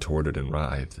turned and contorted and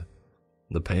writhed,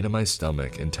 the pain in my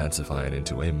stomach intensifying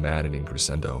into a maddening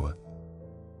crescendo.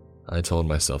 I told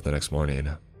myself the next morning,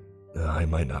 I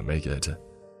might not make it.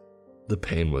 The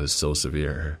pain was so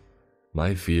severe.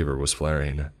 My fever was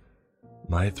flaring.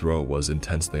 My throat was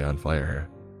intensely on fire,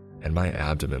 and my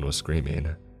abdomen was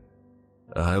screaming.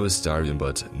 I was starving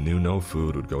but knew no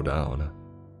food would go down.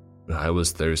 I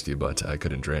was thirsty but I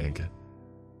couldn't drink.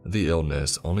 The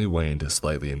illness only waned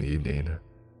slightly in the evening,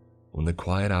 when the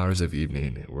quiet hours of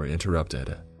evening were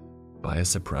interrupted by a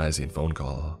surprising phone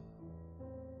call.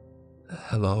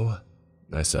 "Hello?"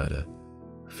 I said,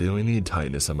 feeling the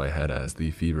tightness in my head as the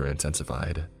fever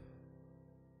intensified.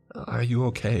 "Are you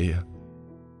okay?"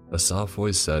 a soft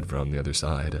voice said from the other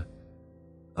side.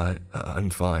 I'm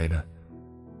fine."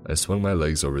 I swung my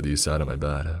legs over the side of my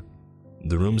bed,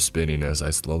 the room spinning as I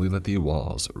slowly let the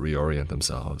walls reorient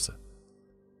themselves.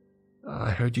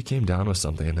 "I heard you came down with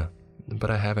something, but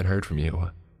I haven't heard from you."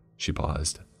 She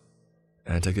paused.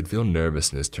 and I could feel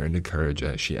nervousness turn to courage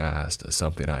as she asked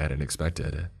something I hadn't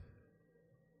expected.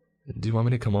 "Do you want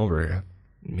me to come over?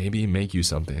 Maybe make you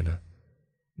something?"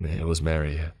 It was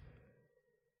Mary.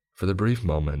 For the brief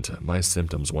moment, my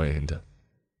symptoms waned.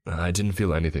 I didn't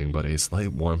feel anything but a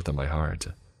slight warmth in my heart,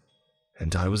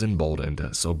 and I was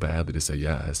emboldened so badly to say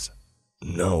yes.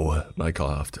 "No," I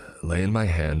coughed, laying my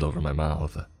hand over my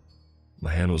mouth.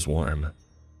 My hand was warm,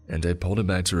 and I pulled it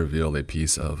back to reveal a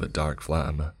piece of dark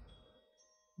phlegm.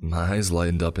 My eyes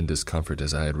lightened up in discomfort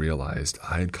as I had realized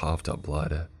I had coughed up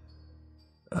blood.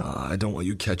 "I don't want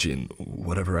you catching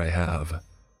whatever I have."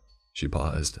 She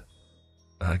paused.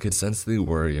 I could sense the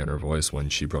worry in her voice when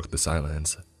she broke the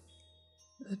silence.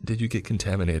 "Did you get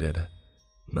contaminated?"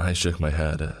 I shook my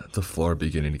head, the floor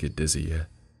beginning to get dizzy.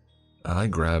 I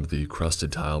grabbed the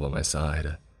crusted tile by my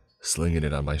side, slinging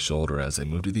it on my shoulder as I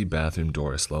moved to the bathroom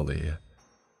door slowly.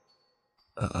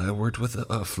 "I worked with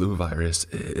a flu virus.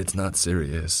 It's not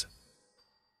serious."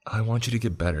 "I want you to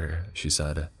get better," she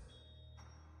said.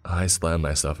 I slammed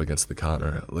myself against the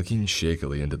counter, looking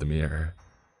shakily into the mirror.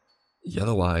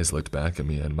 Yellow eyes looked back at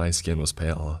me and my skin was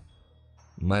pale.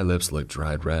 My lips looked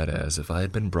dried red as if I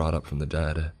had been brought up from the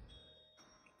dead.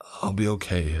 "I'll be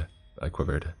okay," I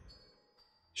quivered.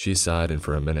 She sighed, and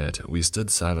for a minute we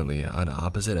stood silently on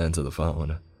opposite ends of the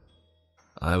phone.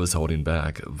 I was holding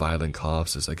back violent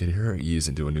coughs as I could hear her ease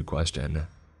into a new question.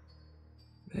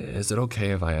 "Is it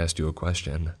okay if I asked you a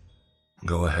question?"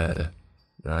 "Go ahead,"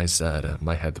 I said,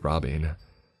 my head throbbing.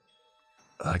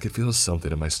 I could feel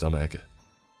something in my stomach,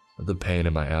 the pain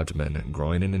in my abdomen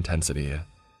growing in intensity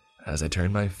as I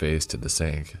turned my face to the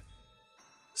sink.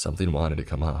 Something wanted to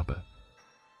come up.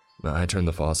 I turned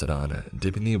the faucet on,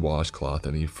 dipping the washcloth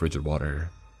in the frigid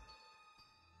water.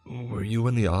 "Were you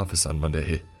in the office on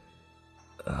Monday?"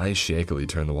 I shakily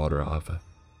turned the water off,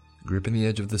 gripping the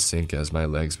edge of the sink as my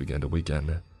legs began to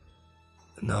weaken.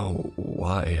 "No,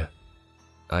 why?"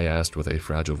 I asked with a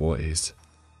fragile voice.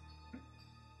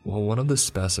 "Well, one of the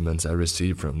specimens I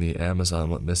received from the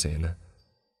Amazon went missing,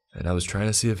 and I was trying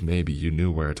to see if maybe you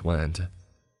knew where it went."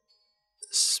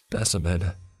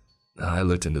 "Specimen?" I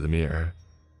looked into the mirror.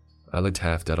 I looked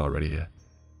half dead already.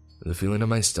 The feeling in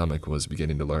my stomach was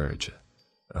beginning to lurch.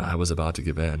 I was about to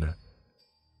give in.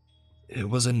 It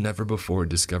was a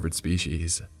never-before-discovered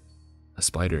species. A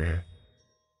spider.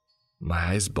 My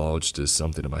eyes bulged as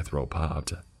something in my throat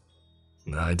popped.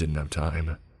 I didn't have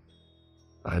time.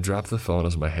 I dropped the phone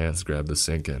as my hands grabbed the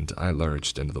sink and I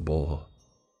lurched into the bowl.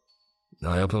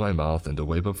 I opened my mouth and a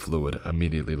wave of fluid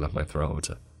immediately left my throat.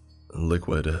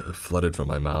 Liquid flooded from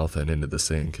my mouth and into the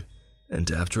sink, and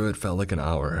after it felt like an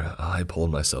hour, I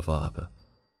pulled myself up,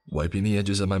 wiping the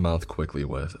edges of my mouth quickly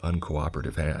with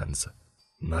uncooperative hands.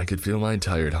 I could feel my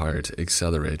tired heart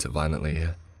accelerate violently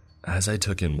as I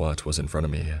took in what was in front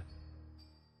of me.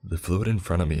 The fluid in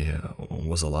front of me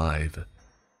was alive.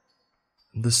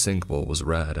 The sink bowl was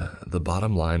red, the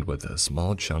bottom lined with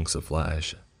small chunks of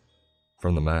flesh.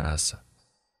 From the mass,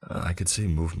 I could see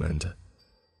movement.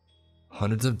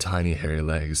 Hundreds of tiny hairy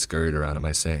legs scurried around at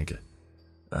my sink.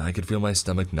 I could feel my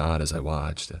stomach nod as I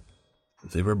watched.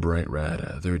 They were bright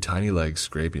red, their tiny legs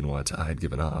scraping what I had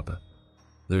given up,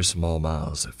 their small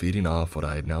mouths feeding off what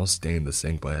I had now stained the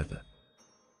sink with.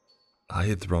 I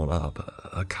had thrown up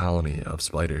a colony of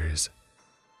spiders.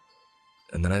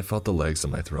 And then I felt the legs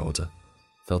in my throat,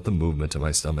 felt the movement in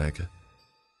my stomach.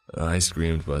 I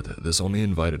screamed, but this only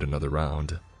invited another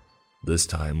round, this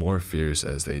time more fierce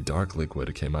as a dark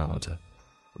liquid came out,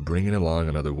 bringing along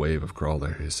another wave of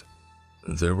crawlers.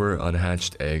 There were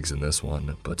unhatched eggs in this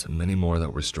one, but many more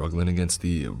that were struggling against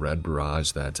the red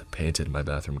barrage that painted my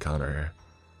bathroom counter.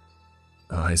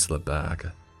 I slipped back,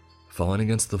 falling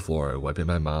against the floor, wiping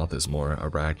my mouth as more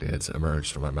arachnids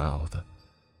emerged from my mouth.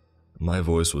 My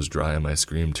voice was dry and my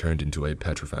scream turned into a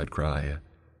petrified cry,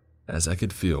 as I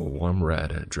could feel warm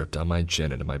red drip down my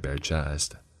chin into my bare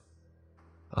chest.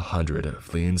 100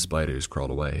 fleeing spiders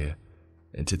crawled away,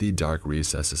 into the dark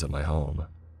recesses of my home,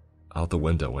 out the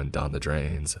window and down the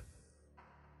drains.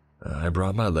 I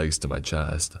brought my legs to my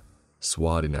chest,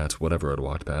 swatting at whatever had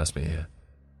walked past me,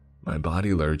 my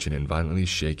body lurching and violently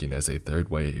shaking as a third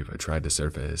wave tried to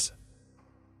surface.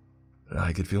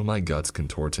 I could feel my guts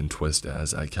contort and twist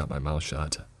as I kept my mouth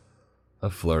shut, a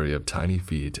flurry of tiny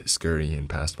feet scurrying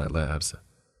past my lips.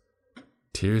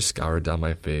 Tears scoured down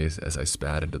my face as I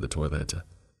spat into the toilet,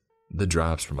 the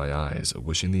drops from my eyes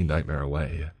wishing the nightmare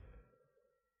away.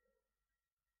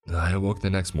 I awoke the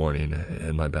next morning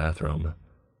in my bathroom.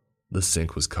 The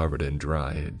sink was covered in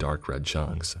dry, dark red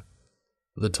chunks.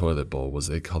 The toilet bowl was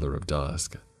a color of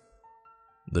dusk.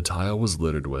 The tile was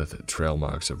littered with trail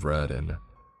marks of red and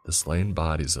the slain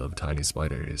bodies of tiny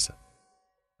spiders.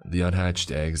 The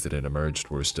unhatched eggs that had emerged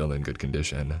were still in good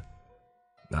condition.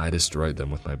 I destroyed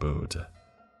them with my boot.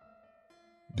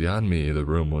 Beyond me, the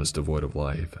room was devoid of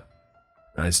life.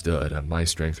 I stood, my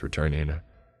strength returning,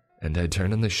 and I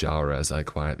turned in the shower as I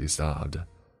quietly sobbed,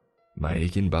 my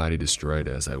aching body destroyed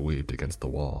as I wept against the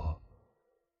wall.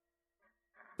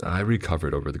 I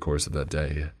recovered over the course of that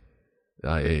day.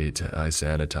 I ate, I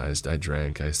sanitized, I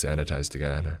drank, I sanitized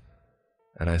again,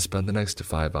 and I spent the next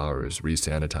 5 hours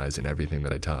re-sanitizing everything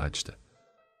that I touched.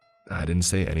 I didn't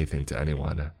say anything to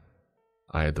anyone.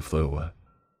 I had the flu.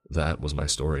 That was my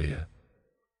story.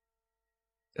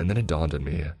 And then it dawned on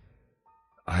me.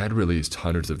 I had released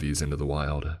hundreds of these into the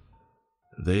wild.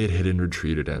 They had hidden,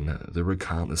 retreated, and there were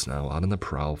countless now out on the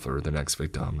prowl for their next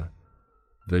victim.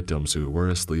 Victims who were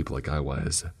asleep like I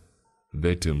was.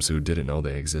 Victims who didn't know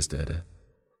they existed.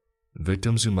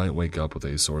 Victims who might wake up with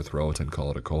a sore throat and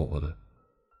call it a cold.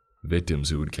 Victims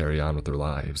who would carry on with their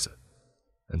lives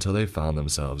until they found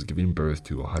themselves giving birth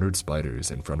to 100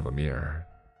 spiders in front of a mirror.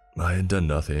 I had done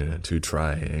nothing to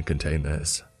try and contain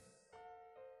this.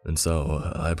 And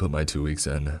so I put my 2 weeks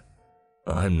in.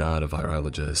 I'm not a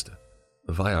virologist.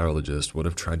 A virologist would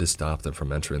have tried to stop them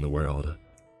from entering the world.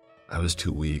 I was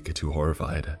too weak, too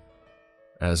horrified.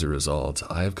 As a result,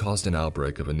 I have caused an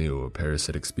outbreak of a new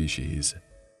parasitic species.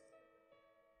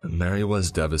 Mary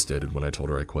was devastated when I told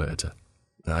her I quit.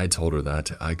 I told her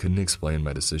that I couldn't explain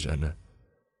my decision.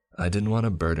 I didn't want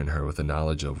to burden her with the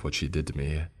knowledge of what she did to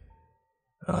me.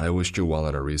 I wished her well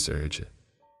in her research.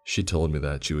 She told me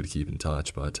that she would keep in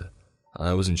touch, but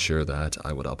I wasn't sure that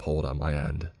I would uphold on my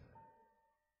end.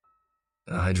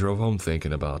 I drove home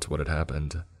thinking about what had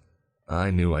happened. I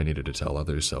knew I needed to tell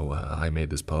others, so I made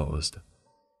this post.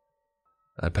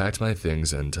 I packed my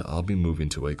things and I'll be moving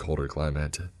to a colder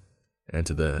climate. And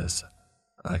to this,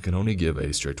 I can only give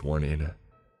a strict warning.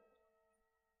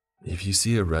 If you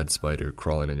see a red spider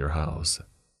crawling in your house,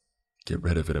 get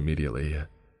rid of it immediately.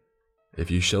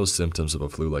 If you show symptoms of a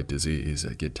flu-like disease,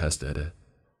 get tested.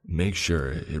 Make sure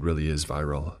it really is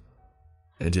viral.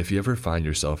 And if you ever find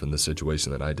yourself in the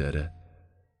situation that I did,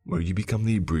 where you become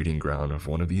the breeding ground of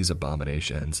one of these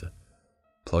abominations,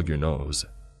 plug your nose,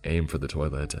 aim for the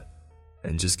toilet,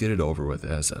 and just get it over with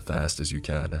as fast as you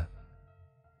can.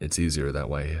 It's easier that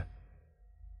way.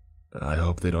 I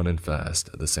hope they don't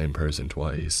infest the same person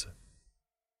twice.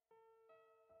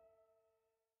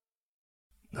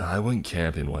 I went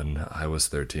camping when I was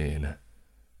 13.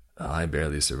 I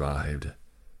barely survived.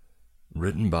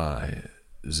 Written by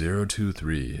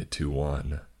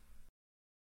 02321.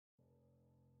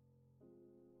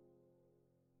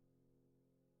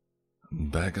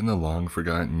 Back in the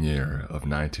long-forgotten year of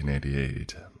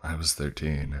 1988, I was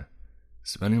 13,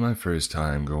 spending my first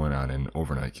time going on an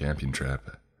overnight camping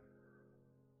trip.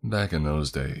 Back in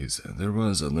those days, there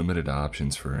was limited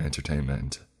options for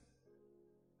entertainment.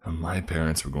 My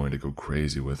parents were going to go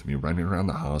crazy with me running around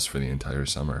the house for the entire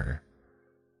summer.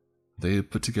 They had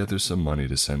put together some money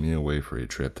to send me away for a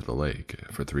trip to the lake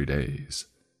for 3 days.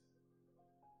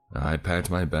 I packed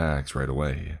my bags right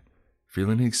away,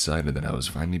 feeling excited that I was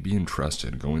finally being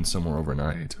trusted going somewhere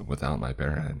overnight without my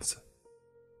parents.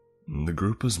 The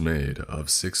group was made of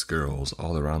 6 girls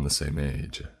all around the same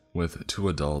age, with 2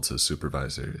 adults as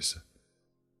supervisors.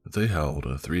 They held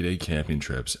 3-day camping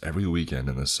trips every weekend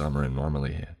in the summer and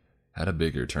normally had a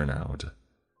bigger turnout.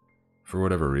 For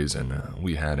whatever reason,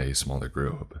 we had a smaller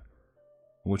group,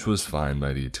 which was fine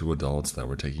by the 2 adults that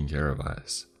were taking care of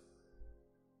us.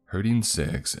 Herding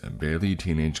 6 barely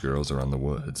teenage girls around the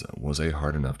woods was a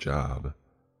hard enough job.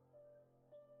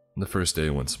 The first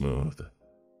day went smooth,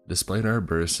 despite our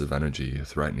bursts of energy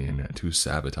threatening to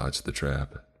sabotage the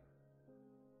trip.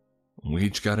 We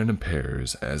each got into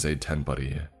pairs as a tent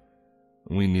buddy.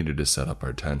 We needed to set up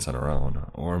our tents on our own,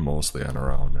 or mostly on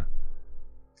our own.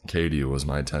 Katie was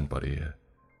my tent buddy.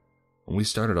 We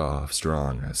started off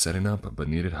strong, setting up, but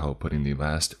needed help putting the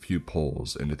last few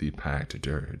poles into the packed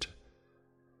dirt.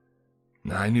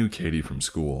 I knew Katie from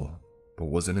school, but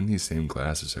wasn't in the same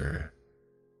class as her.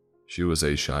 She was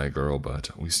a shy girl,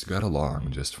 but we got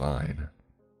along just fine.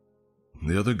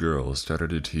 The other girls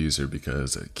started to tease her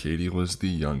because Katie was the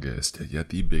youngest, yet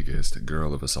the biggest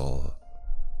girl of us all.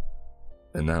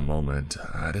 In that moment,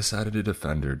 I decided to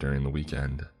defend her during the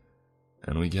weekend,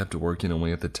 and we kept working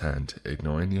away at the tent,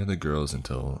 ignoring the other girls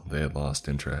until they had lost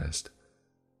interest.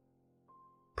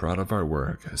 Proud of our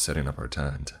work setting up our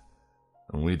tent,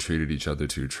 we treated each other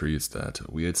to treats that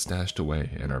we had stashed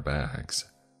away in our bags.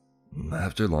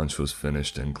 After lunch was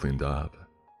finished and cleaned up,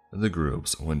 the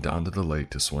groups went down to the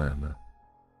lake to swim.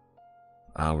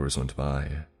 Hours went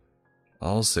by.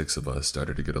 All 6 of us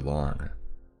started to get along,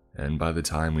 and by the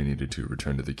time we needed to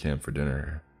return to the camp for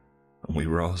dinner, We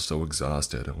were all so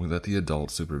exhausted, we let the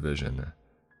adult supervision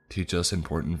teach us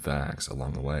important facts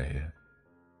along the way.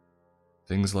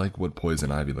 Things like what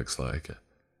poison ivy looks like,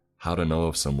 how to know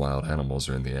if some wild animals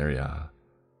are in the area,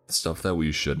 stuff that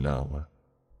we should know,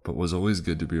 but was always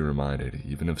good to be reminded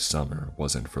even if summer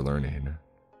wasn't for learning.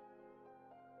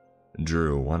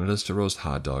 Drew wanted us to roast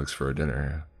hot dogs for our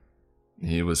dinner.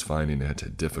 He was finding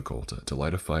it difficult to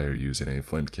light a fire using a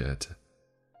flint kit.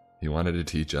 He wanted to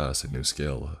teach us a new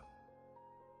skill.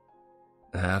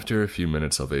 After a few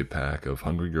minutes of a pack of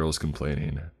hungry girls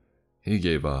complaining, he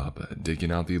gave up, digging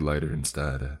out the lighter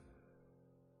instead.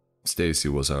 Stacy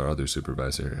was our other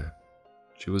supervisor.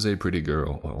 She was a pretty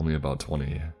girl, only about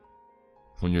 20.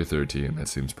 When you're 13, that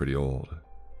seems pretty old.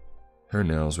 Her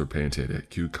nails were painted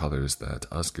cute colors that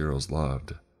us girls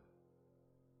loved.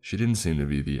 She didn't seem to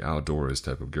be the outdoors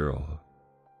type of girl.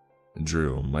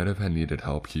 Drew might have had needed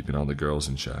help keeping all the girls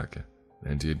in check,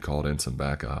 and he had called in some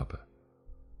backup.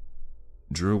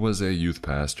 Drew was a youth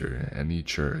pastor, and the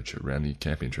church ran the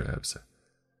camping trips.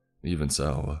 Even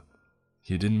so,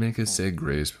 he didn't make us say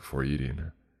grace before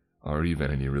eating, or even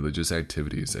any religious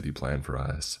activities that he planned for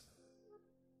us.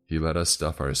 He let us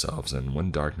stuff ourselves, and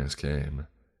when darkness came,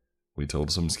 we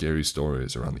told some scary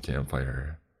stories around the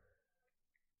campfire.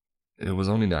 It was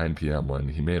only 9 p.m. when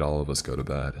he made all of us go to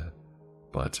bed,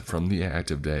 but from the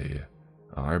active day,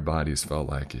 our bodies felt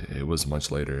like it was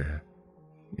much later.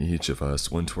 Each of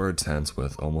us went to our tents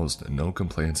with almost no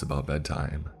complaints about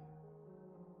bedtime.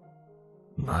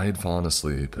 I had fallen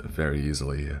asleep very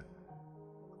easily.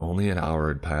 Only an hour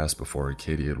had passed before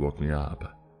Katie had woke me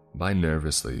up by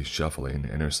nervously shuffling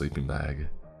in her sleeping bag.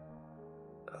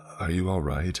 "Are you all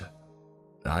right?"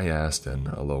 I asked in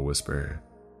a low whisper.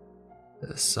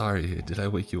 "Sorry, did I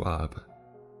wake you up?"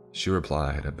 she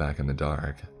replied back in the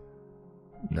dark.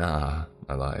 "Nah,"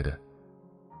 I lied.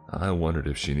 I wondered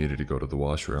if she needed to go to the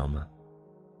washroom.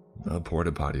 A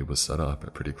porta potty was set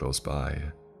up pretty close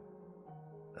by.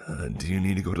 "Do you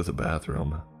need to go to the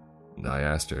bathroom?" I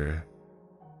asked her.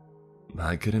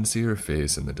 I couldn't see her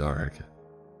face in the dark.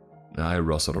 I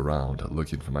rustled around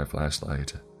looking for my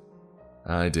flashlight.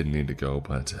 I didn't need to go,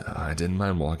 but I didn't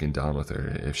mind walking down with her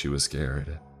if she was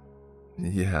scared.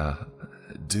 "Yeah,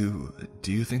 do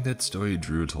you think that story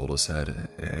Drew told us had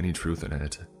any truth in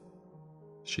it?"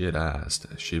 she had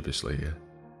asked sheepishly.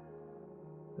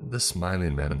 "The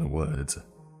smiling man in the woods?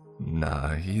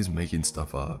 Nah, he's making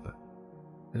stuff up.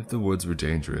 If the woods were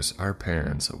dangerous, our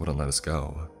parents wouldn't let us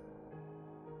go."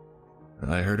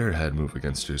 I heard her head move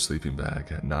against her sleeping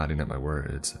bag, nodding at my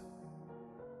words.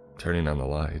 Turning on the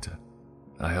light,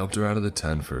 I helped her out of the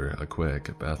tent for a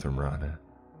quick bathroom run.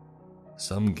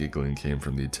 Some giggling came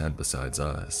from the tent besides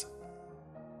us.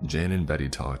 Jane and Betty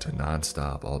talked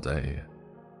non-stop all day,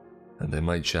 and they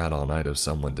might chat all night if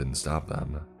someone didn't stop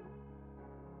them.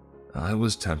 I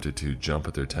was tempted to jump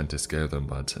at their tent to scare them,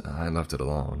 but I left it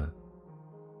alone.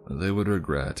 They would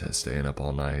regret staying up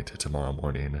all night tomorrow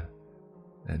morning,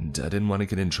 and I didn't want to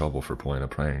get in trouble for pulling a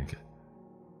prank.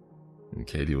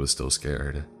 Katie was still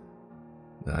scared.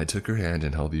 I took her hand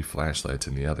and held the flashlight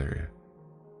in the other.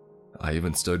 I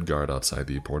even stood guard outside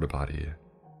the porta potty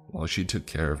while she took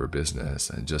care of her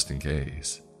business just in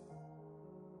case.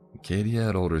 Katie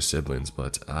had older siblings,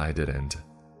 but I didn't.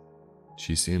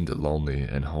 She seemed lonely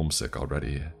and homesick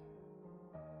already.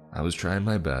 I was trying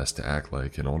my best to act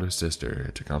like an older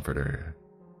sister to comfort her.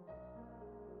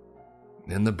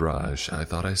 In the brush, I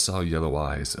thought I saw yellow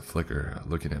eyes flicker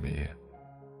looking at me.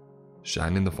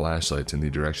 Shining the flashlight in the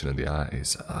direction of the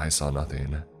eyes, I saw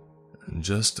nothing.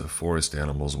 Just forest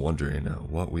animals wondering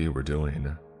what we were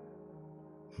doing.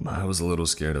 I was a little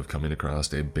scared of coming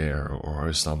across a bear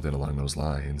or something along those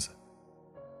lines.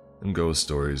 Ghost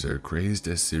stories or crazed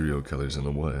serial killers in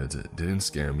the woods didn't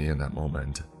scare me in that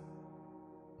moment.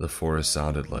 The forest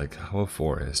sounded like how a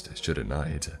forest should at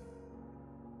night.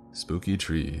 Spooky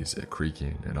trees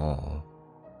creaking and all.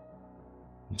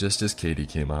 Just as Katie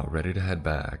came out ready to head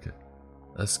back,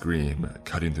 a scream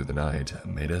cutting through the night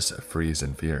made us freeze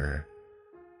in fear.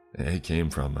 It came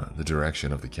from the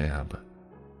direction of the camp.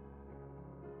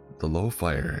 The low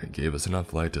fire gave us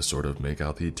enough light to sort of make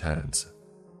out the tents,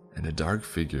 and a dark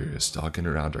figure stalking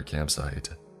around our campsite.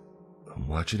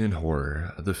 Watching in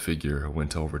horror, the figure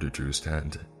went over to Drew's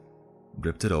tent,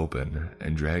 ripped it open,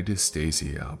 and dragged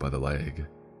Stacy out by the leg.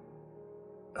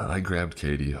 I grabbed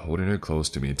Katie, holding her close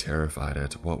to me, terrified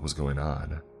at what was going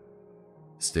on.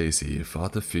 Stacy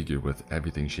fought the figure with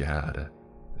everything she had.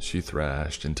 She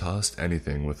thrashed and tossed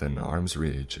anything within arm's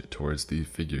reach towards the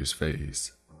figure's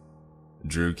face.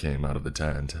 Drew came out of the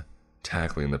tent,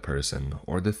 tackling the person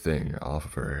or the thing off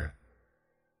of her.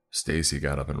 Stacy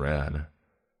got up and ran.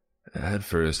 At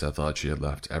first, I thought she had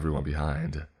left everyone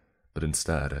behind, but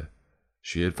instead,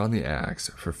 she had found the axe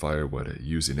for firewood,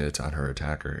 using it on her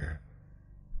attacker.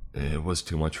 It was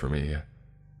too much for me.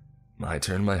 I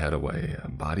turned my head away,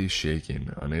 body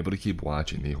shaking, unable to keep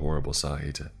watching the horrible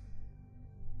sight.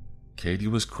 Katie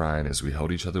was crying as we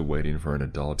held each other, waiting for an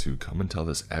adult to come and tell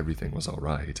us everything was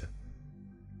alright.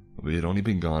 We had only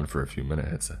been gone for a few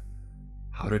minutes.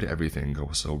 How did everything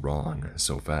go so wrong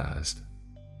so fast?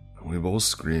 We both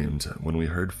screamed when we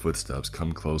heard footsteps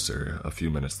come closer a few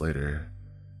minutes later.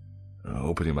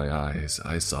 Opening my eyes,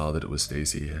 I saw that it was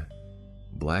Stacy,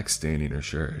 black staining her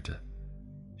shirt.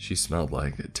 She smelled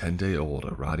like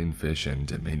 10-day-old rotting fish and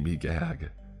it made me gag.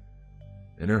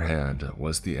 In her hand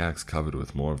was the axe covered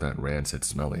with more of that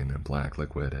rancid-smelling black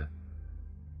liquid.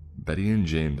 Betty and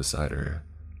Jane beside her,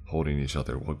 holding each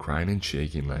other while crying and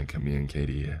shaking like me and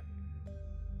Katie.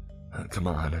 Come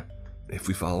on, if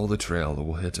we follow the trail,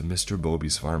 we'll hit Mr.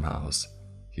 Bobby's farmhouse.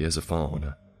 He has a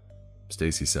phone,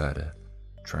 Stacy said,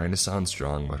 trying to sound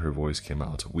strong, but her voice came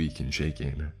out weak and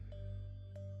shaking.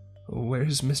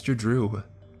 Where's Mr. Drew?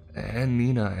 And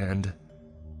Nina and...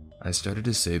 I started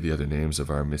to say the other names of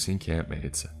our missing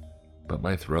campmates, but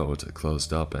my throat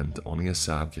closed up and only a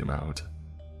sob came out.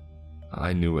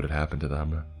 I knew what had happened to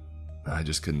them. I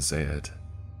just couldn't say it.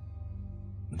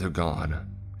 They're gone.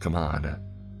 Come on.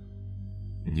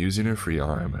 Using her free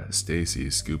arm, Stacy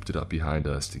scooped it up behind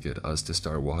us to get us to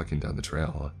start walking down the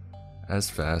trail as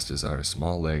fast as our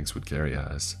small legs would carry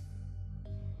us.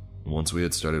 Once we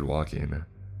had started walking,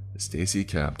 Stacy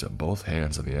kept both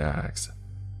hands on the axe,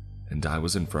 and I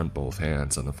was in front, both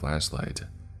hands on the flashlight,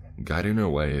 guiding her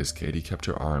way as Katie kept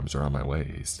her arms around my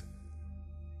waist.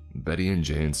 Betty and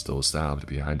Jane still sobbed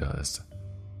behind us,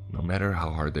 no matter how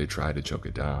hard they tried to choke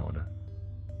it down.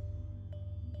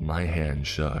 My hand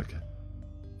shook.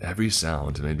 Every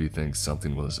sound made me think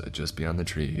something was just beyond the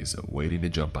trees, waiting to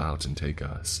jump out and take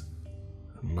us.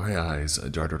 My eyes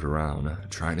darted around,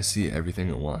 trying to see everything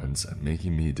at once,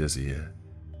 making me dizzy.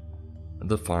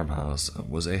 The farmhouse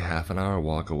was a half-an-hour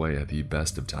walk away at the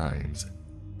best of times.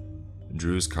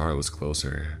 Drew's car was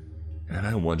closer, and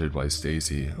I wondered why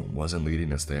Stacy wasn't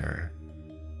leading us there.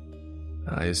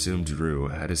 I assumed Drew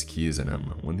had his keys in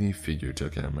him when the figure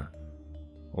took him,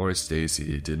 or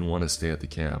Stacy didn't want to stay at the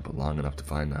camp long enough to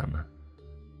find them.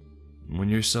 When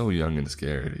you're so young and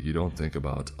scared, you don't think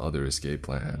about other escape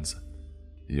plans.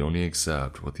 You only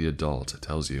accept what the adult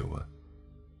tells you.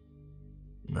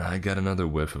 I got another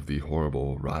whiff of the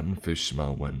horrible, rotten fish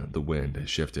smell when the wind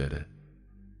shifted,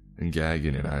 and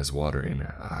gagging and eyes watering,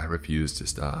 I refused to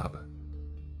stop.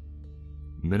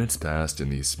 Minutes passed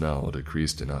and the smell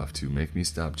decreased enough to make me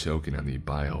stop choking on the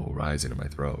bile rising in my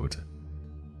throat.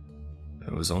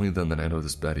 It was only then that I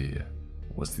noticed Betty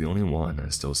was the only one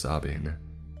still sobbing.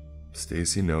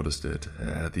 Stacy noticed it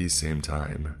at the same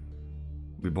time.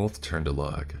 We both turned to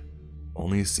look,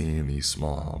 only seeing the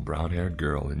small, brown-haired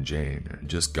girl and Jane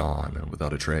just gone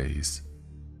without a trace.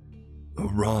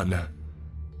 Run!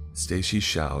 Stacy's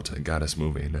shout got us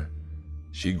moving.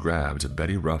 She grabbed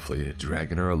Betty roughly,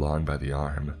 dragging her along by the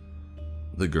arm,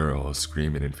 the girl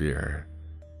screaming in fear.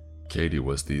 Katie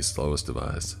was the slowest of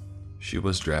us. She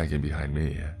was dragging behind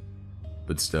me,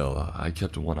 but still, I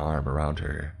kept one arm around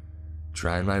her,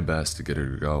 trying my best to get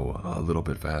her to go a little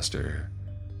bit faster.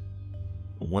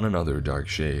 When another dark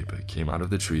shape came out of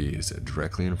the trees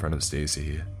directly in front of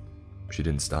Stacy, she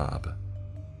didn't stop.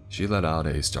 She let out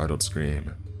a startled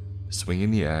scream,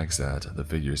 swinging the axe at the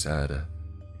figure's head.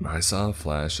 I saw a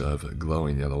flash of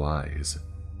glowing yellow eyes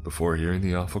before hearing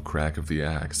the awful crack of the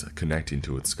axe connecting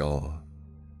to its skull.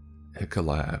 It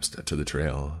collapsed to the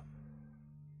trail.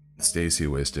 Stacy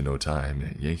wasted no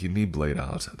time yanking the blade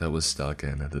out that was stuck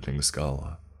in the thing's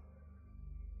skull.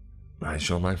 I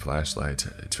shone my flashlight,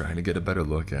 trying to get a better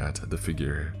look at the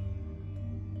figure.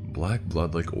 Black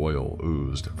blood like oil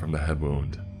oozed from the head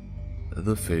wound.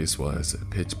 The face was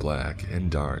pitch black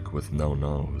and dark with no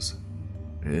nose,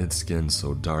 its skin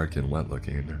so dark and wet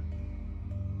looking.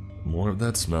 More of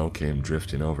that smell came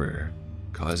drifting over,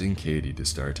 causing Katie to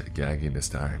start gagging this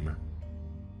time.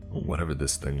 Whatever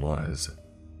this thing was,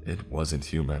 it wasn't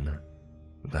human.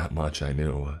 That much I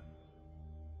knew.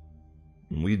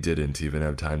 We didn't even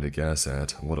have time to guess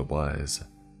at what it was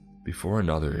before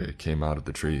another came out of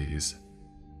the trees.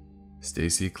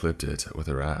 Stacy clipped it with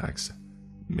her axe,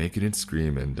 making it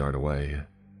scream and dart away.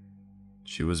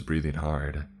 She was breathing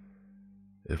hard.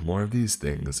 If more of these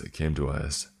things came to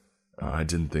us, I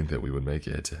didn't think that we would make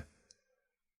it.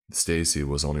 Stacy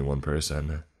was only one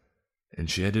person, and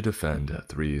she had to defend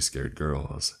 3 scared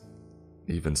girls.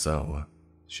 Even so,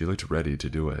 she looked ready to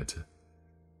do it.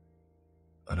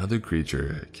 Another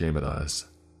creature came at us.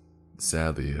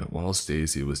 Sadly, while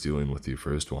Stacy was dealing with the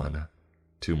first one,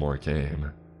 2 more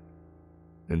came.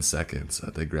 In seconds,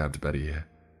 they grabbed Betty,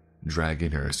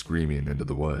 dragging her screaming into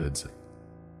the woods.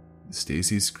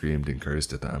 Stacy screamed and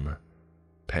cursed at them,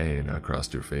 pain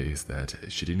across her face that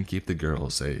she didn't keep the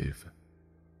girl safe.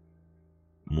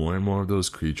 More and more of those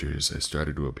creatures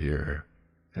started to appear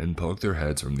and poke their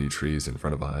heads from the trees in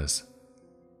front of us.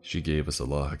 She gave us a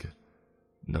look.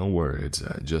 No words,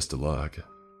 just a look,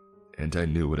 and I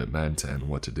knew what it meant and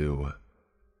what to do.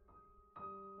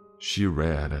 She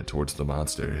ran towards the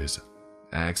monsters,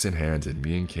 axe in hand, and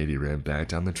me and Katie ran back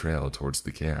down the trail towards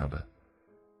the camp,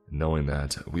 knowing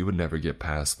that we would never get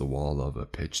past the wall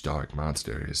of pitch-dark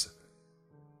monsters.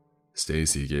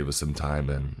 Stacy gave us some time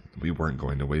and we weren't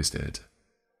going to waste it.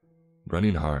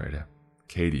 Running hard,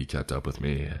 Katie kept up with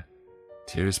me,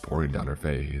 tears pouring down her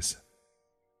face.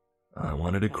 I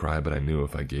wanted to cry, but I knew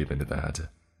if I gave into that,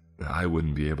 I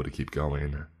wouldn't be able to keep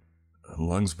going.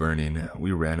 Lungs burning,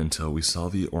 we ran until we saw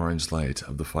the orange light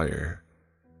of the fire.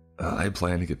 I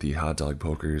planned to get the hot dog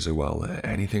pokers or, well,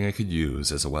 anything I could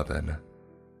use as a weapon.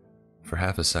 For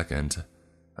half a second,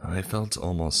 I felt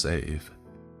almost safe.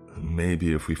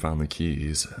 Maybe if we found the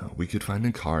keys, we could find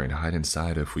a car and hide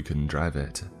inside if we couldn't drive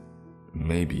it.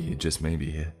 Maybe, just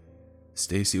maybe,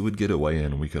 Stacy would get away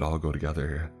and we could all go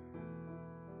together.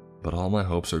 But all my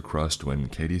hopes were crushed when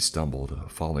Katie stumbled,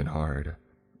 falling hard.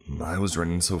 I was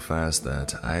running so fast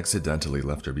that I accidentally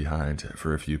left her behind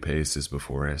for a few paces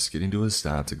before us getting to a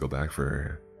stop to go back for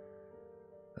her.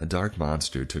 A dark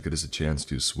monster took it as a chance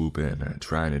to swoop in,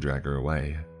 trying to drag her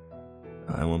away.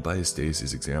 I went by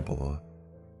Stacy's example.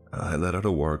 I let out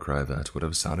a war cry that would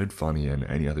have sounded funny in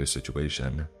any other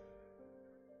situation.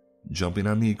 Jumping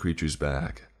on the creature's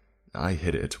back, I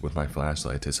hit it with my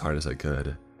flashlight as hard as I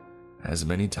could, as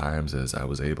many times as I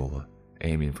was able,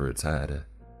 aiming for its head.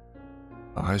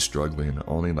 Our struggling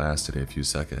only lasted a few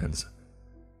seconds.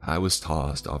 I was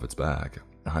tossed off its back,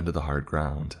 onto the hard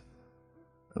ground.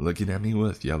 Looking at me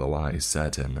with yellow eyes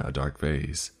set in a dark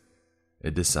face,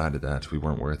 it decided that we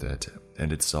weren't worth it,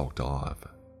 and it sulked off.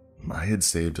 I had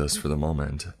saved us for the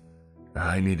moment.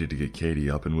 I needed to get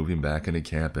Katie up and moving back into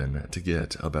camp and to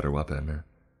get a better weapon.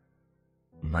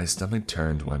 My stomach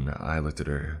turned when I looked at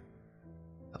her.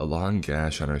 A long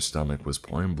gash on her stomach was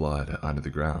pouring blood onto the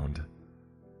ground.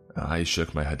 I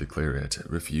shook my head to clear it,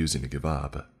 refusing to give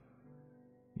up.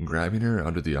 Grabbing her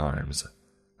under the arms,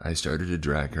 I started to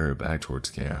drag her back towards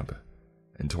camp,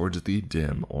 and towards the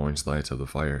dim orange lights of the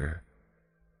fire.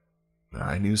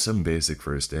 I knew some basic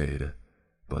first aid,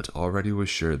 but already was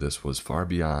sure this was far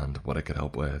beyond what I could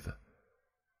help with.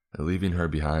 Leaving her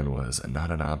behind was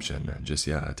not an option just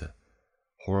yet.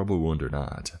 Horrible wound or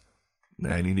not,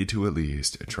 I needed to at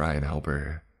least try and help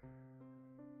her.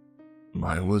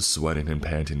 I was sweating and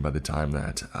panting by the time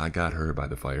that I got her by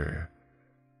the fire.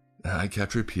 I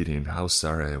kept repeating how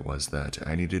sorry I was that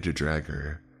I needed to drag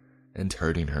her, and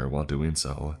hurting her while doing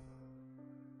so.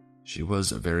 She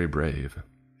was very brave,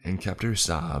 and kept her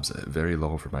sobs very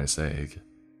low for my sake.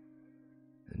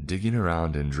 Digging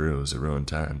around in Drew's ruined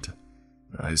tent,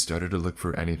 I started to look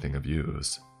for anything of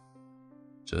use.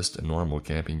 Just normal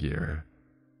camping gear,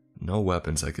 no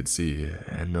weapons I could see,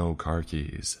 and no car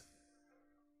keys.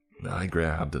 I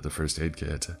grabbed the first aid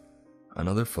kit,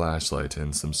 another flashlight,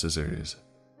 and some scissors.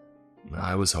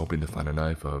 I was hoping to find a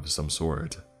knife of some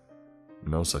sort.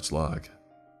 No such luck.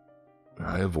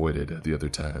 I avoided the other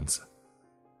tents.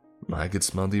 I could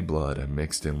smell the blood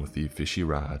mixed in with the fishy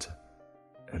rot,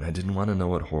 and I didn't want to know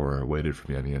what horror waited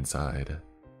for me on the inside.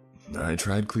 I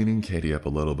tried cleaning Katie up a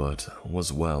little, but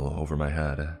was well over my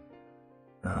head.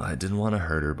 I didn't want to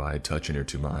hurt her by touching her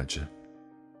too much.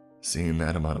 Seeing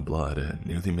that amount of blood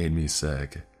nearly made me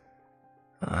sick.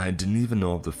 I didn't even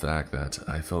know of the fact that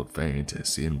I felt faint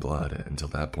seeing blood until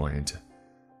that point.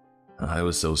 I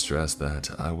was so stressed that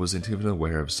I wasn't even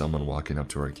aware of someone walking up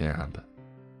to our camp,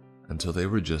 until they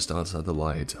were just outside the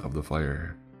light of the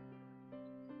fire.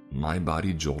 My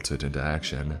body jolted into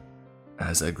action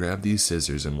as I grabbed these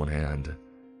scissors in one hand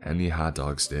and the hot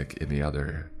dog stick in the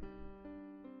other.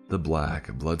 The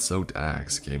black, blood-soaked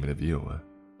axe came into view,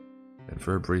 and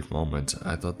for a brief moment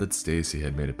I thought that Stacy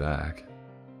had made it back.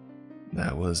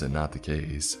 That was not the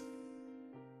case.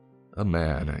 A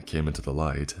man came into the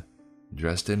light,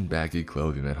 dressed in baggy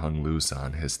clothing that hung loose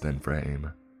on his thin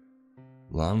frame.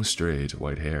 Long, straight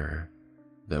white hair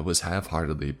that was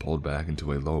half-heartedly pulled back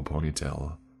into a low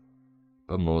ponytail,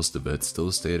 but most of it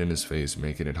still stayed in his face,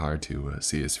 making it hard to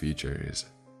see his features.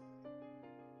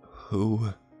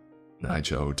 "Who?" I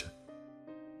choked.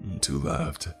 "Two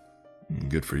left.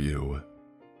 Good for you."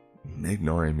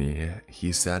 Ignoring me,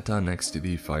 he sat down next to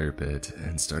the fire pit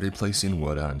and started placing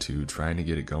wood onto trying to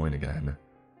get it going again.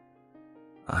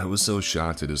 I was so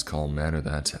shocked at his calm manner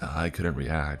that I couldn't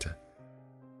react.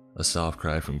 A soft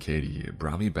cry from Katie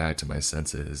brought me back to my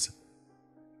senses.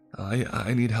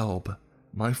 I need help.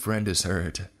 My friend is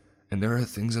hurt, and there are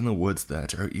things in the woods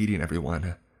that are eating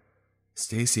everyone.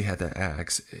 Stacy had the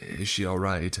axe. Is she all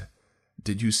right?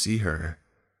 Did you see her?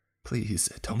 Please,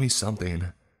 tell me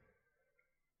something.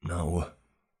 No.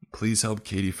 Please help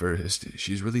Katie first.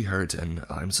 She's really hurt and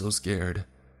I'm so scared.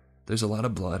 There's a lot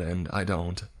of blood and I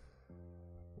don't.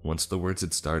 Once the words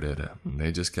had started,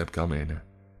 they just kept coming.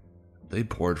 They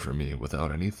poured from me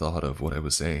without any thought of what I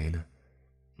was saying.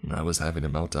 I was having a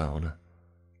meltdown.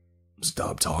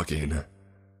 Stop talking.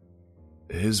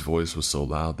 His voice was so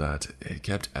loud that it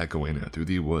kept echoing through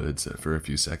the woods for a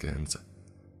few seconds.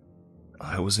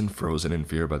 I wasn't frozen in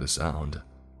fear by the sound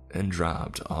and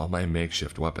dropped all my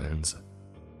makeshift weapons.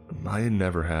 I had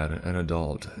never had an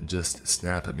adult just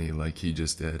snap at me like he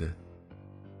just did.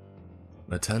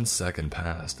 A tense second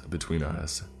passed between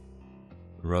us.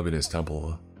 Rubbing his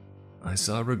temple, I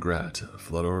saw regret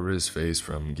flood over his face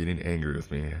from getting angry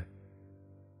with me.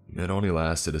 It only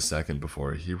lasted a second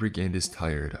before he regained his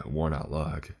tired, worn-out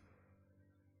look.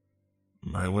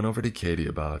 I went over to Katie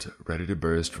about ready to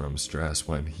burst from stress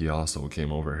when he also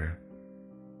came over.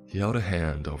 He held a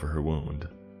hand over her wound.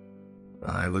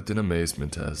 I looked in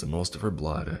amazement as most of her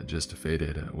blood just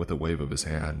faded with a wave of his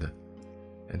hand,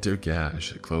 and her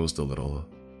gash closed a little.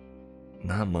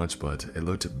 Not much, but it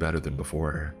looked better than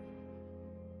before.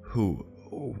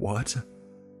 What?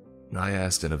 I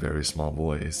asked in a very small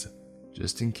voice,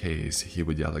 just in case he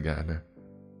would yell again.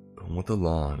 With a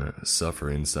long,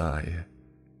 suffering sigh,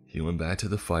 he went back to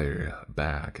the fire,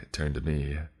 back turned to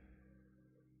me.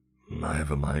 I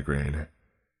have a migraine.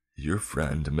 Your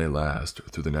friend may last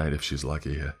through the night if she's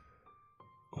lucky.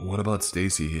 What about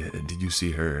Stacy? Did you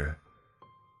see her?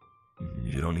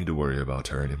 You don't need to worry about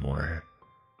her anymore.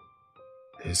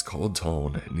 His cold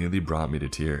tone nearly brought me to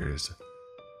tears.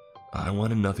 I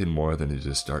wanted nothing more than to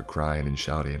just start crying and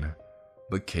shouting,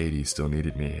 but Katie still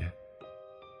needed me.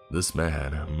 This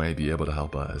man might be able to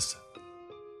help us.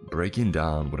 Breaking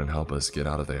down wouldn't help us get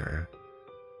out of there.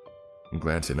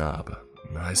 Glancing up,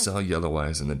 I saw yellow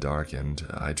eyes in the dark and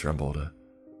I trembled.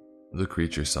 The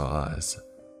creature saw us,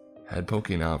 head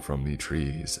poking out from the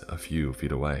trees a few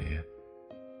feet away,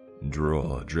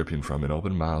 drool dripping from an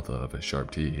open mouth of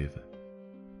sharp teeth.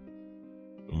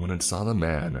 When it saw the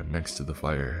man next to the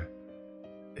fire,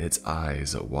 its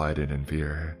eyes widened in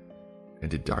fear,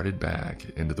 and it darted back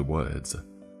into the woods.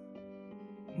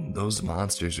 Those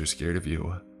monsters are scared of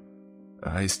you,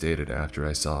 I stated after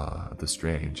I saw the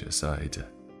strange sight.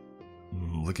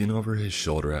 Looking over his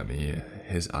shoulder at me,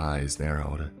 his eyes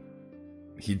narrowed.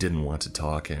 He didn't want to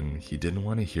talk and he didn't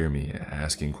want to hear me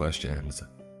asking questions.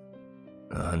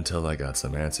 Until I got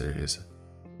some answers,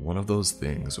 one of those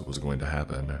things was going to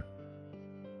happen.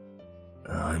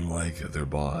 I'm like their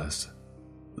boss.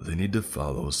 They need to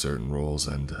follow certain rules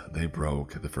and they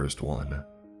broke the first one.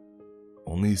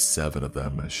 Only 7 of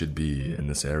them should be in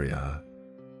this area.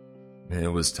 It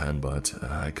was 10, but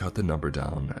I cut the number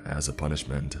down as a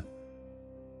punishment.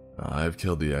 I've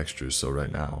killed the extras, so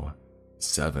right now,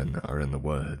 7 are in the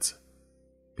woods,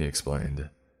 he explained.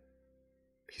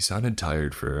 He sounded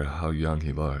tired for how young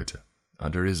he looked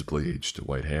under his bleached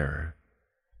white hair.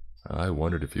 I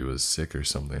wondered if he was sick or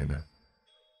something.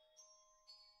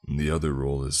 The other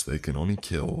rule is they can only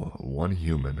kill 1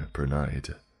 human per night.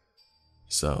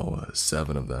 So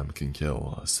 7 of them can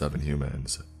kill 7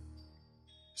 humans.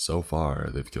 So far,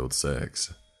 they've killed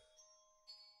 6.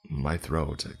 My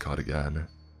throat caught again.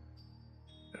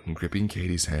 Gripping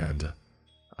Katie's hand,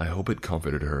 I hope it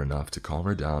comforted her enough to calm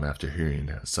her down after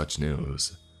hearing such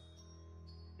news.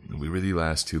 We were the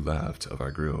last 2 left of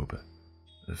our group.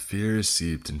 Fear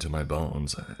seeped into my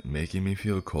bones, making me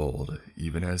feel cold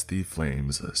even as the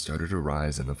flames started to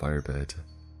rise in the fire pit.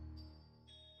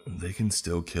 They can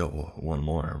still kill 1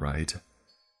 more, right?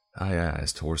 I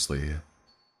asked hoarsely.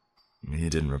 He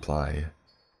didn't reply.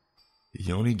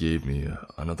 He only gave me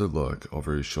another look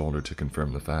over his shoulder to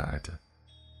confirm the fact.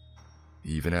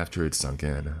 Even after it sunk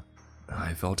in,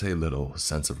 I felt a little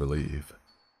sense of relief.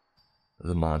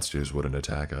 The monsters wouldn't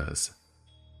attack us.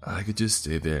 I could just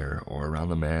stay there or around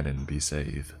the man and be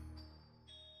safe.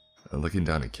 Looking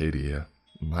down at Katie,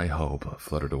 my hope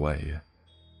fluttered away.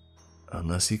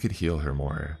 Unless he could heal her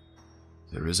more,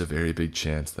 there is a very big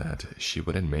chance that she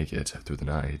wouldn't make it through the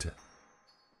night.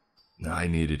 I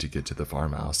needed to get to the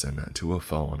farmhouse and to a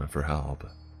phone for help.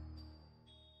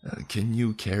 Can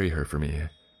you carry her for me?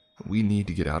 We need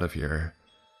to get out of here.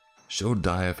 She'll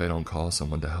die if I don't call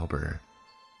someone to help her.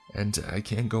 And I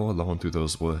can't go alone through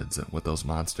those woods with those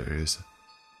monsters.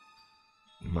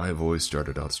 My voice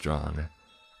started out strong,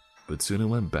 but soon it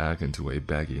went back into a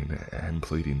begging and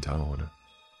pleading tone.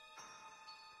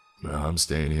 I'm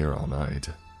staying here all night.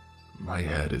 My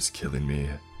head is killing me.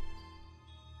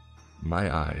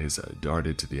 My eyes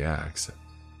darted to the axe,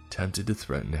 tempted to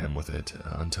threaten him with it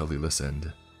until he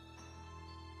listened.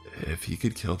 If he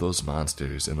could kill those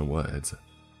monsters in the woods,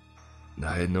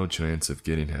 I had no chance of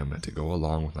getting him to go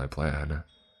along with my plan.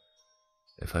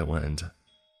 If I went,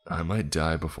 I might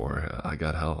die before I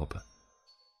got help.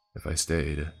 If I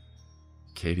stayed,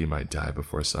 Katie might die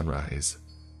before sunrise.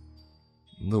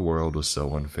 The world was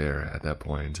so unfair at that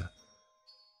point.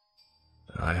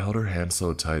 I held her hand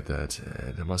so tight that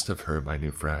it must have hurt my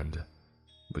new friend,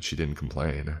 but she didn't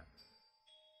complain.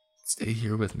 "Stay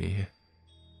here with me,"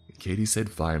 Katie said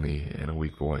finally in a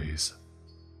weak voice.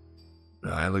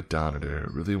 I looked down at her,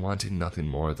 really wanting nothing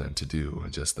more than to do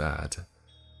just that.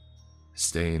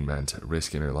 Staying meant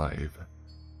risking her life.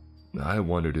 I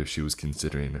wondered if she was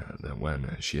considering that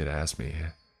when she had asked me.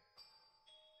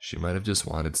 She might have just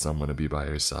wanted someone to be by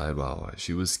her side while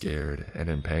she was scared and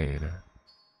in pain.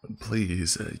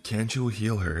 "Please, can't you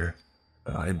heal her?"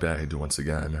 I begged once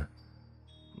again.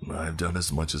 "I've done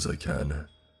as much as I can.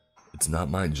 It's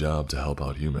not my job to help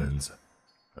out humans.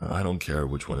 I don't care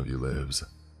which one of you lives.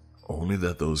 Only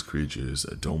that those creatures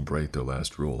don't break their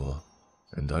last rule,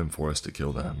 and I'm forced to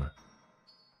kill them."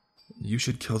 "You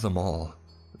should kill them all.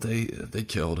 They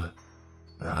killed..."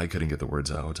 I couldn't get the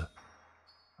words out.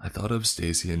 I thought of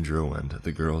Stacy and Drew and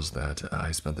the girls that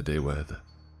I spent the day with.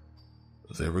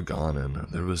 They were gone and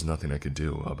there was nothing I could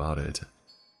do about it,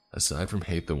 aside from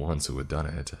hate the ones who had done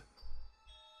it.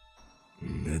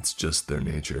 It's just their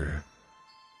nature.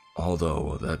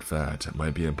 Although that fact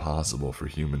might be impossible for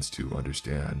humans to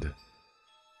understand.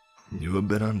 You have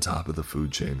been on top of the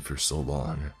food chain for so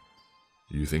long.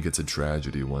 You think it's a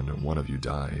tragedy when one of you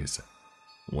dies.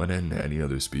 When in any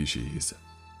other species,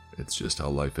 it's just how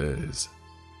life is.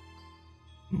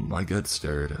 My gut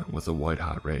stirred with a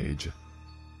white-hot rage.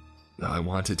 I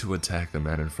wanted to attack the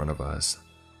man in front of us,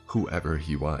 whoever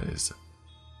he was.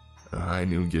 I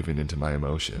knew giving into my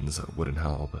emotions wouldn't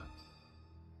help.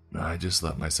 I just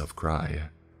let myself cry,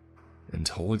 and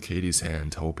held Katie's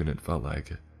hand hoping it felt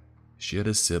like she had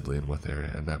a sibling with her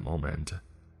in that moment.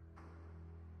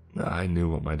 I knew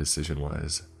what my decision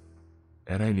was,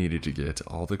 and I needed to get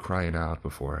all the crying out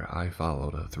before I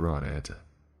followed through on it.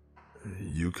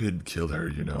 "You could kill her,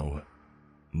 you know.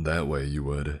 That way you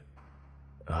would."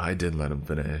 I didn't let him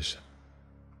finish.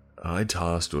 I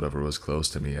tossed whatever was close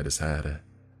to me at his head.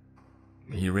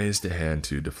 He raised a hand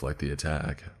to deflect the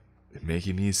attack,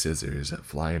 making these scissors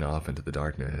flying off into the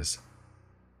darkness.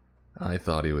 I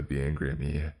thought he would be angry at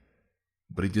me,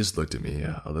 but he just looked at me,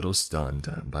 a little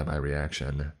stunned by my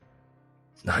reaction.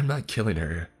 "I'm not killing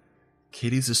her.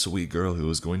 Katie's a sweet girl who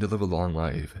is going to live a long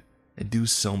life and do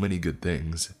so many good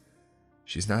things.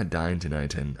 She's not dying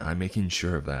tonight, and I'm making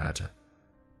sure of that."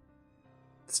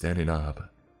 Standing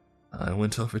up, I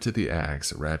went over to the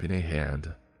axe, wrapping a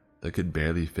hand that could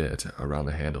barely fit around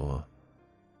the handle.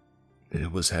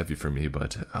 It was heavy for me,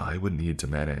 but I would need to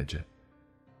manage.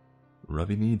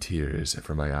 Rubbing the tears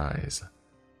from my eyes,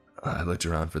 I looked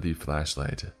around for the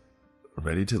flashlight,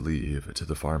 ready to leave to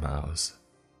the farmhouse.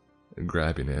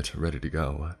 Grabbing it, ready to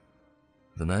go,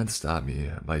 the man stopped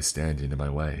me by standing in my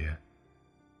way.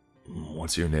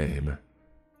 "What's your name?"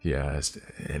 he asked,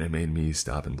 and it made me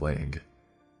stop and blink.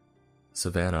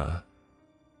 "Savannah,"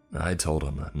 I told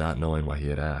him, not knowing why he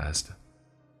had asked.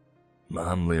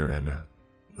 "I'm Liren.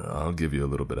 I'll give you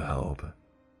a little bit of help."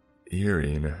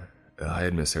 Earring, I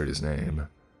had misheard his name.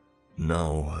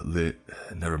 "No,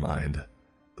 never mind.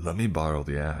 Let me borrow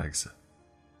the axe."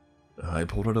 I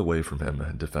pulled it away from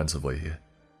him defensively.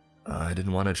 I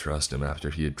didn't want to trust him after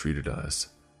he had treated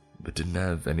us, but didn't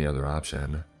have any other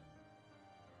option.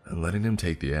 Letting him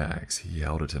take the axe, he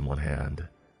held it in one hand.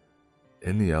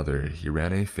 In the other, he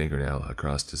ran a fingernail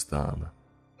across his thumb,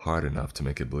 hard enough to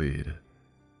make it bleed.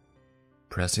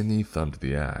 Pressing the thumb to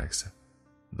the axe,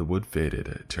 the wood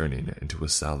faded, turning into a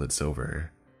solid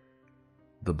silver.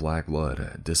 The black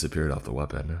blood disappeared off the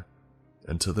weapon,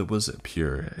 until it was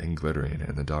pure and glittering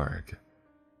in the dark.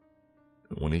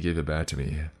 When he gave it back to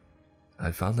me,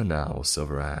 I found the now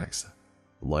silver axe,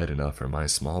 light enough for my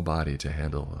small body to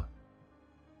handle.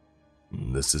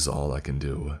 "This is all I can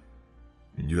do.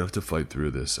 You have to fight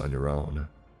through this on your own.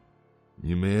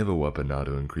 You may have a weapon now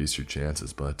to increase your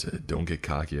chances, but don't get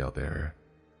cocky out there.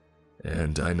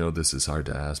 And I know this is hard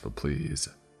to ask, but please,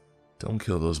 don't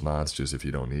kill those monsters if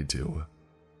you don't need to.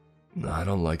 I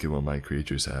don't like it when my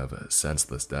creatures have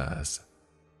senseless deaths.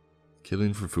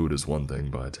 Killing for food is one thing,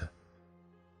 but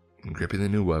gripping the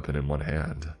new weapon in one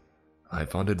hand, I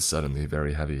found it suddenly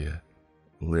very heavy.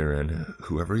 Liren,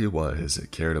 whoever he was,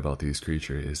 cared about these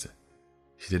creatures.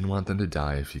 He didn't want them to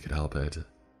die if he could help it.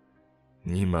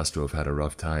 He must have had a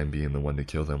rough time being the one to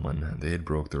kill them when they had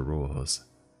broke their rules.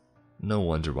 No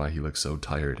wonder why he looked so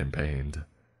tired and pained.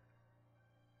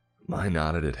 I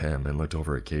nodded at him and looked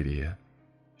over at Katie.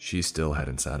 She still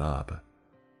hadn't sat up.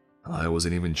 I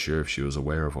wasn't even sure if she was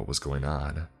aware of what was going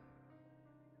on.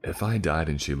 If I died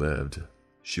and she lived,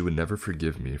 she would never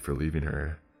forgive me for leaving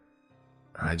her.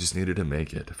 I just needed to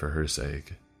make it for her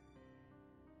sake.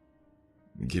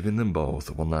 Giving them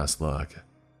both one last look,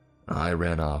 I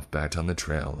ran off back down the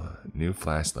trail, new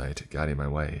flashlight guiding my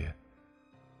way.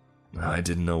 I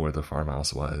didn't know where the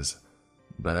farmhouse was,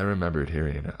 but I remembered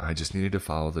hearing I just needed to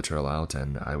follow the trail out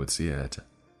and I would see it.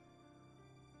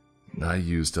 I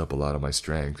used up a lot of my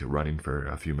strength running for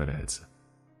a few minutes.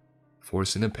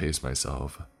 Forcing to pace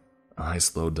myself, I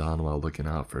slowed down while looking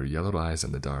out for yellowed eyes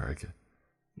in the dark,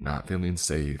 not feeling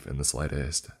safe in the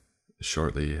slightest.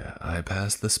 Shortly, I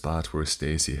passed the spot where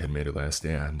Stacy had made her last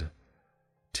stand.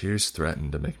 Tears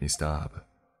threatened to make me stop.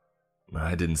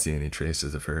 I didn't see any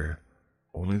traces of her,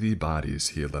 only the bodies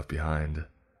he had left behind.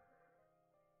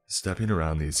 Stepping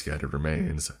around these scattered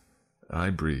remains, I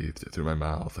breathed through my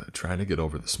mouth, trying to get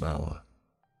over the smell.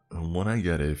 When I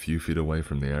got a few feet away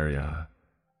from the area,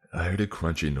 I heard a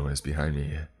crunchy noise behind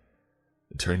me.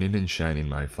 Turning and shining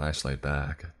my flashlight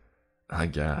back, I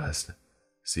gasped,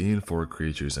 seeing 4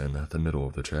 creatures in the middle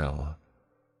of the trail.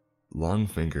 Long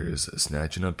fingers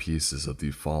snatching up pieces of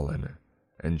the fallen,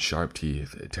 and sharp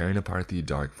teeth tearing apart the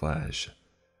dark flesh.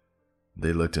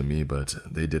 They looked at me, but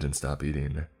they didn't stop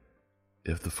eating.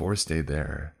 If the 4 stayed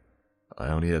there, I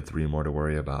only had 3 more to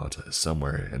worry about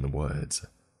somewhere in the woods.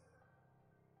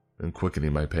 And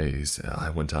quickening my pace, I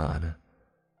went on.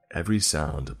 Every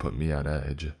sound put me on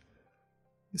edge.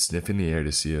 Sniffing the air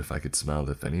to see if I could smell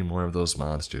if any more of those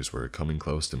monsters were coming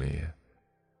close to me.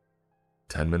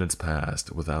 10 minutes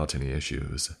passed without any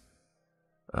issues.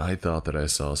 I thought that I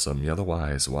saw some yellow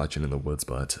eyes watching in the woods,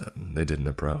 but they didn't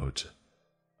approach.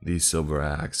 The silver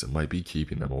axe might be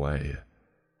keeping them away.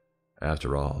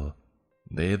 After all,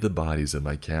 they had the bodies of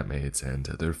my campmates and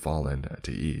their fallen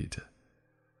to eat.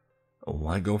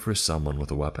 Why go for someone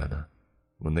with a weapon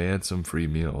when they had some free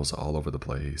meals all over the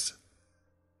place?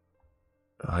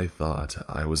 I thought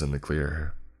I was in the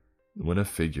clear when a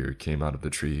figure came out of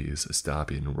the trees,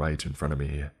 stopping right in front of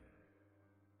me.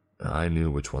 I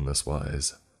knew which one this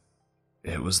was.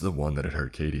 It was the one that had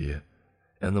hurt Katie,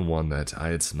 and the one that I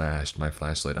had smashed my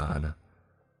flashlight on.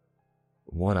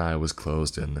 One eye was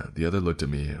closed and the other looked at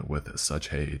me with such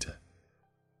hate.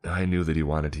 I knew that he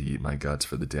wanted to eat my guts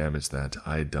for the damage that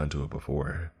I had done to it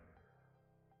before.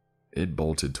 It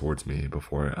bolted towards me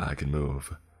before I could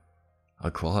move. A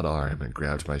clawed arm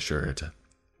grabbed my shirt,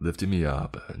 lifting me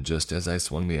up just as I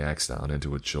swung the axe down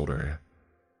into its shoulder.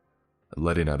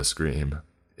 Letting out a scream,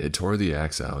 it tore the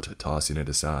axe out, tossing it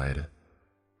aside.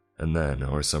 And then,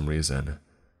 for some reason,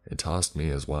 it tossed me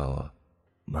as well.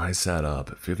 I sat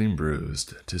up, feeling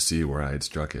bruised, to see where I had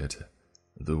struck it.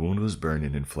 The wound was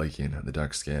burning and flaking the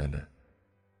dark skin.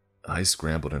 I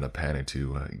scrambled in a panic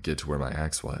to get to where my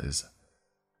axe was.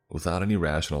 Without any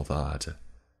rational thought,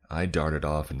 I darted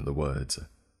off into the woods,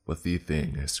 with the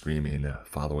thing screaming,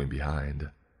 following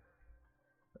behind.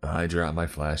 I dropped my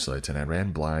flashlight and I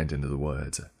ran blind into the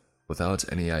woods,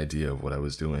 without any idea of what I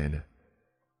was doing.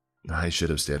 I should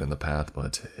have stayed on the path,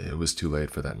 but it was too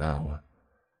late for that now.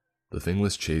 The thing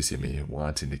was chasing me,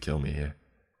 wanting to kill me.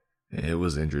 It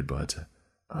was injured, but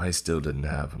I still didn't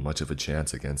have much of a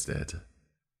chance against it.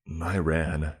 I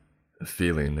ran,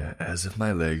 feeling as if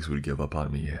my legs would give up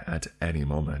on me at any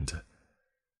moment.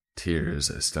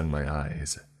 Tears stung my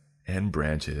eyes, and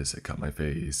branches cut my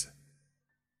face.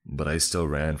 But I still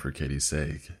ran for Katie's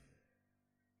sake.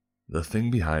 The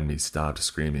thing behind me stopped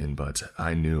screaming, but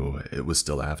I knew it was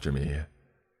still after me.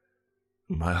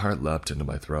 My heart leapt into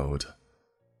my throat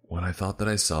when I thought that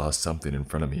I saw something in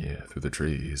front of me through the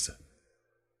trees.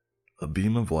 A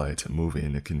beam of light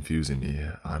moving, confusing me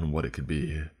on what it could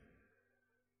be.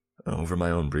 Over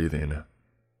my own breathing,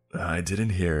 I didn't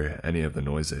hear any of the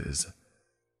noises,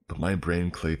 but my brain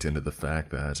clicked into the fact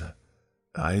that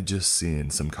I had just seen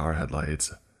some car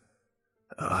headlights.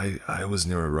 I was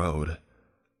near a road.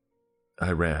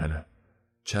 I ran,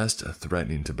 chest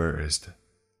threatening to burst.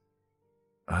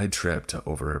 I tripped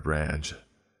over a branch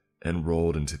and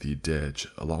rolled into the ditch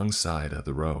alongside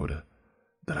the road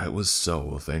that I was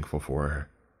so thankful for.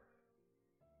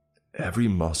 Every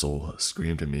muscle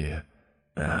screamed at me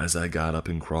as I got up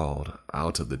and crawled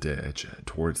out of the ditch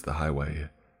towards the highway.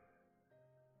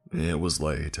 It was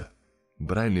late,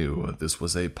 but I knew this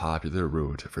was a popular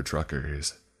route for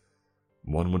truckers.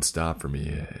 One would stop for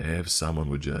me if someone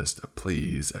would just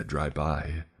please drive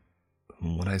by.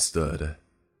 When I stood,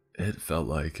 it felt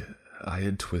like I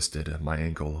had twisted my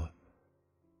ankle.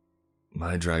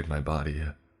 I dragged my body,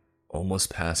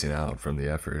 almost passing out from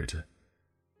the effort.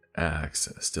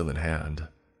 Axe still in hand,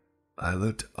 I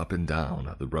looked up and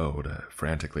down the road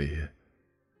frantically.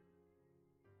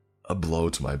 A blow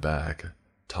to my back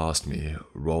tossed me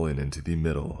rolling into the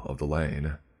middle of the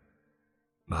lane.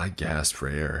 I gasped for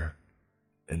air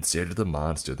and stared at the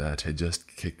monster that had just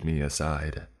kicked me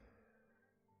aside.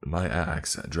 My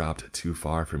axe dropped too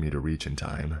far for me to reach in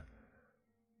time.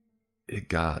 It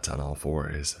got on all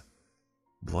fours,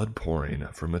 blood pouring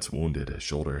from its wounded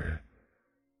shoulder.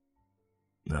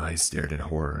 I stared in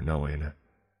horror, knowing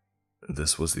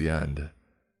this was the end,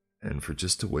 and for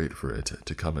just to wait for it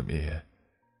to come at me.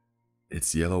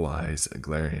 Its yellow eyes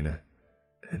glaring,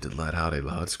 and it let out a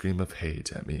loud scream of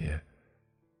hate at me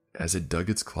as it dug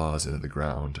its claws into the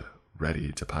ground,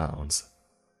 ready to pounce.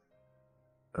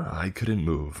 I couldn't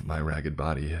move my ragged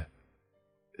body,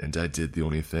 and I did the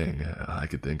only thing I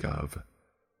could think of.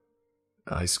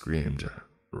 I screamed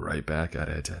right back at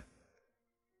it.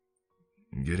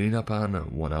 Getting up on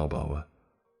one elbow,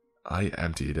 I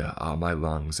emptied out my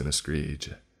lungs in a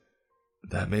screech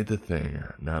that made the thing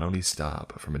not only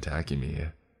stop from attacking me,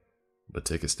 but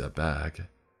take a step back.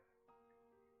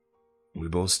 We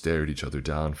both stared each other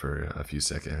down for a few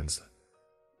seconds.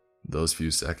 Those few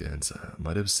seconds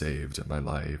might have saved my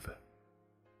life.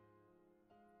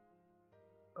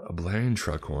 A blaring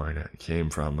truck horn came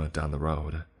from down the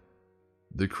road.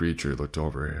 The creature looked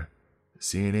over,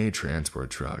 seeing a transport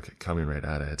truck coming right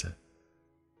at it.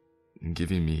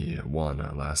 Giving me one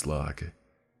last look,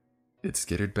 it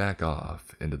skittered back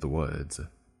off into the woods.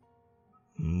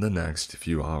 The next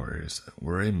few hours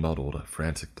were a muddled,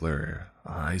 frantic blur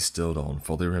I still don't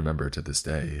fully remember to this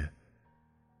day.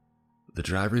 The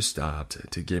driver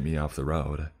stopped to get me off the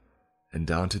road and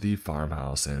down to the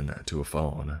farmhouse and to a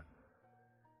phone.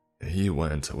 He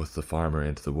went with the farmer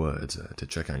into the woods to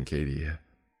check on Katie,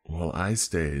 while I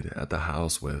stayed at the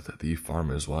house with the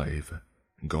farmer's wife,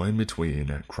 going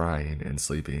between crying and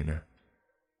sleeping.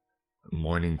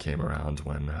 Morning came around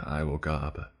when I woke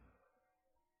up.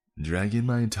 Dragging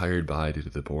my tired body to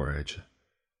the porch,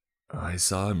 I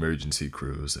saw emergency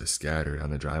crews scattered on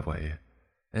the driveway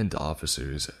and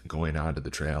officers going onto the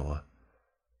trail.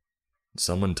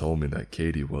 Someone told me that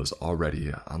Katie was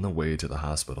already on the way to the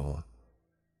hospital,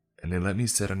 and they let me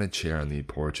sit on a chair on the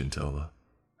porch until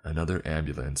another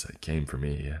ambulance came for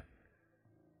me.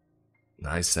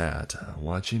 I sat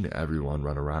watching everyone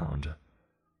run around,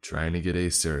 trying to get a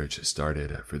search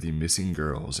started for the missing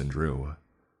girls and Drew.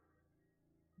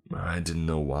 I didn't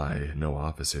know why no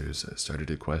officers started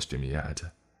to question me yet.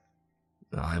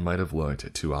 I might have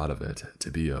looked too out of it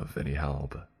to be of any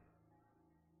help.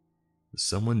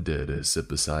 Someone did sit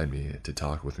beside me to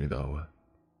talk with me, though.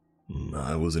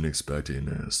 I wasn't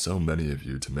expecting so many of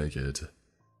you to make it.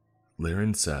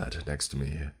 Laren sat next to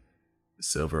me,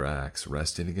 silver axe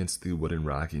resting against the wooden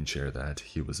rocking chair that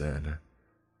he was in.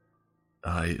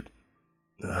 I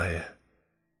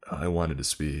wanted to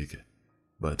speak,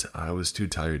 but I was too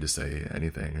tired to say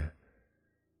anything.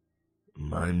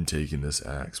 I'm taking this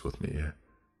axe with me.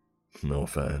 No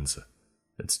offense,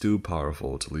 it's too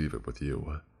powerful to leave it with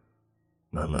you.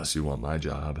 Unless you want my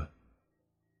job.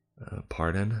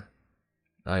 Pardon?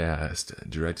 I asked,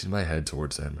 directing my head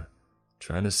towards him,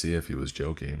 trying to see if he was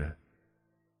joking.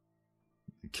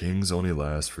 Kings only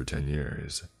last for 10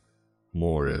 years.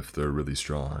 More if they're really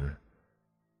strong.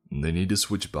 They need to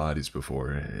switch bodies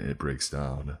before it breaks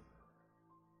down.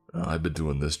 I've been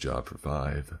doing this job for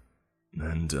 5,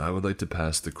 and I would like to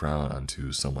pass the crown on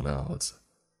to someone else.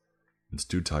 It's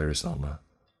too tiresome.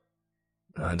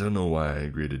 I don't know why I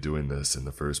agreed to doing this in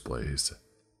the first place.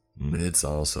 It's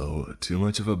also too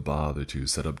much of a bother to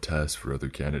set up tests for other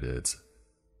candidates,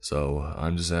 so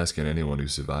I'm just asking anyone who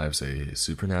survives a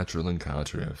supernatural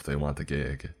encounter if they want the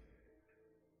gig.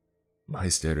 I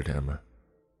stared at him,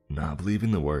 not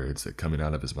believing the words coming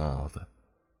out of his mouth.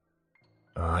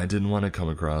 I didn't want to come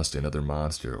across another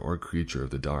monster or creature of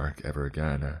the dark ever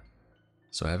again,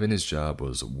 so having his job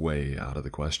was way out of the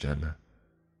question.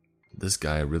 This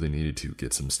guy really needed to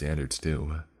get some standards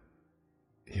too.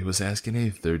 He was asking a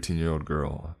 13-year-old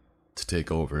girl to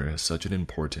take over such an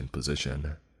important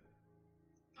position.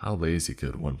 How lazy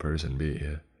could one person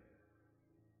be?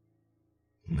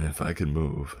 If I could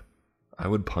move, I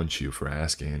would punch you for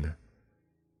asking.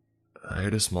 I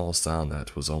heard a small sound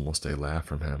that was almost a laugh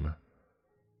from him,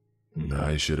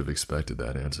 I should have expected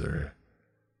that answer.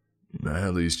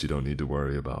 At least you don't need to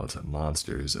worry about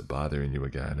monsters bothering you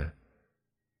again.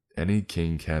 Any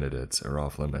king candidates are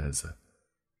off limits.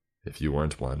 If you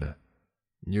weren't one,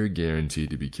 you're guaranteed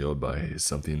to be killed by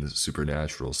something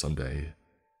supernatural someday,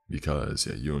 because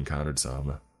you encountered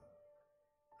some.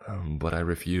 But I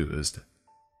refused.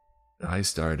 I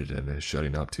started and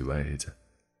shutting up too late.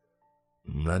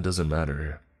 That doesn't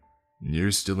matter.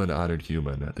 You're still an honored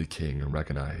human the king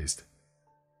recognized.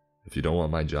 If you don't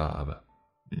want my job,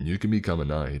 you can become a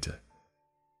knight.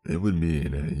 It would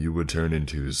mean you would turn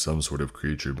into some sort of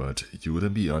creature, but you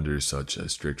wouldn't be under such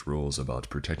strict rules about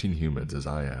protecting humans as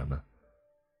I am.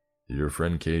 Your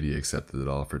friend Katie accepted the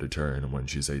offer to turn when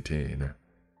she's 18.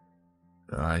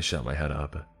 I shot my head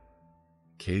up.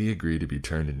 Katie agreed to be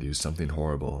turned into something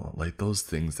horrible, like those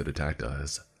things that attacked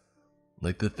us.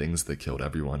 Like the things that killed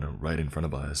everyone right in front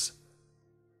of us.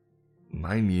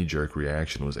 My knee-jerk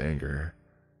reaction was anger,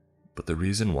 but the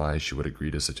reason why she would agree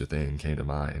to such a thing came to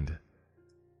mind.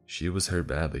 She was hurt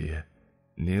badly,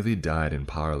 nearly died and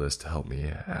powerless to help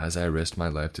me as I risked my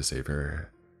life to save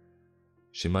her.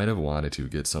 She might have wanted to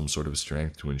get some sort of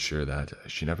strength to ensure that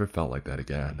she never felt like that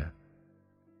again.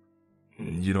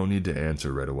 You don't need to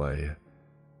answer right away.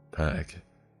 Heck,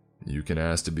 you can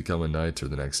ask to become a knight or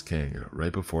the next king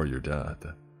right before your death.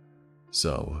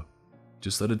 So,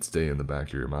 just let it stay in the back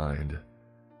of your mind.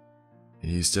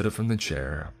 He stood up from the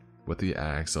chair, with the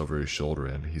axe over his shoulder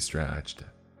and he stretched.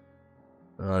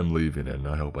 I'm leaving and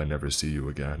I hope I never see you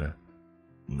again.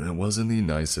 It wasn't the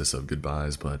nicest of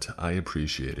goodbyes, but I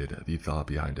appreciated the thought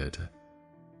behind it.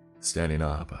 Standing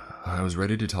up, I was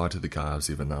ready to talk to the cops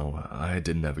even though I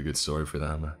didn't have a good story for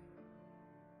them.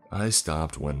 I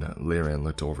stopped when Liren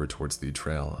looked over towards the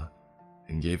trail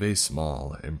and gave a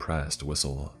small, impressed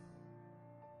whistle.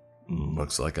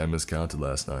 Looks like I miscounted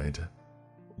last night.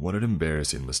 What an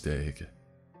embarrassing mistake.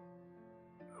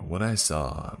 What I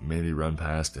saw made me run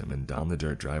past him and down the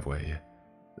dirt driveway.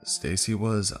 Stacy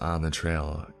was on the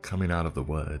trail, coming out of the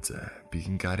woods,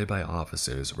 being guided by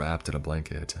officers wrapped in a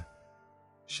blanket.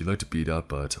 She looked beat up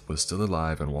but was still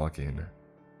alive and walking.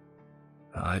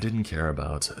 I didn't care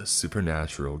about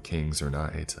supernatural kings or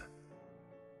knights.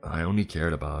 I only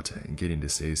cared about getting to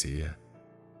Stacy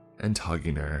and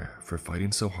hugging her for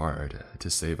fighting so hard to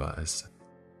save us.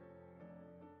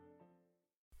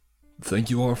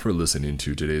 Thank you all for listening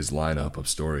to today's lineup of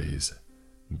stories.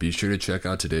 Be sure to check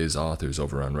out today's authors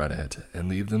over on Reddit and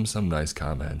leave them some nice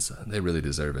comments. They really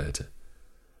deserve it.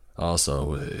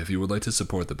 Also, if you would like to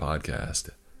support the podcast,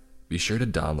 be sure to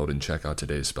download and check out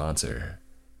today's sponsor,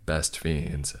 Best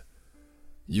Fiends.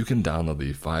 You can download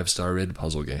the 5-star rated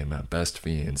puzzle game Best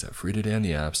Fiends free today in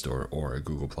the App Store or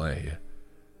Google Play.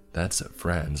 That's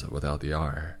friends without the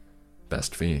R.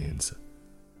 Best Fiends.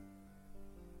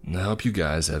 I hope you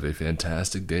guys have a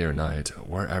fantastic day or night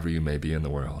wherever you may be in the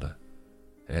world.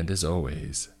 And as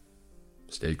always,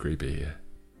 stay creepy.